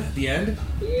game at the end?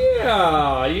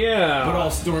 Yeah. But all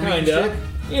stormy Kinda. and shit?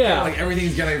 Yeah.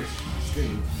 Everything's getting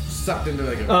sucked into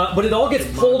a... but it all gets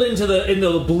pulled into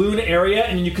the balloon area,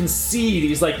 and you can see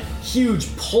these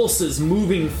huge pulses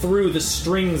moving through the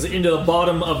strings into the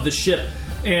bottom of the ship.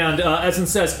 And Essen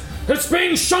says, "It's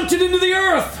being shunted into the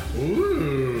earth!"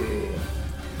 Ooh.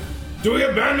 Do we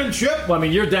abandon ship? Well,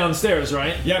 you're downstairs,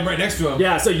 right? Yeah, I'm right next to him.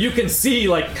 Yeah, so you can see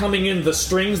coming in the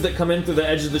strings that come in through the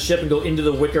edge of the ship and go into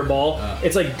the wicker ball.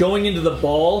 It's going into the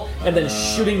ball and then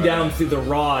shooting down through the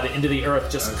rod into the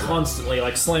earth, just constantly,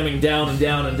 slamming down and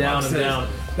down and down and down.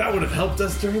 That would have helped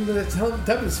us during the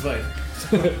Tempest fight.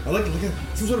 I like to look at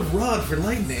some sort of rod for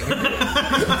lightning.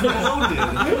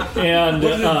 And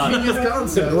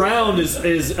the ground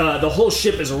is the whole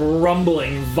ship is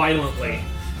rumbling violently.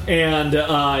 And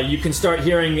you can start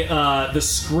hearing the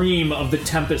scream of the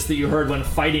tempest that you heard when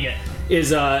fighting it is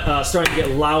starting to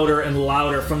get louder and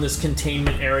louder from this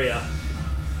containment area.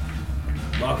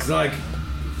 Mock's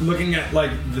looking at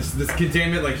this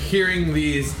containment, hearing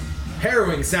these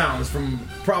harrowing sounds from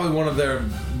probably one of their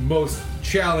most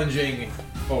challenging,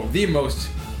 literally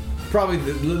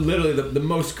the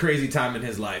most crazy time in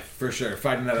his life, for sure,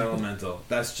 fighting that elemental.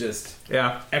 That's just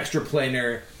extra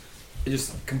planar,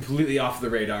 just completely off the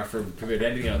radar for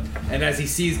anything else. And as he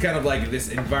sees this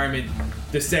environment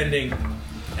descending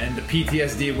and the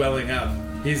PTSD welling up,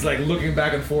 he's looking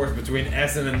back and forth between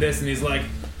Essen and this, and he's like,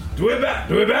 do we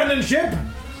abandon ship?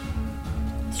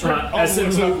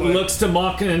 Essen looks to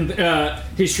Mock and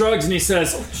he shrugs and he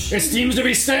says, "It seems to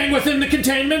be staying within the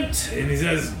containment." And he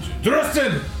says,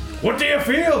 Drustin, what do you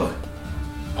feel?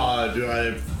 Do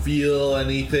I feel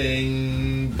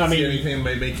anything? See anything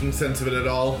by making sense of it at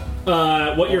all?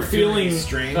 What you're feeling,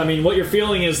 strain? what you're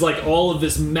feeling is like all of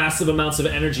this massive amounts of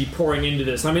energy pouring into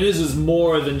this. I mean, this is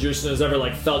more than Justin has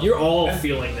ever felt. You're all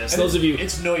feeling this. Those of you,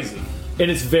 it's noisy. And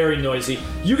it's very noisy.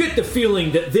 You get the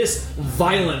feeling that this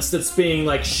violence that's being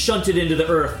shunted into the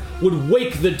earth would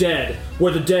wake the dead,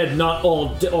 were the dead not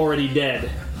all already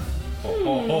dead.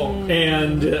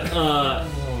 And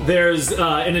there's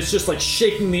and it's just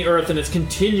shaking the earth, and it's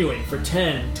continuing for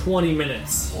 10, 20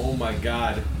 minutes. Oh my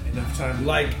god. Enough time.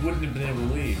 Wouldn't have been able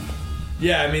to leave.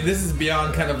 Yeah, I mean, this is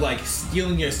beyond kind of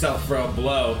stealing yourself for a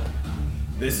blow.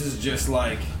 This is just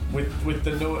with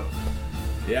the no.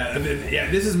 Yeah,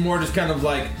 this is more just kind of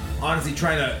honestly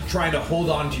trying to hold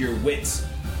on to your wits,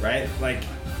 right?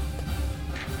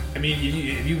 I mean,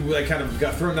 if you kind of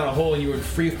got thrown down a hole and you were in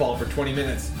free fall for 20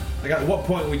 minutes, at what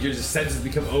point would your senses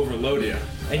become overloaded? Yeah.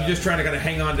 And you're just trying to kind of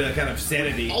hang on to kind of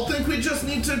sanity. I think we just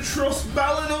need to trust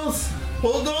Balanos.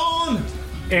 Hold on.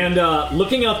 And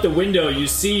looking out the window, you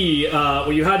see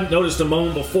what you hadn't noticed a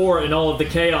moment before in all of the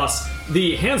chaos.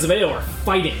 The Hands of Ao are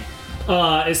fighting.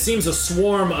 It seems a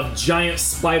swarm of giant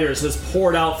spiders has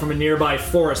poured out from a nearby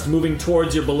forest, moving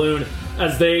towards your balloon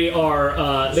as they are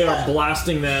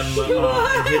blasting them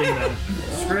and hitting them.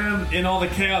 Scrim in all the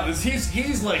chaos. He's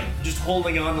just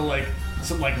holding on to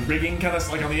some rigging kind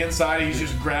of on the inside. He's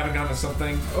just grabbing onto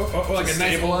something. Like a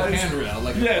nice old handrail,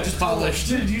 just polished.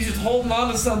 He's just holding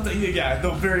on to something. Yeah,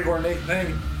 the very ornate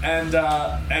thing. And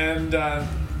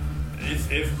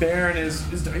if Baron is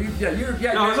are you,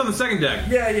 No, he's on the second deck.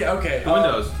 Yeah, okay. The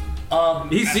windows.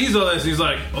 He sees all this. He's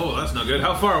like, "Oh, that's not good.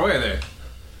 How far away are they?"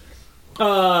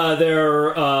 They're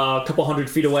a couple 100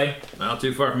 feet away. Not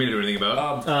too far for me to do anything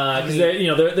about.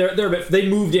 Because they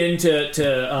moved in to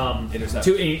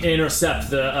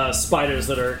intercept the spiders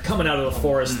that are coming out of the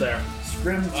forest there.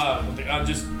 Scrim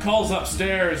just calls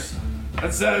upstairs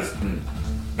and says,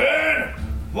 "Ben,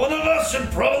 one of us should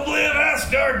probably have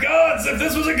asked our gods if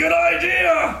this was a good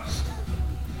idea."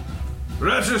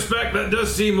 Retrospect, that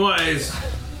does seem wise.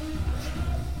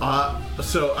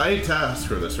 So I hate to ask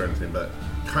for this or anything, but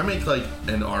can I make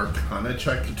an Arcana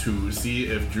check to see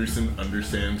if Drusen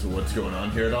understands what's going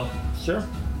on here at all? Sure.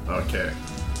 Okay.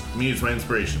 Me use my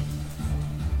inspiration.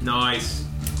 Nice.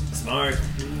 Smart.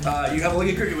 You have a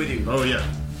Lucky Cricket with you. Oh yeah.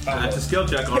 That's a skill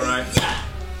check, all right.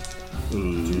 Ooh.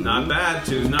 Not bad,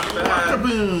 too. Not bad.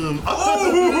 Boom!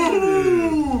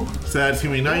 Oh! So that's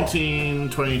gonna be 19,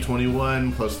 20,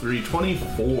 21, plus 3,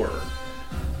 24.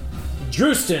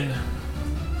 Drustin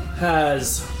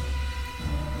has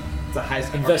the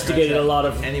highest investigated a lot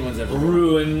of anyone's ever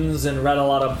ruins and read a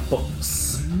lot of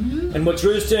books. And what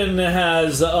Drustin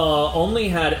has only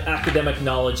had academic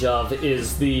knowledge of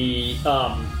is the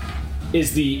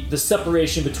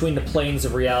separation between the planes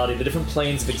of reality, the different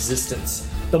planes of existence.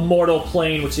 The mortal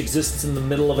plane, which exists in the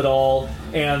middle of it all,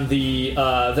 and the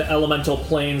elemental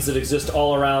planes that exist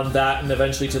all around that, and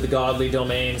eventually to the godly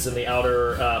domains and the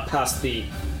outer, past the...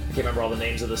 I can't remember all the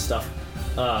names of this stuff.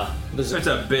 It's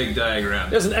a big diagram.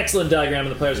 There's an excellent diagram in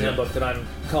the Player's Handbook that I'm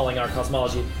calling our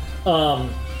cosmology.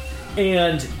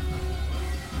 And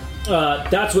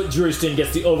that's what Drustin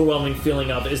gets the overwhelming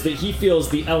feeling of, is that he feels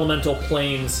the elemental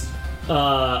planes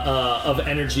of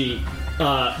energy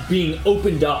being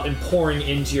opened up and pouring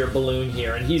into your balloon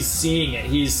here, and he's seeing it.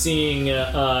 He's seeing,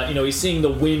 he's seeing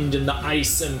the wind and the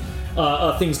ice and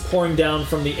things pouring down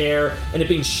from the air and it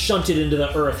being shunted into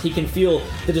the earth. He can feel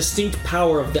the distinct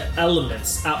power of the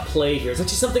elements at play here. It's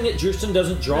actually something that Drustin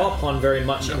doesn't draw upon very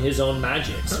much in his own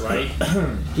magics, right?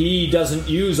 He doesn't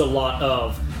use a lot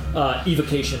of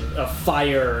evocation of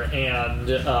fire and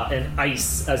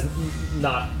ice, as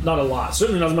not a lot.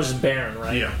 Certainly not as much as Baron,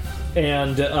 right? Yeah.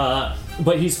 And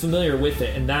but he's familiar with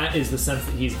it, and that is the sense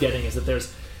that he's getting, is that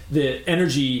there's the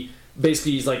energy.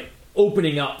 Basically, he's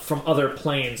opening up from other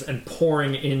planes and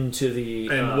pouring into the.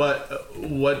 And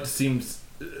what seems,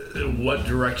 what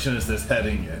direction is this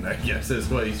heading in? I guess is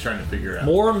what he's trying to figure out.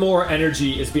 More and more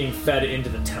energy is being fed into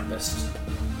the Tempest.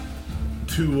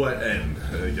 To what end?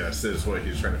 I guess is what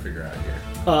he's trying to figure out here.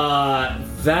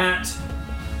 That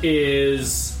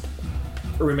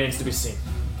remains to be seen.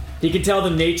 He can tell the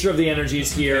nature of the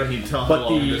energies here. Can he tell how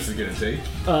long this is going to take?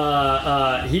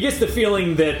 He gets the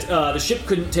feeling that the ship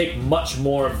couldn't take much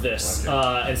more of this.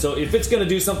 Okay. And so if it's going to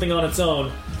do something on its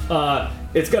own,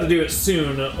 it's got to do it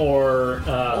soon, or...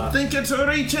 I think it's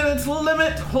reaching its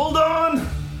limit. Hold on!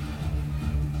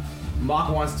 Mock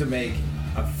wants to make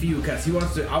a few cuts. I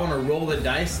want to roll the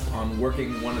dice on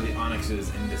working one of the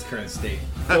onyxes in this current state.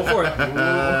 Go for it.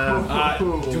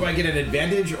 Do I get an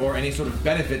advantage or any sort of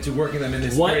benefit to working them in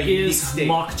this What very unique is state?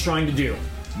 Mock trying to do?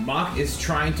 Mock is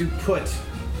trying to put.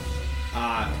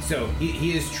 So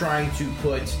he is trying to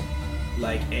put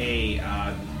like a.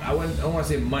 I don't want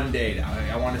to say mundane.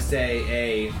 I want to say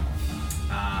a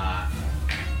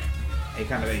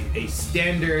kind of a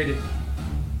standard.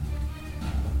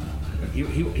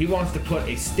 He wants to put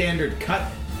a standard cut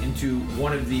into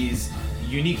one of these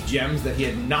unique gems that he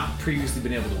had not previously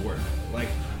been able to work. Like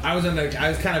I was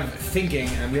kind of thinking,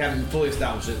 and we haven't fully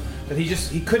established it, that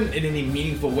he couldn't in any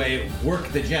meaningful way work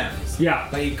the gems. Yeah.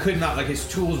 Like he could not, like his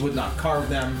tools would not carve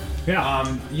them.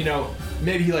 Yeah. You know,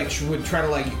 maybe he would try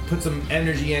to put some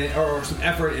energy in it or some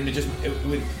effort, and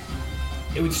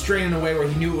it would strain in a way where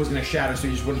he knew it was going to shatter, so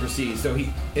he just wouldn't proceed. So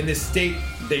he, in this state,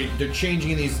 they're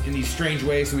changing in these strange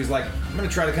ways. So he's like, I'm going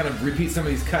to try to kind of repeat some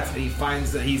of these cuts, and he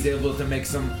finds that he's able to make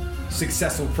some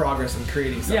successful progress in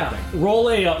creating something. Yeah. Roll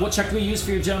a. What check do we use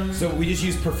for your gems? So we just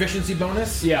use proficiency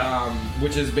bonus. Yeah.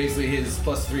 Which is basically his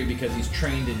 +3 because he's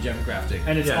trained in gem crafting.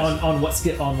 And it's on what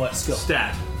skill? On what skill?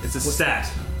 Stat. It's a stat.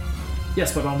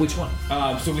 Yes, but on which one?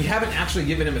 So we haven't actually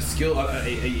given him a skill,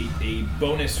 a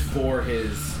bonus for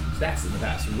his stats in the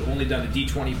past. We've only done a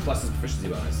D20 plus his proficiency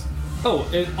bonus. Oh,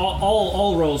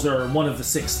 all rolls are one of the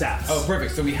 6 stats. Oh,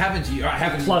 perfect. So we haven't. I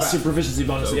haven't Plus your proficiency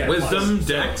bonus. So yeah, wisdom, plus.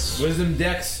 dex. Wisdom,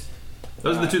 dex.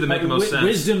 Those are the two that make the most sense.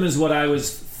 Wisdom is what I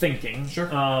was thinking. Sure.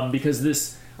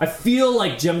 Because I feel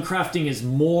like gem crafting is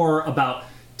more about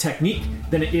technique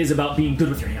than it is about being good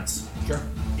with your hands. Sure.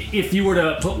 If you were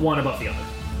to put one above the other.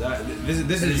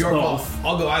 This is your call.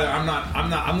 I'll go either.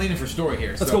 I'm leaning for story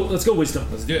here. Let's go wisdom.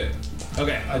 Let's do it.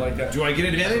 Okay. I like that. Do I get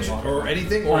advantage or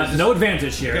anything? Or No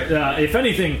advantage here. Okay. If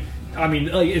anything, I mean,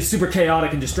 it's super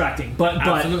chaotic and distracting. But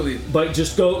Absolutely. But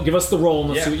just give us the roll and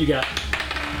let's Yeah. see what you got.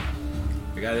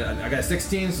 I got a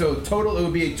 16, so total it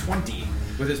would be a 20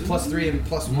 with his +3 and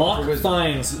 +1 for Mock wisdom.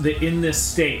 finds that in this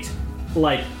state,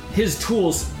 like his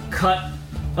tools cut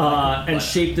and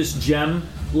shape this gem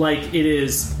like it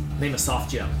is name a soft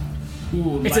gem.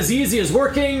 Ooh, It's as easy as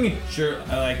working. Sure,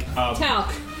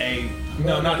 Talc.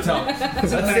 No, not talc.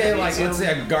 let's say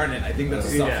a garnet. I think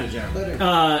that's a softer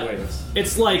gem.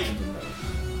 It's like,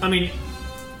 I mean,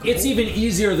 it's even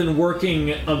easier than working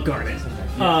a garnet.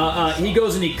 He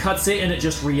goes and he cuts it and it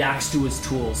just reacts to his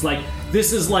tools. Like,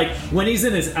 this is like when he's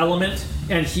in his element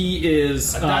and he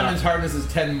is... A diamond's hardness is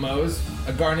 10 Mohs.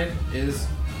 A garnet is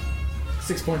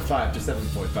 6.5 to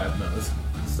 7.5 Mohs.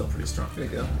 Still pretty strong. There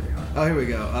you go. Oh, here we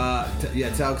go.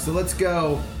 Talc. So let's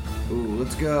go.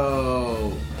 Let's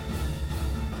go.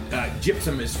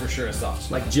 Gypsum is for sure a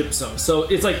soft. Like gypsum. So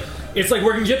it's like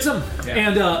working gypsum. Yeah.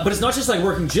 And but it's not just like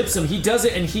working gypsum. He does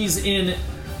it and he's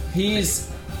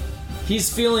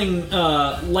feeling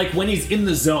like when he's in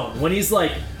the zone. When he's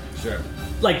like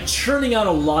like churning out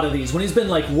a lot of these. When he's been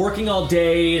like working all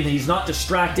day and he's not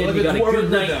distracted. Well, he got a good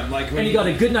night. Rhythm, He got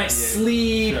a good night's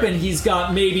sleep, Sure. and he's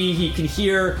got maybe he can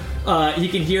hear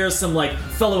some like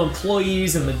fellow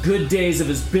employees and the good days of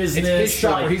his business. It's his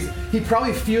shop like- where he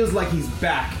probably feels like he's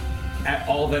back at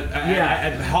all the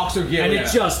at Hawks or Gilead. and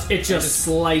it just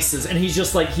slices, and he's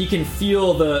just like he can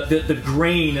feel the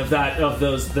grain of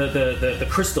those the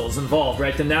crystals involved,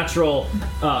 right? The natural,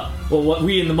 what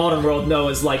we in the modern world know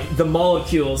is like the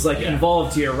molecules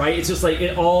involved here, right? It's just like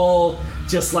it all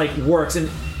just like works, and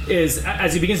is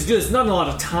as he begins to do this, not a lot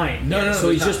of time. No,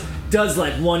 so he there's just does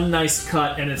like one nice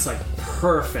cut, and it's like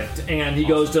perfect, and he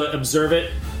goes to observe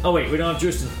it. Oh wait, we don't have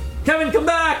Drustin. Kevin, come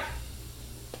back!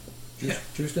 Yeah.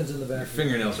 Drustin's in the back. Your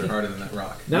fingernails are harder than that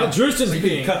rock. Now Drustin's So you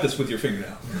being can cut this with your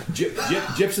fingernail.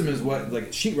 Gypsum is what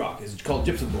like sheetrock is called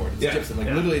gypsum board. It's gypsum. Like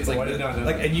literally, it's like I did not know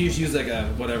that. and you just use like a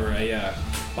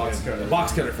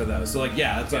box cutter for those. So like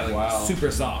that's like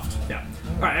super soft. Yeah.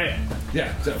 All right.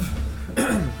 Yeah. So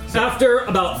After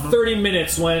about 30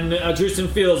 minutes, when Drustin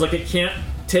feels like it can't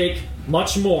take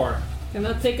much more,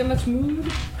 Cannot take a much mood.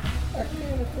 which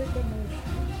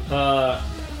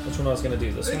one I was going to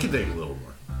do this It one? can take a little more.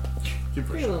 Keep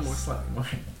Take a little more. Slightly more.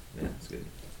 yeah, it's good.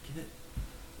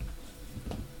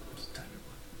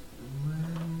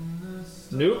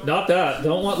 Nope, not that.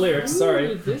 Don't want lyrics.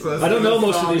 Sorry. This I don't know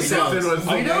most of these songs.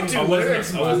 We don't do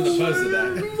lyrics. I wasn't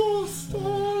opposed to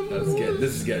that. That's good.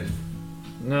 This is good.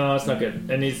 No, it's not good.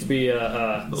 It needs to be.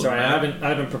 Sorry, I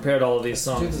haven't prepared all of these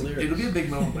songs. It'll be a big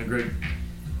moment when Greg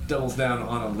doubles down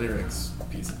on a lyrics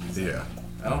piece of music. Yeah.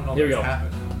 I don't know if Here we that's go.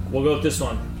 happened. We'll go with this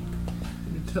one.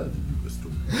 Let me tell you a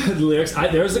story. The lyrics.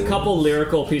 There's a couple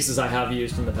lyrical pieces I have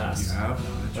used in the You past.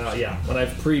 have? Yeah, when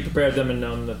I've pre-prepared them and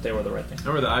known that they were the right thing.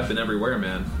 Remember that I've been everywhere,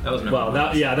 man. That was Well,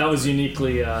 that was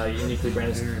uniquely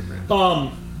branded.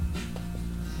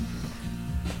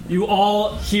 You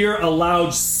all hear a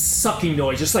loud sucking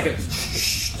noise, just like a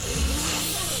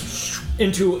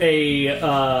into a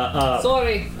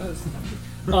Sorry.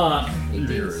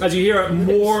 as you hear it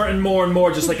more and more and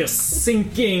more, just like a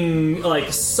sinking,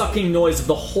 like sucking noise of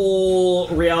the whole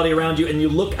reality around you, and you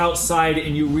look outside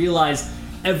and you realize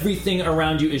everything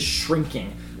around you is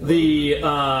shrinking. The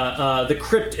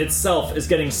crypt itself is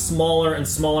getting smaller and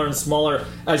smaller and smaller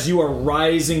as you are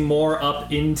rising more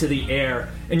up into the air,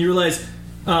 and you realize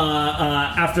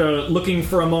after looking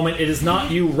for a moment, it is not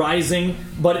you rising,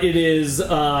 but it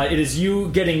is you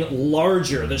getting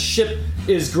larger. The ship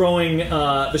is growing.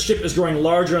 The ship is growing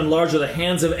larger and larger. The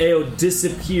hands of Ao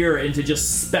disappear into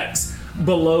just specks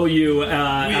below you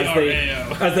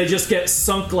as they just get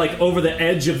sunk like over the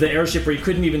edge of the airship where you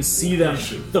couldn't even see them.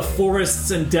 The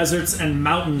forests and deserts and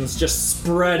mountains just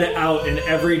spread out in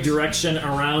every direction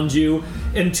around you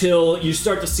until you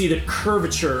start to see the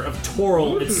curvature of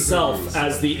Toril itself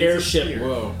as the airship,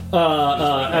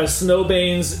 as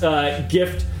Snowbane's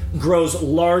gift grows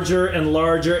larger and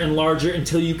larger and larger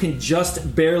until you can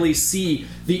just barely see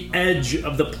the edge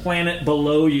of the planet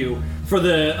below you. For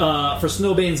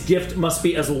Snowbane's gift must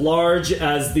be as large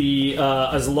as the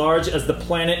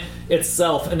planet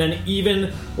itself, and then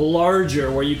even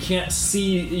larger, where you can't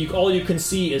see. All you can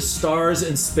see is stars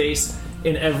and space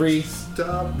in every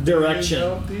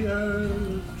direction.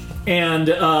 And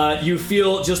you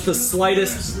feel just the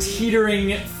slightest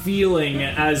teetering feeling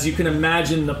as you can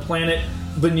imagine the planet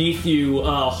beneath you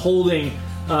holding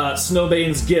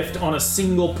Snowbane's gift on a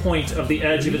single point of the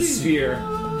edge of its sphere.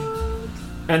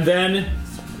 And then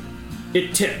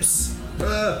it tips.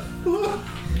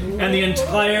 And the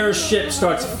entire ship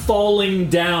starts falling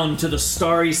down to the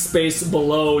starry space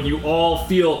below, and you all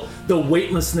feel the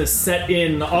weightlessness set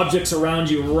in. The objects around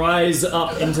you rise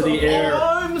up into the air.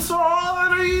 I'm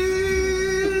sorry!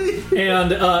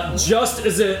 And just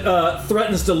as it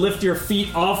threatens to lift your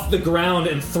feet off the ground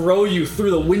and throw you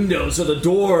through the windows or the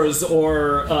doors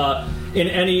or in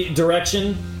any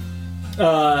direction,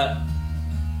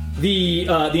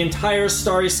 the entire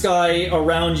starry sky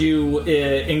around you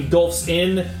engulfs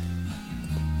in.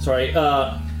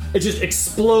 It just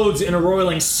explodes in a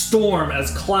roiling storm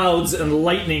as clouds and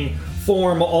lightning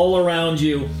form all around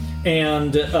you,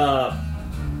 and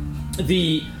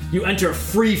you enter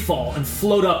free fall and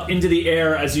float up into the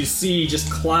air as you see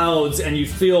just clouds, and you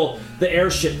feel the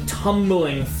airship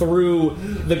tumbling through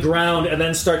the ground and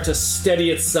then start to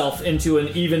steady itself into an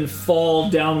even fall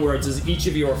downwards as each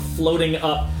of you are floating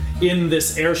up in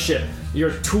this airship.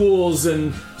 Your tools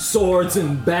and swords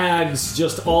and bags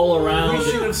just all around. We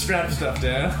should have strapped stuff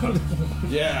down.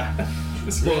 Yeah.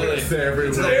 Bullets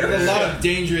everywhere. There's a lot of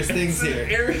dangerous things here.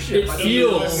 It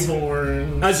feels,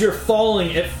 as you're falling,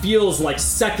 it feels like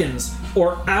seconds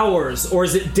or hours, or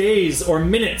is it days or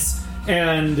minutes?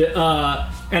 And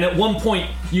at one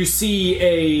point you see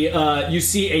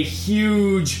a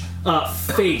huge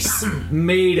face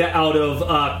made out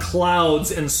of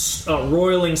clouds and a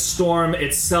roiling storm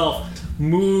itself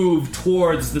move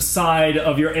towards the side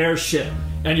of your airship,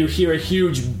 and you hear a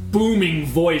huge booming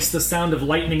voice, the sound of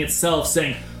lightning itself,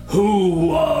 saying, "Who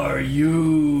are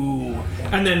you?"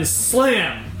 And then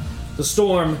slam! The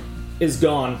storm is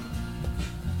gone.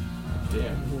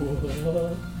 Damn.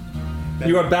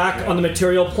 You are back on the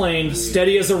material plane,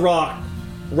 steady as a rock,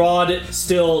 rod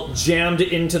still jammed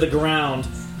into the ground,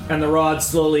 and the rod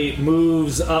slowly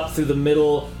moves up through the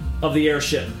middle of the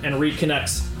airship and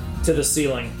reconnects to the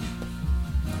ceiling.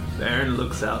 Baron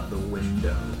looks out the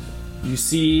window. You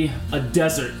see a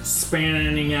desert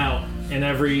spanning out in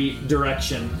every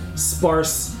direction.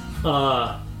 Sparse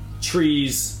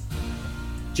trees.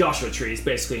 Joshua trees,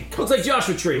 basically. Looks like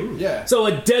Joshua tree. Ooh, yeah. So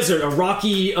a desert, a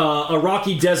rocky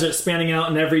desert spanning out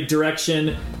in every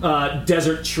direction.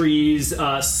 Desert trees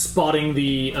spotting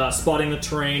the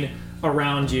terrain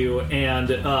around you, and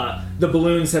the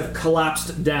balloons have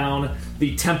collapsed down.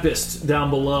 The tempest down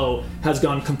below has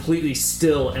gone completely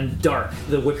still and dark.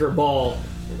 The wicker ball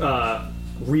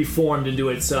reformed into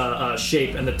its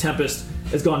shape, and the tempest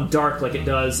has gone dark like it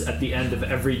does at the end of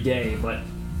every day, but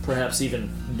perhaps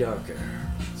even darker.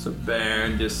 So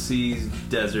Baron just sees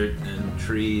desert and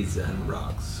trees and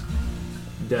rocks.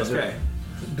 Desert. Okay.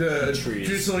 The trees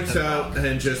Juice looks out,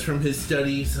 and just from his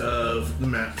studies of the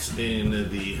maps in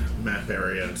the map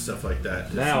area and stuff like that,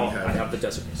 does Now he I have the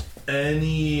desert music.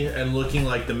 and looking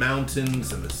like the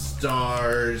mountains and the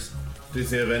stars,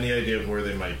 does he have any idea of where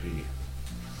they might be?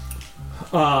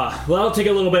 Well, it'll take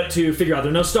a little bit to figure out.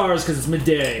 There are no stars because it's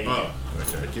midday. Oh,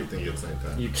 okay. I keep thinking it's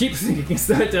nighttime. You keep thinking it's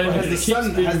that time.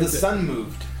 Has the sun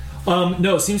moved?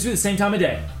 No, it seems to be the same time of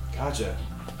day. Gotcha.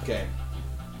 Okay.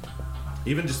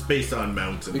 Even just based on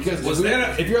mountains. Because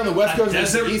if you're on the west coast,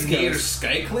 desert the east near coast.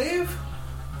 Skyclave?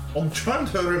 I'm trying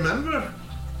to remember.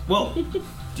 Well, do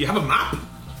you have a map?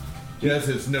 Yes,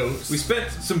 it's notes. We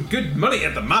spent some good money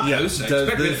at the map house. I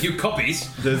expected a few copies.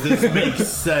 Does this make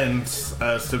sense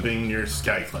as to being near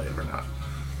Skyclave or not?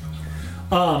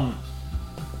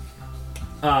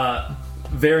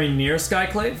 Very near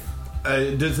Skyclave.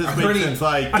 Does this make sense?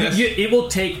 Like, I mean, it will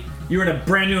take. You're in a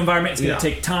brand new environment. It's going to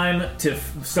take time to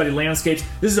study landscapes.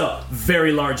 This is a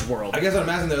very large world. I guess what I'm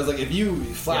asking though is like if you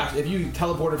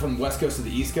teleported from the west coast to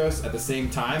the east coast at the same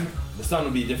time, the sun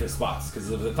would be different spots because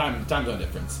of the time zone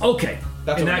difference. Okay.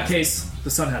 That's in what I'm that asking. case, the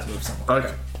sun has moved somewhere.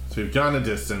 okay. So we've gone a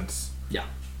distance. Yeah.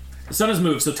 The sun has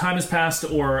moved, so time has passed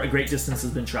or a great distance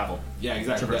has been traveled. Yeah,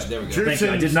 exactly. Yeah, there we go. Thank you.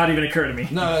 It did not even occur to me.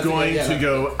 No, that's Going okay, to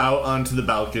go out onto the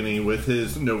balcony with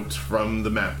his notes from the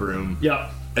map room.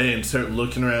 Yep. And start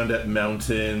looking around at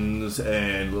mountains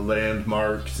and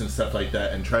landmarks and stuff like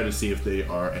that and try to see if they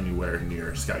are anywhere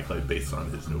near Skyclave based on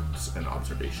his notes and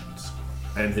observations.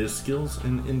 And his skills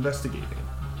in investigating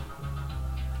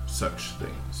such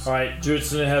things. All right,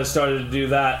 Judson has started to do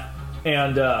that,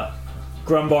 and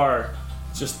Grumbar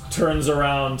just turns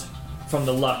around from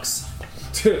the Lux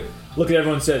to look at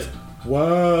everyone and says,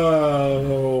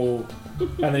 "Whoa!"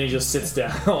 and then he just sits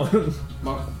down.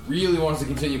 Monk really wants to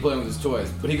continue playing with his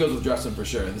toys, but he goes with Justin for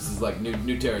sure. This is like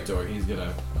new territory. He's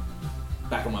gonna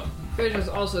back him up. Fraser's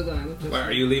also going. Why,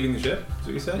 are you leaving the ship? Is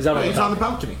what you said? He's on the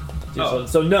balcony. Oh.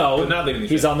 So no, But not leaving the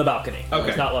he's ship. on the balcony. Okay.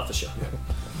 He's not left the ship.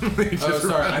 Oh,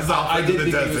 sorry. I did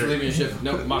think he was leaving the ship.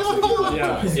 No,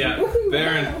 Monk's Yeah,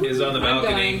 Baron is on the I'm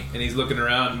balcony going. and he's looking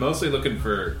around, mostly looking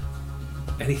for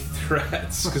any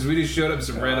threats because we just showed up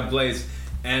some random place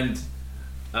and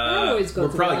always go we're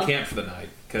to the probably well. camped for the night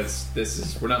because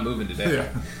we're not moving today.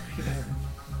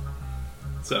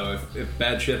 So if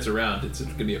bad shit's around, it's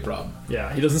gonna be a problem.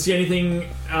 Yeah, he doesn't see anything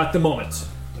at the moment.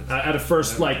 At a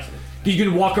first, like, you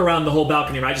can walk around the whole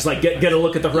balcony, right? Just like get a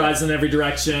look at the horizon in every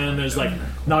direction. There's like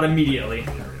not immediately.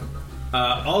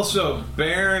 Also,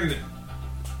 Baron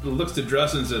looks to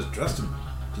Drustin and says, "Drustin,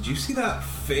 did you see that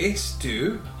face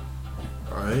too?"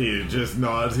 He just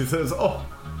nods. He says, "Oh,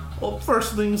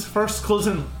 first things first,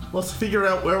 cousin. Let's figure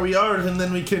out where we are, and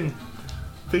then we can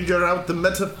figure out the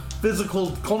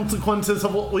metaphysical consequences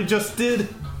of what we just did."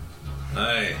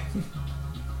 Aye.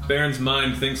 Baron's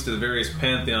mind thinks to the various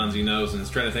pantheons he knows and is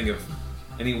trying to think of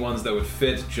any ones that would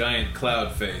fit giant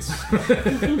cloud face.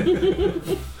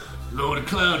 Lord of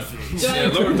Cloudface. Yeah,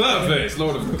 Lord of Cloudface,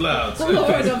 Lord of the Clouds. Lord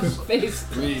of Face.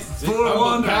 Four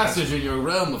wanderers. Passage in your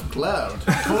realm of cloud.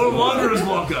 Four wanderers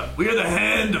walk up. We are the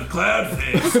hand of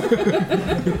Cloudface.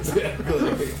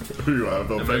 You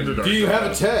have offended Do you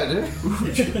have a Ted?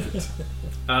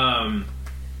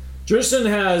 Tristan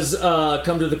has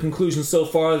come to the conclusion so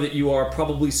far that you are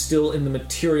probably still in the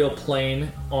material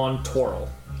plane on Toril.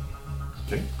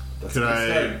 Okay. Can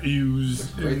I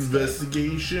use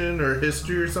investigation or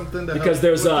history or something to Because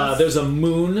help there's a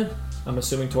moon. I'm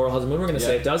assuming Toril has a moon. We're going to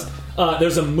say it does.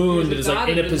 There's a moon that is like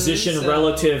in a position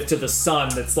relative to the sun.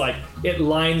 That's like it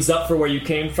lines up for where you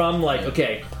came from. Like,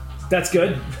 okay, that's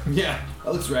good. Yeah,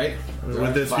 that looks right.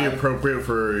 Would this be appropriate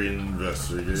for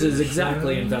investigation? This is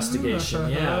exactly investigation.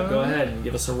 Yeah, go ahead and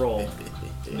give us a roll.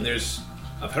 And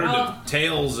I've heard of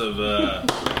tales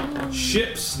of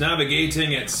ships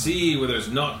navigating at sea where there's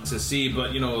naught to see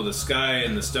but, the sky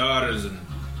and the stars, and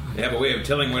they have a way of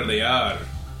telling where they are.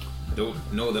 I don't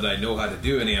know that I know how to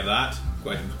do any of that.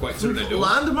 Quite certain I don't.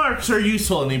 Landmarks are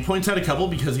useful, and he points out a couple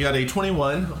because he got a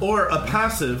 21 or a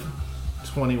passive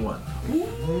 21.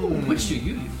 Which do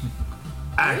you use?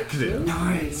 Active.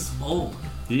 Nice. Oh.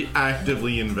 He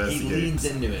actively investigates. He leans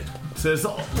into it. Says,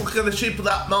 "Oh, look at the shape of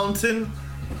that mountain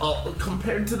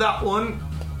compared to that one,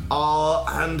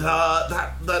 and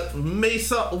that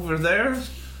mesa over there,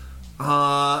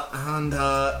 and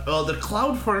the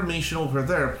cloud formation over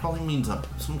there probably means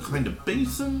some kind of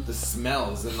basin." The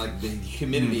smells and like the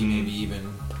humidity, maybe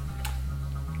even.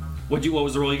 What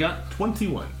was the roll you got?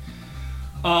 21.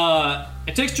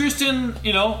 It takes Tristan,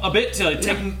 a bit to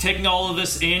taking all of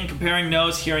this in, comparing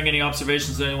notes, hearing any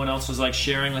observations that anyone else was like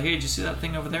sharing. Like, hey, did you see that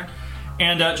thing over there?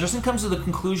 And Tristan comes to the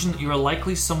conclusion that you are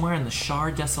likely somewhere in the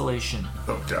Shar Desolation.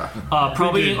 Oh god.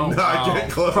 Probably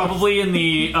in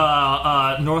the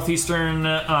northeastern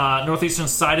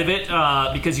side of it,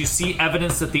 because you see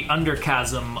evidence that the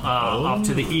Underchasm off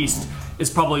to the east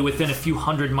is probably within a few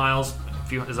hundred miles.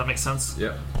 Does that make sense?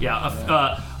 Yep.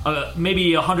 Yeah.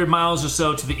 Maybe 100 miles or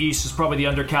so to the east is probably the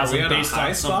Underchasm, Are we on a based high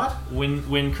on some spot?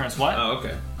 wind currents. What? Oh,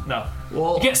 okay. No.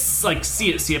 Well, You can't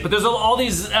see it, but there's all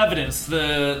these evidence,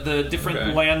 the different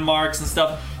Okay. landmarks and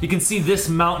stuff. You can see this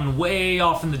mountain way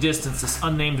off in the distance, this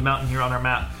unnamed mountain here on our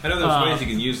map. I know there's ways you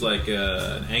can use like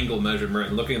an angle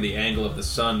measurement, looking at the angle of the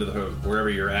sun to wherever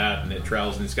you're at, and it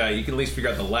travels in the sky. You can at least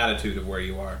figure out the latitude of where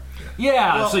you are.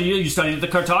 Yeah, Well- so you studied the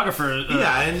cartographer.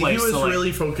 yeah, and place, he was so, like,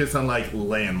 really focused on like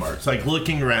landmarks, like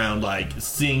looking around, like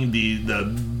seeing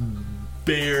the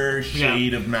bare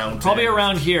shade of mountains. probably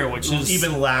around here, which is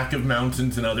even lack of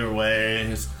mountains in other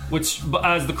ways. which,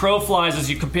 as the crow flies, as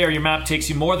you compare, your map takes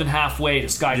you more than halfway to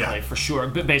Skyclave Yeah. for sure,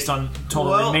 based on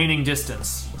total Well- remaining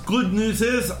distance. Good news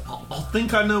is, I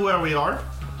think I know where we are.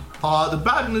 The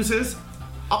bad news is,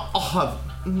 I have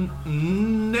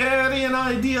nary an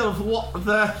idea of what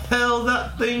the hell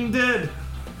that thing did.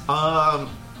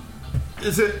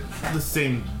 Is it the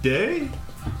same day?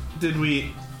 Did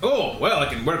we? Oh, well, I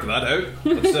can work that out.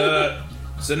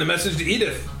 Let's send a message to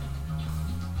Edith.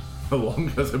 How long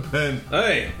has it been?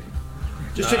 Hey,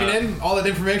 Just checking in. All that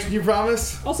information you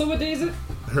promised. Also, what day is it?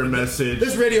 Her message.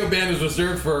 This radio band is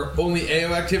reserved for only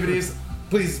AO activities.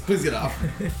 Please get off.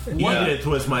 Edith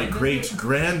was my great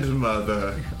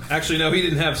grandmother. actually, no, he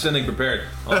didn't have sending prepared.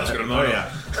 I'll ask her tomorrow.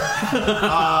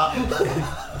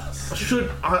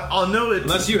 I'll know it.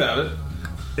 Unless you have it.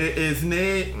 It is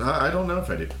I don't know if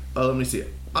I do. Let me see.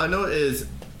 I know it is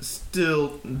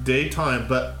still daytime,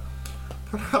 but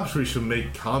perhaps we should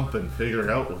make camp and figure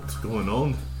out what's going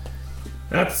on.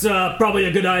 That's probably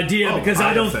a good idea because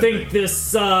I don't think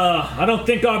I don't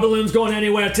think our balloon's going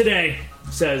anywhere today,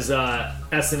 says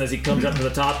Essen as he comes up to the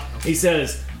top. He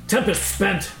says, Tempest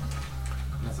spent.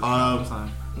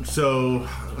 So,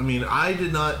 I mean, I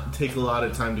did not take a lot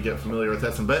of time to get familiar with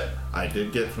Essen, but I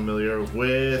did get familiar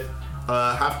with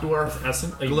Half-Dwarf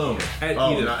Essen? Gloam. And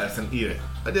Oh, Edith. not Essen, Edith.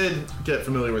 I did get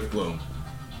familiar with Gloam.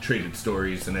 Traded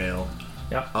stories and ale.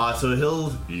 Yeah. So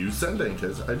he'll use sending,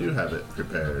 because I do have it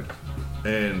prepared.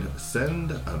 And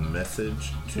send a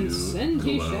message to Send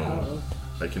he Gloam. shall.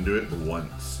 I can do it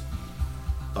once.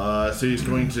 So he's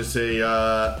going to say,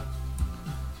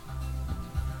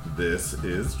 this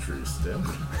is Tristan.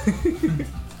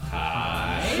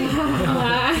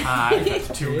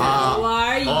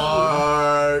 Why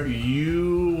Are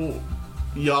you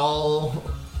y'all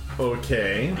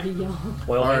okay?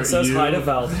 Well, Are it says you- hi to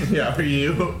Val. Yeah, are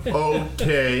you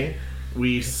okay?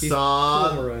 We saw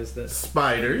Summarized it.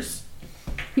 spiders.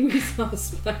 We saw a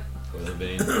spider.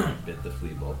 Bit the flea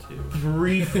ball too.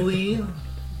 Briefly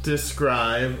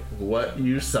describe what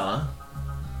you saw.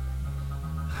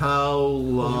 How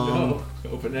long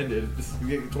Open-ended. This is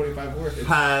getting 25 words.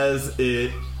 has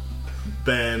it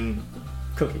been?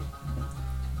 Cookie.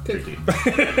 Cookie.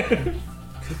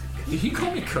 Did he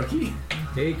call me Cookie?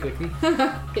 Hey, Cookie.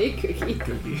 Hey, Cookie.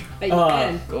 Cookie. How you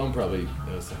been? Glom probably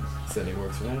knows sending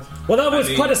works for that. Well, that was I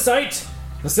mean- quite a sight.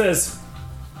 It says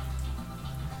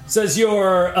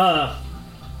your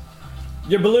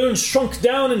balloon shrunk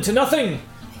down into nothing,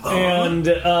 and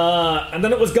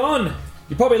then it was gone.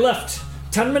 You probably left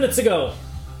 10 minutes ago.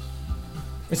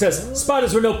 It says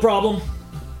spiders were no problem,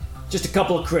 just a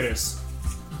couple of critters,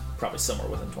 probably somewhere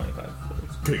within 25.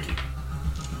 Cookie.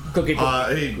 Cookie.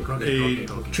 He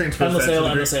transfers Endless that to ale, the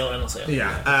endless group. ale, endless ale.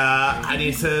 Yeah, and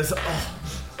he says,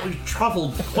 we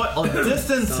traveled quite a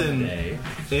distance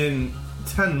in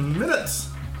 10 minutes.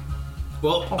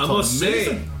 Well, I That's must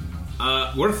say,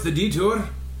 amazing. worth the detour.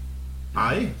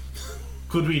 Aye.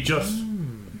 Could we just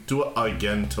do it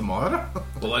again tomorrow?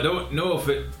 Well, I don't know if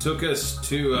it took us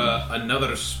to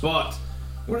another spot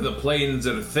where the plains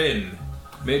are thin.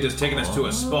 May have just taken us to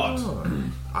a spot.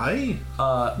 Aye.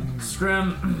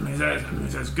 Scrim, he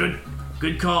says,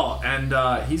 good call.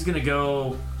 And he's gonna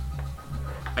go.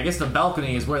 I guess the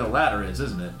balcony is where the ladder is,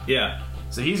 isn't it? Yeah.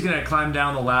 So he's gonna climb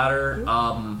down the ladder,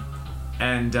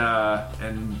 and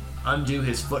undo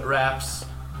his foot wraps,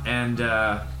 and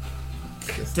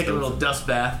take a little dust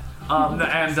bath.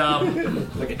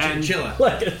 Like a chinchilla.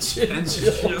 Like a And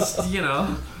chinchilla. just, you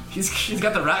know, he's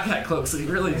got the Rat Cat cloak, so he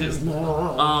really just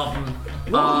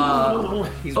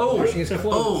He's washing his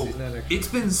clothes. He's not actually. it's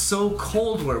been so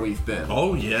cold where we've been.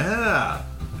 Oh, yeah.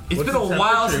 It's What's been the a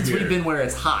while temperature since here? we've been where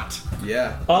it's hot.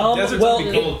 Yeah. Deserts Well,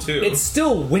 would be cold too. it's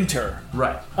still winter.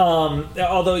 Right.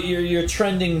 Although you're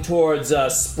trending towards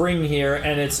spring here,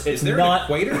 and it's there not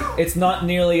an equator? It's not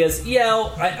nearly as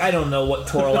I don't know what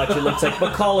Toril actually looks like,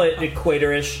 but call it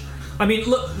equatorish. I mean,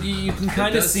 look, you can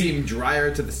kind It of does see. seem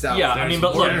drier to the south. Yeah, I mean,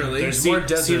 but look, Generally, there's see, more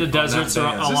desert see the on deserts that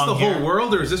are band. Is this along the here. whole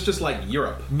world, or is this just like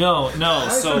Europe? No.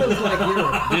 So Like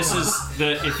Europe. this is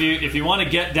the if you want to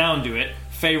get down to it,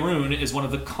 Faerun is one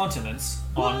of the continents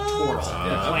on Toril.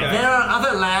 the planet. There are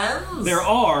other lands? There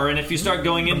are, and if you start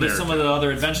going into some of the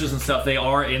other adventures and stuff, they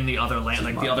are in the other land,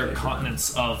 like the other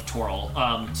continents of Toril.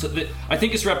 I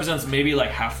think this represents maybe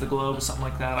like half the globe, or something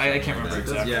like that. I can't remember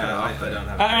exactly. Yeah, I don't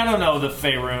have. I don't know the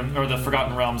Faerun or the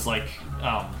Forgotten Realms like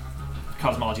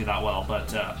cosmology that well, but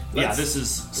this is.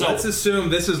 So let's assume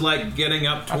this is like getting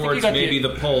up towards maybe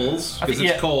the poles because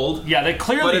it's cold. Yeah, they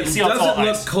clearly but it doesn't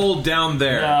look cold down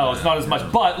there. No, it's not as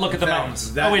much. But look at the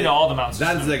mountains. All the mountains.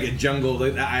 That's like a jungle.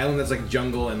 Like, that island that's like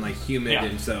jungle and like humid,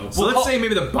 and so. So let's say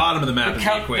maybe the bottom of the map is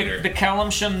the equator. The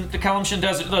Kalimshan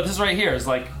Desert. Look, this right here is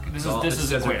like this is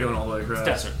desert equator. going all the way across.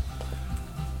 It's desert.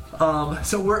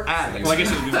 So we're at. Well, I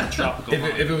guess it would be tropical.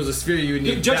 If it was a sphere, you would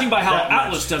need. Judging by how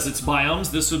Atlas does its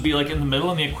biomes, this would be like in the middle,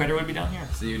 and the equator would be down here.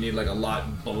 So you need like a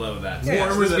lot below that.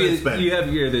 Warmer than it's been. You have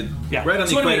here right on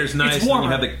the equator is nice. It's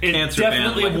warmer. And you have the Cancer it's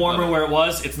band. definitely warmer where it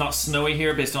was. It's not snowy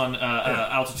here based on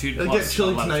altitude. It'll get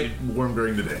chilly tonight, warm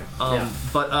during the day.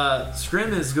 But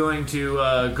Scrim is going to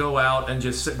go out and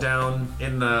just sit down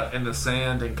in the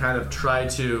sand and kind of try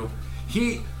to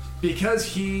because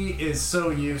he is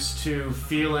so used to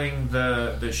feeling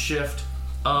the shift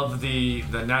of the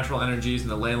natural energies and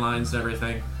the ley lines and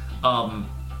everything.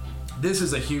 This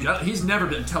is a huge. He's never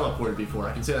been teleported before.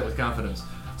 I can say that with confidence.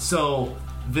 So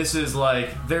this is like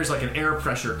there's like an air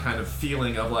pressure kind of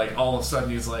feeling of like all of a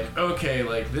sudden he's like, okay,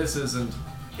 like this isn't.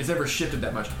 It's never shifted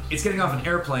that much. It's getting off an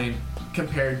airplane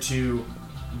compared to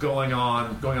going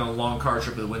on a long car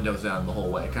trip with the windows down the whole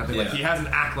way. Kind of thing. Like he hasn't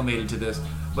acclimated to this,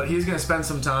 but he's going to spend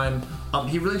some time.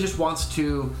 He really just wants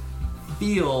to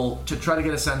try to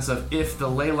get a sense of if the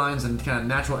ley lines and kind of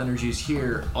natural energies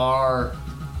here are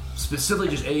specifically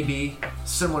just A/B,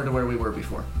 similar to where we were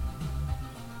before.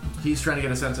 He's trying to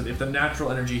get a sense of if the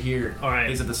natural energy here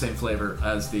is of the same flavor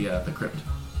as the crypt.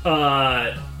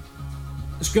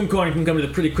 Scrimcorn can come to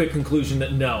the pretty quick conclusion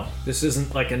that no, this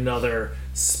isn't like another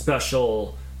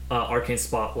special arcane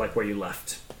spot like where you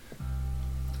left.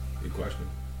 Good question.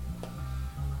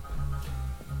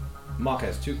 Mock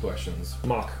has two questions.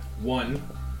 Mock. One,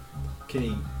 can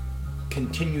he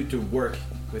continue to work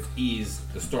with ease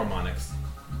the Storm Onyx?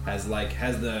 Has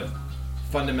the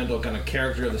fundamental kind of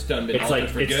character of the stone been altered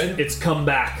for good? It's come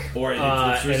back. Or it's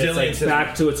and it's like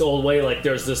back to its old way. Like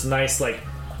there's this nice like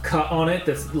cut on it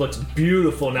that looks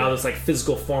beautiful now. This like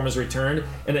physical form has returned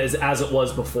and it is as it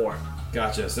was before.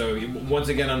 Gotcha. So once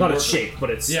again, not its shape, but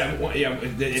it's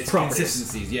it's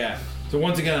consistencies. Yeah. So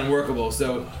once again, unworkable.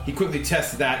 So he quickly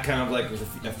tests that kind of like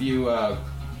with a few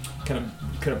kind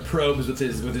of probes with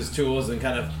his tools and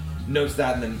kind of notes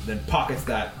that and then pockets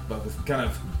that, but with kind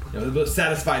of with a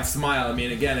satisfied smile. I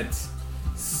mean, again, it's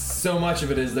so much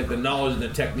of it is like the knowledge and the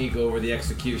technique over the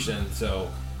execution. So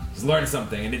he's learned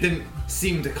something, and it didn't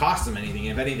seem to cost him anything.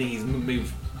 If anything, he's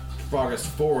moved progress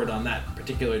forward on that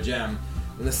particular gem.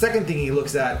 And the second thing he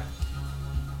looks at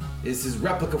is his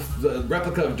replica of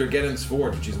Durgeddon's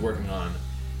Forge, which he's working on.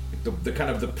 The kind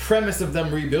of the premise of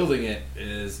them rebuilding it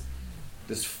is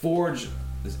this forge,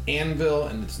 this anvil,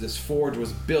 and this forge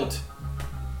was built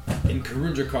in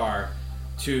Karunjakar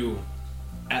to,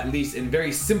 at least in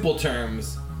very simple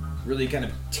terms, really kind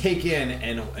of take in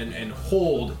and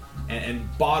hold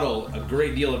and bottle a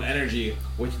great deal of energy,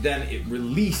 which then it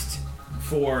released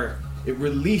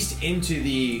into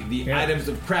the items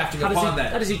of crafting upon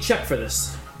that. How does he check for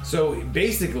this? So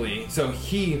basically,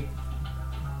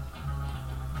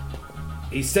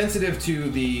 he's sensitive to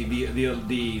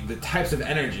the types of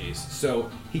energies.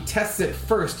 So he tests it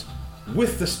first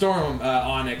with the Storm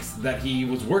Onyx that he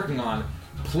was working on,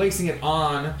 placing it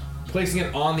on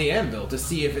the anvil to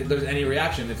see if there's any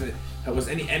reaction. If it was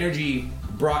any energy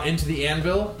brought into the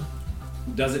anvil,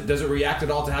 does it react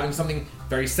at all to having something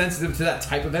very sensitive to that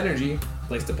type of energy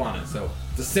placed upon it? So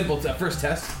it's a simple first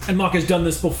test. And Mock has done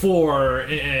this before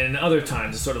in other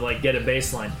times to sort of like get a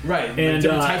baseline. Right. And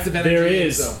different types of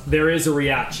energy. There is a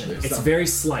reaction. It's very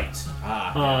slight.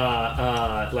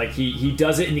 Like he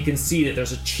does it and you can see that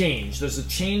there's a change. There's a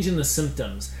change in the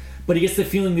symptoms. But he gets the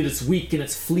feeling that it's weak and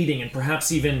it's fleeting and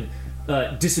perhaps even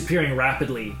disappearing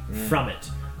rapidly from it.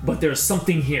 But there's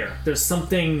something here. There's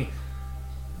something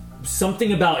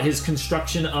about his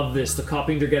construction of this, the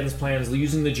copying Durgeddon's plans,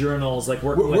 using the journals, like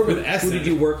working with Essen. Who did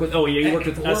you work with? Oh yeah, you worked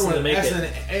with Essen to make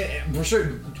it. For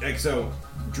sure. Like so,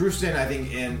 Drustin, I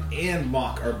think, and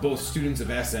Mock are both students of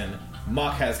Essen.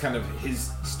 Mock has kind of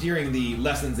his steering the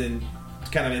lessons in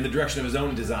kind of in the direction of his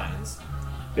own designs.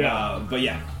 Yeah. But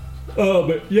yeah.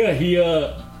 But yeah,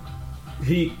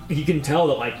 he can tell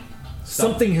that like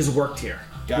something has worked here.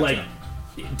 Gotcha. Like,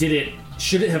 did it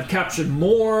should it have captured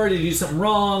more? Did he do something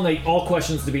wrong? Like, all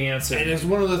questions to be answered. And it's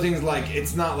one of those things like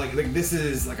it's not like this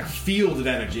is like a field of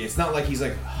energy. It's not like he's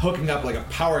like hooking up like a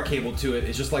power cable to it.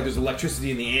 It's just like there's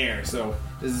electricity in the air. So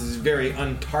this is very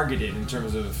untargeted in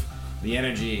terms of the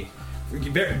energy.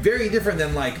 Very, very different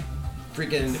than like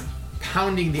freaking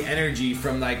pounding the energy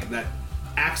from like that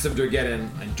axe of Durgeddon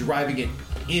and driving it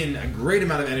in a great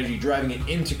amount of energy, driving it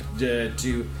into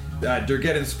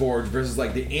Durgeddon's forge versus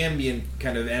like the ambient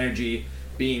kind of energy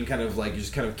being kind of like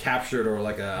just kind of captured or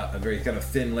like a very kind of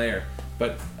thin layer.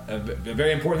 But a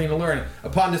very important thing to learn.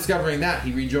 Upon discovering that,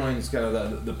 he rejoins kind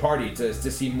of the party to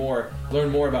see more, learn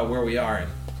more about where we are and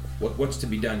what's to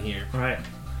be done here. All right.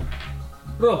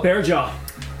 What about Bearjaw?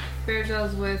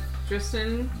 Bearjaw's with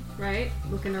Tristan, right?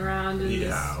 Looking around in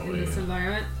this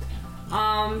environment.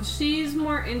 She's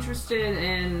more interested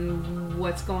in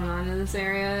what's going on in this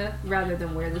area rather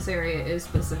than where this area is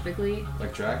specifically.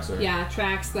 Like tracks? Or? Yeah,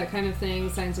 tracks, that kind of thing,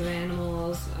 signs of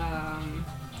animals.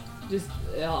 Just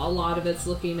a lot of it's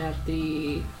looking at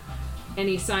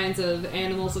any signs of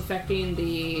animals affecting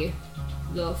the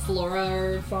flora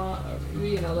or fauna,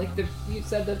 like you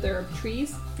said that there are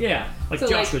trees. Yeah, like so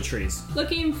Joshua trees.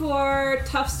 Looking for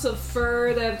tufts of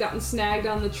fur that have gotten snagged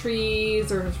on the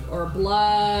trees, or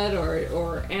blood,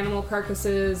 or animal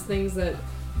carcasses, things that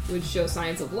would show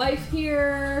signs of life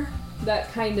here.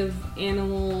 That kind of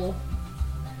animal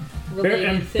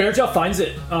related thing. Bearjaw finds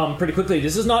it pretty quickly.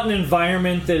 This is not an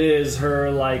environment that is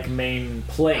her like main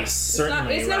place.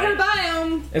 Certainly, it's not her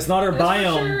biome. It's not her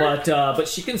biome, sure. but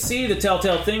she can see the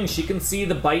telltale things. She can see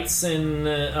the bites in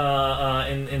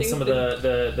some of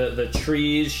the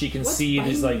trees. She can see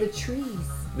these like the trees.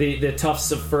 The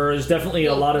tufts of fur. There's definitely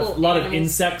a lot of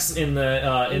insects in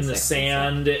the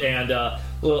sand and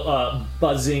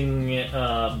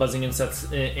buzzing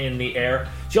insects in the air.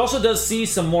 She also does see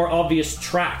some more obvious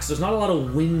tracks. There's not a lot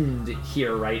of wind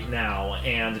here right now,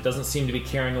 and it doesn't seem to be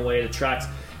carrying away the tracks.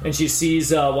 And she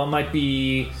sees what might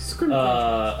be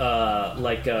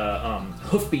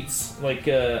hoofbeats, like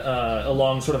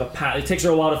along sort of a path. It takes her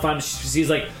a while to find. She sees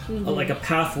like a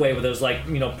pathway where there's like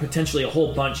potentially a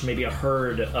whole bunch, maybe a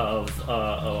herd of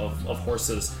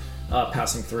horses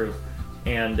passing through.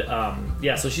 And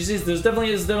so she sees there's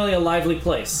definitely a lively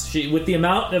place. With the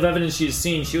amount of evidence she's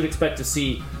seen, she would expect to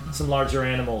see some larger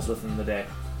animals within the day.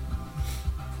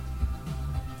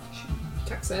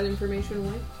 Tucks that information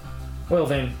away. Oil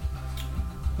vein.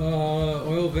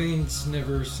 Oil vein's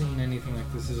never seen anything like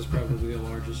this. This is probably the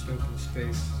largest open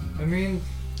space. I mean,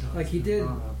 like he did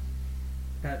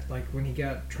at like when he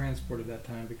got transported that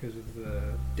time because of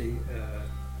the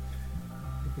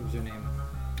what was her name?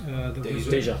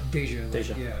 Deja.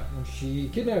 Yeah, when she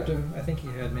kidnapped him, I think he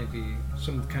had maybe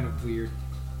some kind of weird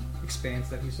expanse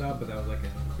that he saw, but that was like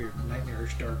a weird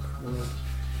nightmarish dark world.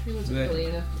 It wasn't really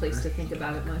in a place to think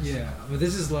about it much. Yeah, but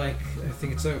this is like, I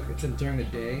think it's during the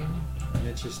day, and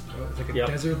it's just it's like a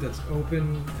desert that's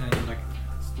open and like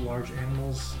large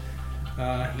animals.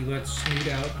 He lets Snoot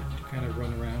out to kind of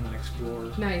run around and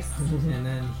explore. Nice. And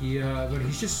then but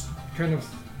he's just kind of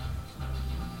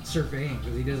surveying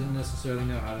because he doesn't necessarily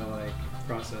know how to like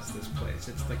process this place.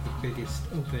 It's like the biggest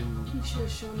open. You should have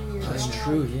shown her your dog. That's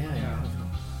true. Yeah.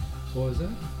 What was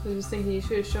that? I was just thinking you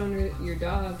should have shown her your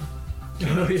dog.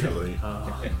 Actually.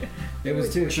 It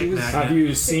was too. She was. Have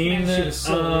you seen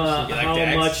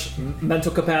how much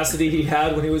mental capacity he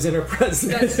had when he was in her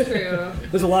presence? That's true.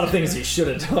 There's a lot of things he should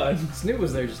have done. Snoot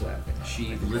was there just laughing.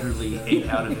 She literally ate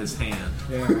out of his hand.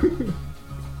 Yeah.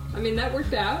 I mean, that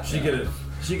worked out. She could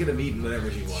have eaten whatever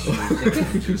she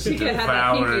wanted. She could have had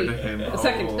that pinky. A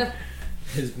second.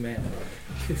 His man.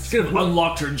 It's could have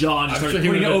unlocked her jaw and started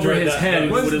putting it over his head. He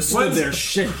would have stood there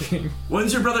shaking.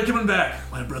 When's your brother coming back?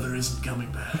 My brother isn't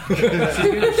coming back.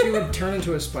 She would turn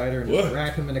into a spider and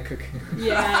wrap him in a cocoon.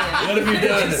 Yeah. What have you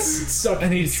done?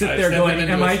 And he'd sit there going,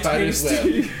 "Am I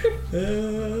tasty?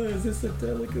 Is this a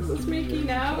delicacy?" What's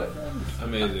making out?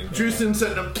 Amazing. Tristan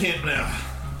setting up camp now.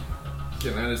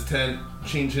 Getting out his tent,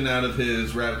 changing out of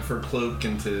his rabbit fur cloak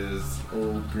into his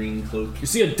old green cloak. You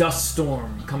see a dust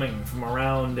storm coming from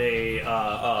around a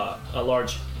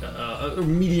large,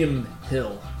 medium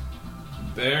hill.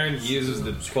 Baron uses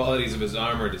the qualities of his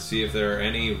armor to see if there are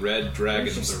any red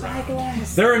dragons around.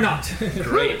 There are not.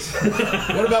 Great.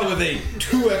 What about with a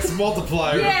 2x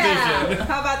multiplier of vision?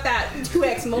 How about that?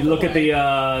 2x multiplier. You look at the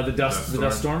dust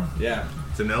storm. Yeah.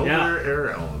 It's an elder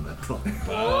air elemental.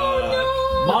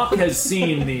 Mock has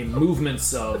seen the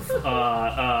movements of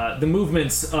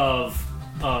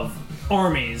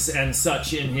armies and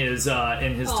such in his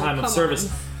time of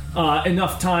service.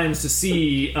 Enough times to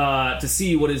see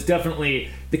what is definitely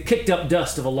the kicked up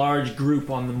dust of a large group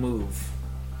on the move.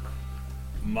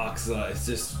 Moxa is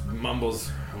just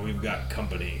mumbles, "We've got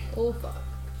company." Oh fuck.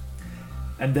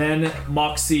 And then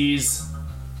Mock sees,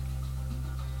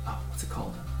 what's it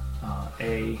called?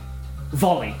 A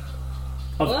volley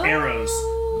of Oh, arrows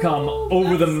come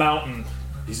over the mountain,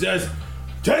 He says,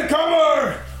 "Take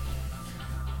cover!"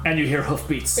 and you hear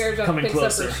hoofbeats Bearjaw coming picks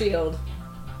closer. up her shield.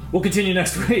 We'll continue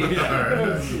next week.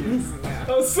 I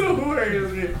was so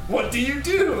worried. What do you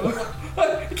do?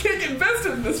 I can't get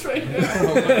invested in this right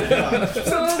now.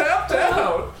 So tapped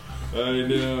out. I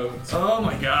know. Oh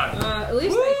my god. At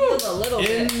least I healed a little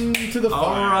bit. Into the All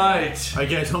fire. right. I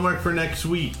get homework for next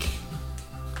week.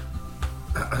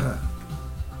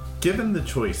 Given the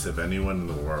choice of anyone in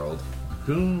the world,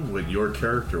 whom would your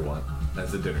character want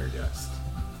as a dinner guest?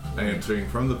 Answering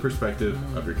from the perspective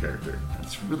of your character.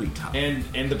 That's really tough. And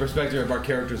in the perspective of our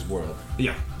character's world.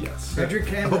 Yeah. Yes. Cedric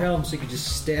hammer helm, so you could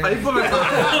just stab. I thought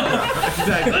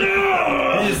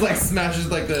He just like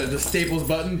smashes like the staples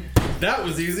button. That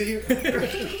was easy. I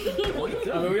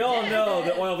mean, we all know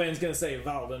that Oil Veins gonna say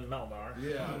Valden Melnar.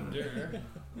 Yeah.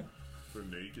 for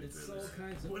naked It's all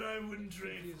kinds of But I wouldn't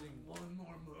trade one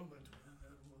more moment.